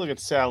 Let's take a look at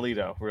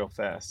Salito real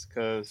fast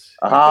because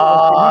he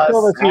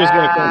told us he was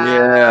going to come.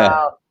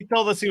 Yeah. He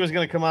told us he was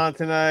going to come on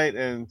tonight.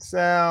 And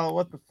Sal,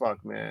 what the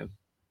fuck, man?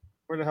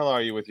 Where the hell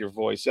are you with your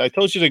voice? I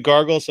told you to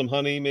gargle some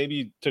honey. Maybe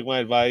you took my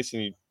advice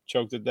and you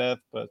choked to death,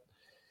 but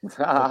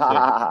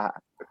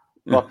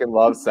fucking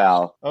love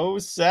Sal. Oh,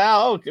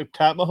 Sal,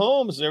 Pat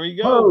Mahomes. There we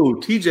go. Oh,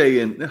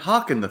 TJ and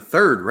Hawk in the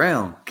 3rd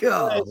round.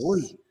 God.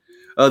 Nice.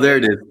 Oh, there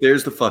it is.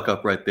 There's the fuck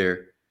up right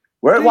there.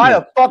 Why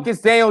the fuck is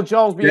Daniel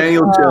Jones being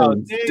Daniel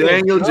called? Jones.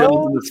 Daniel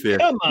Jones in the 5th.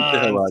 Come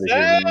on,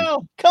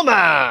 Sal. Come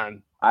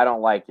on. I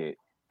don't like it.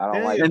 I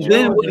don't like it. And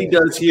then what he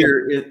does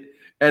here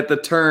at the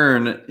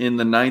turn in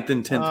the 9th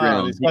and 10th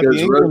round, he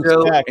goes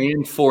Rojo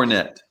and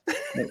Fournette.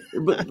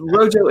 But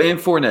Rojo and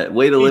Fournette,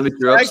 way to limit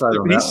your upside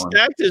on that one. He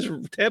stacked his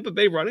Tampa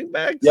Bay running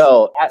backs.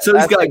 Yo, so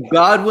he's got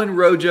Godwin,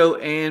 Rojo,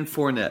 and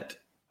Fournette.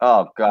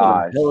 Oh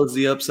God, what the hell is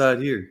the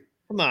upside here?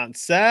 Come on,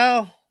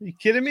 Sal. You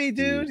kidding me,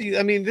 dude?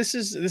 I mean, this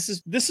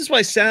is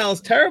why Sal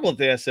is terrible at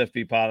the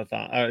SFB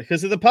podathon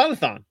because of the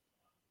podathon.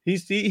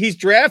 He's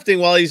drafting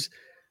while he's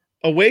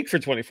awake for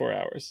 24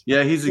 hours.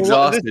 Yeah, he's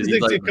exhausted. This is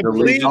he's like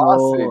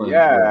exhausted.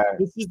 Yeah,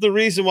 this is the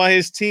reason why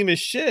his team is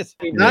shit.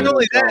 Not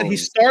only that,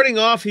 he's starting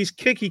off. He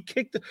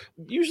kicked.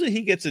 Usually,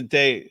 he gets a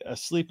day of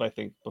sleep. I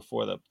think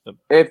before the.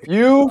 If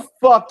you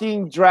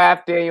fucking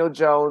draft Daniel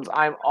Jones,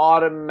 I'm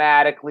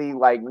automatically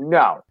like,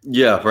 no.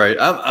 Yeah, right.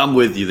 I'm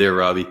with you there,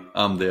 Robbie.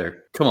 I'm there.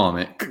 Come on,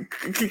 man.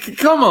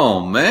 Come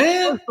on,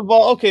 man. First of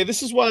all, okay,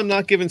 this is why I'm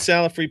not giving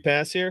Sal a free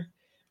pass here.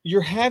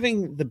 You're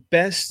having the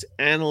best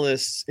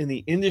analysts in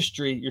the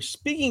industry. You're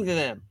speaking to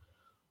them.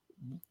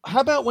 How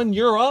about when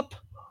you're up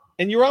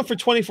and you're on for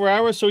 24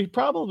 hours? So he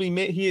probably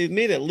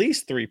made at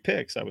least 3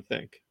 picks, I would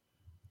think.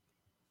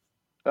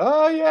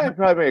 Oh, yeah, he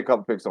probably made a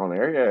couple picks on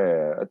there.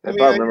 Yeah.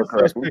 If I remember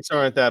correctly. Picks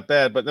aren't that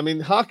bad, but I mean,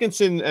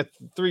 Hawkinson at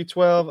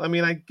 312. I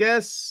mean, I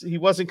guess he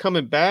wasn't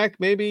coming back.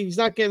 Maybe he's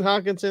not getting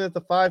Hawkinson at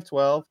the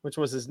 512, which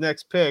was his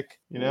next pick.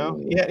 You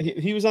know, yeah,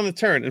 he was on the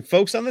turn. And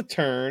folks, on the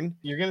turn,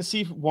 you're going to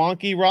see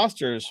wonky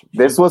rosters.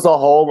 This was a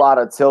whole lot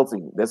of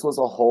tilting.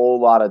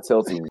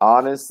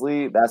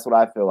 Honestly, that's what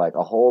I feel like.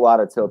 A whole lot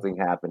of tilting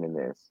happened in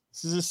this.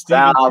 This is a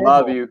Steven I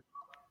love you.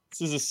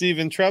 This is a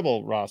Steven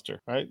Treble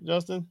roster, right,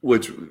 Justin?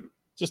 Which.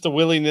 Just a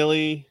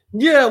willy-nilly.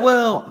 Yeah,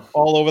 well.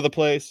 All over the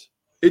place.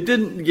 It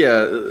didn't.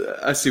 Yeah,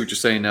 I see what you're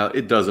saying now.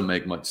 It doesn't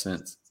make much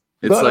sense.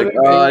 It's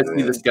I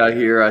see this guy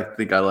here. I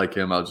think I like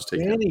him. I'll just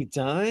take him. Danny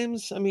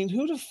Dimes? I mean,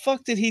 who the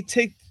fuck did he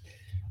take?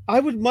 I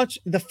would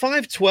the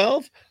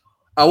 512?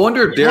 I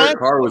wonder if Derek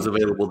Carr was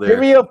available there. Give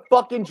me a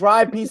fucking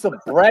dry piece of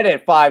bread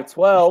at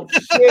 512.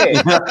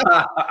 Shit.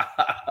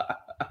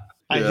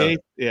 I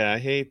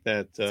hate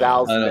that.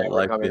 Sal's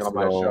never coming on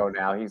my show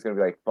now. He's going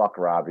to be like, fuck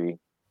Robbie.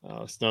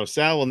 Oh no!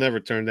 Sal will never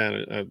turn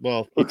down.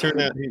 Well, he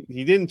turned out.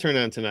 He didn't turn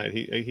down tonight.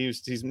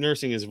 He's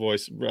nursing his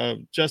voice.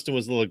 Justin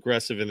was a little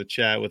aggressive in the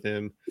chat with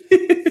him.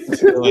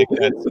 Like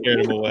that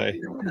scared him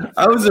away.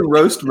 I was in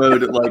roast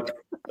mode at like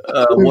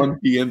 1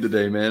 p.m.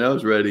 today, man. I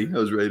was ready. I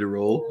was ready to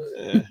roll.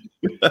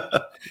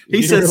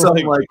 He said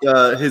something like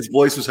his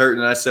voice was hurting,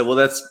 and I said, "Well,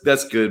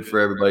 that's good for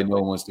everybody. No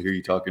one wants to hear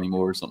you talk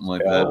anymore, or something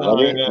like that."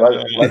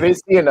 Let me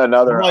see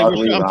another.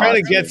 I'm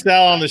trying to get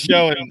Sal on the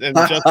show, and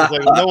Justin's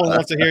like, "No one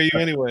wants to hear you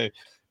anyway."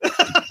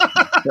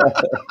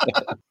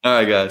 All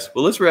right, guys.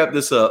 Well, let's wrap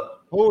this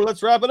up. Oh,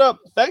 let's wrap it up.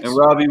 Thanks. And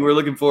Robbie, we're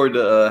looking forward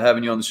to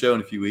having you on the show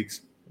in a few weeks.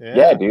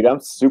 Yeah, dude,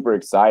 I'm super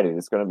excited.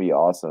 It's going to be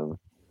awesome.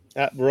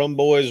 At Rum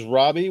Boys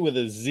Robbie with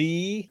a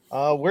Z.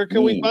 Where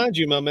can we find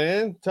you, my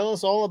man? Tell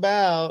us all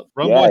about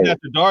Rum Boys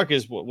After Dark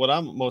is what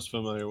I'm most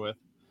familiar with.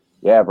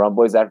 Yeah, Rum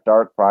Boys After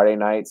Dark, Friday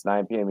nights,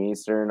 9 p.m.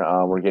 Eastern.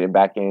 We're getting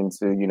back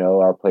into,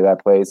 our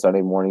play-by-play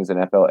Sunday mornings in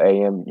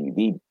FL/AM.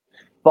 The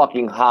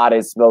fucking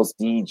hottest, most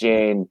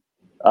DJing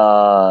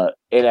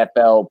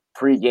NFL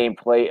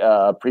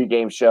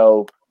pregame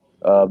show,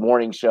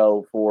 morning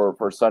show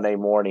for Sunday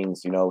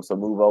mornings, so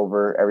move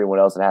over. Everyone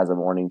else that has a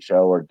morning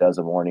show or does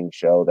a morning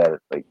show that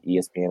like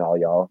ESPN, all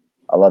y'all,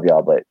 I love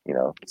y'all, but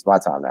it's my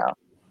time now.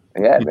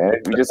 And yeah, man,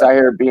 we just out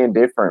here being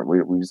different.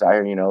 We just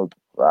out here,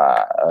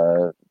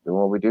 doing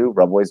what we do.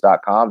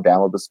 Rumboys.com,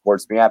 download the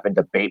Sports Me app and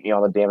debate me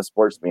on the damn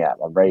Sports Me app.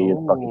 I'm ready to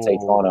fucking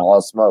take on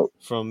all smoke.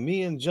 From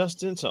me and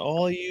Justin to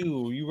all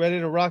you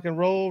ready to rock and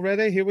roll?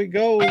 Ready? Here we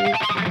go.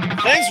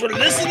 Thanks for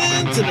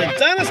listening to the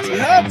Dynasty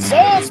Hot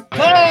Sauce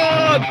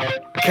Podcast.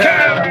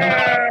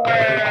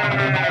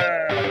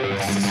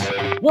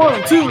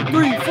 1, 2,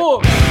 3,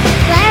 4.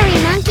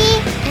 Larry Monkey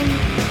and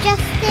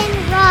Justin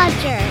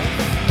Rogers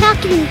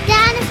talking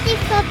Dynasty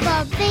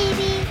football,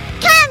 baby.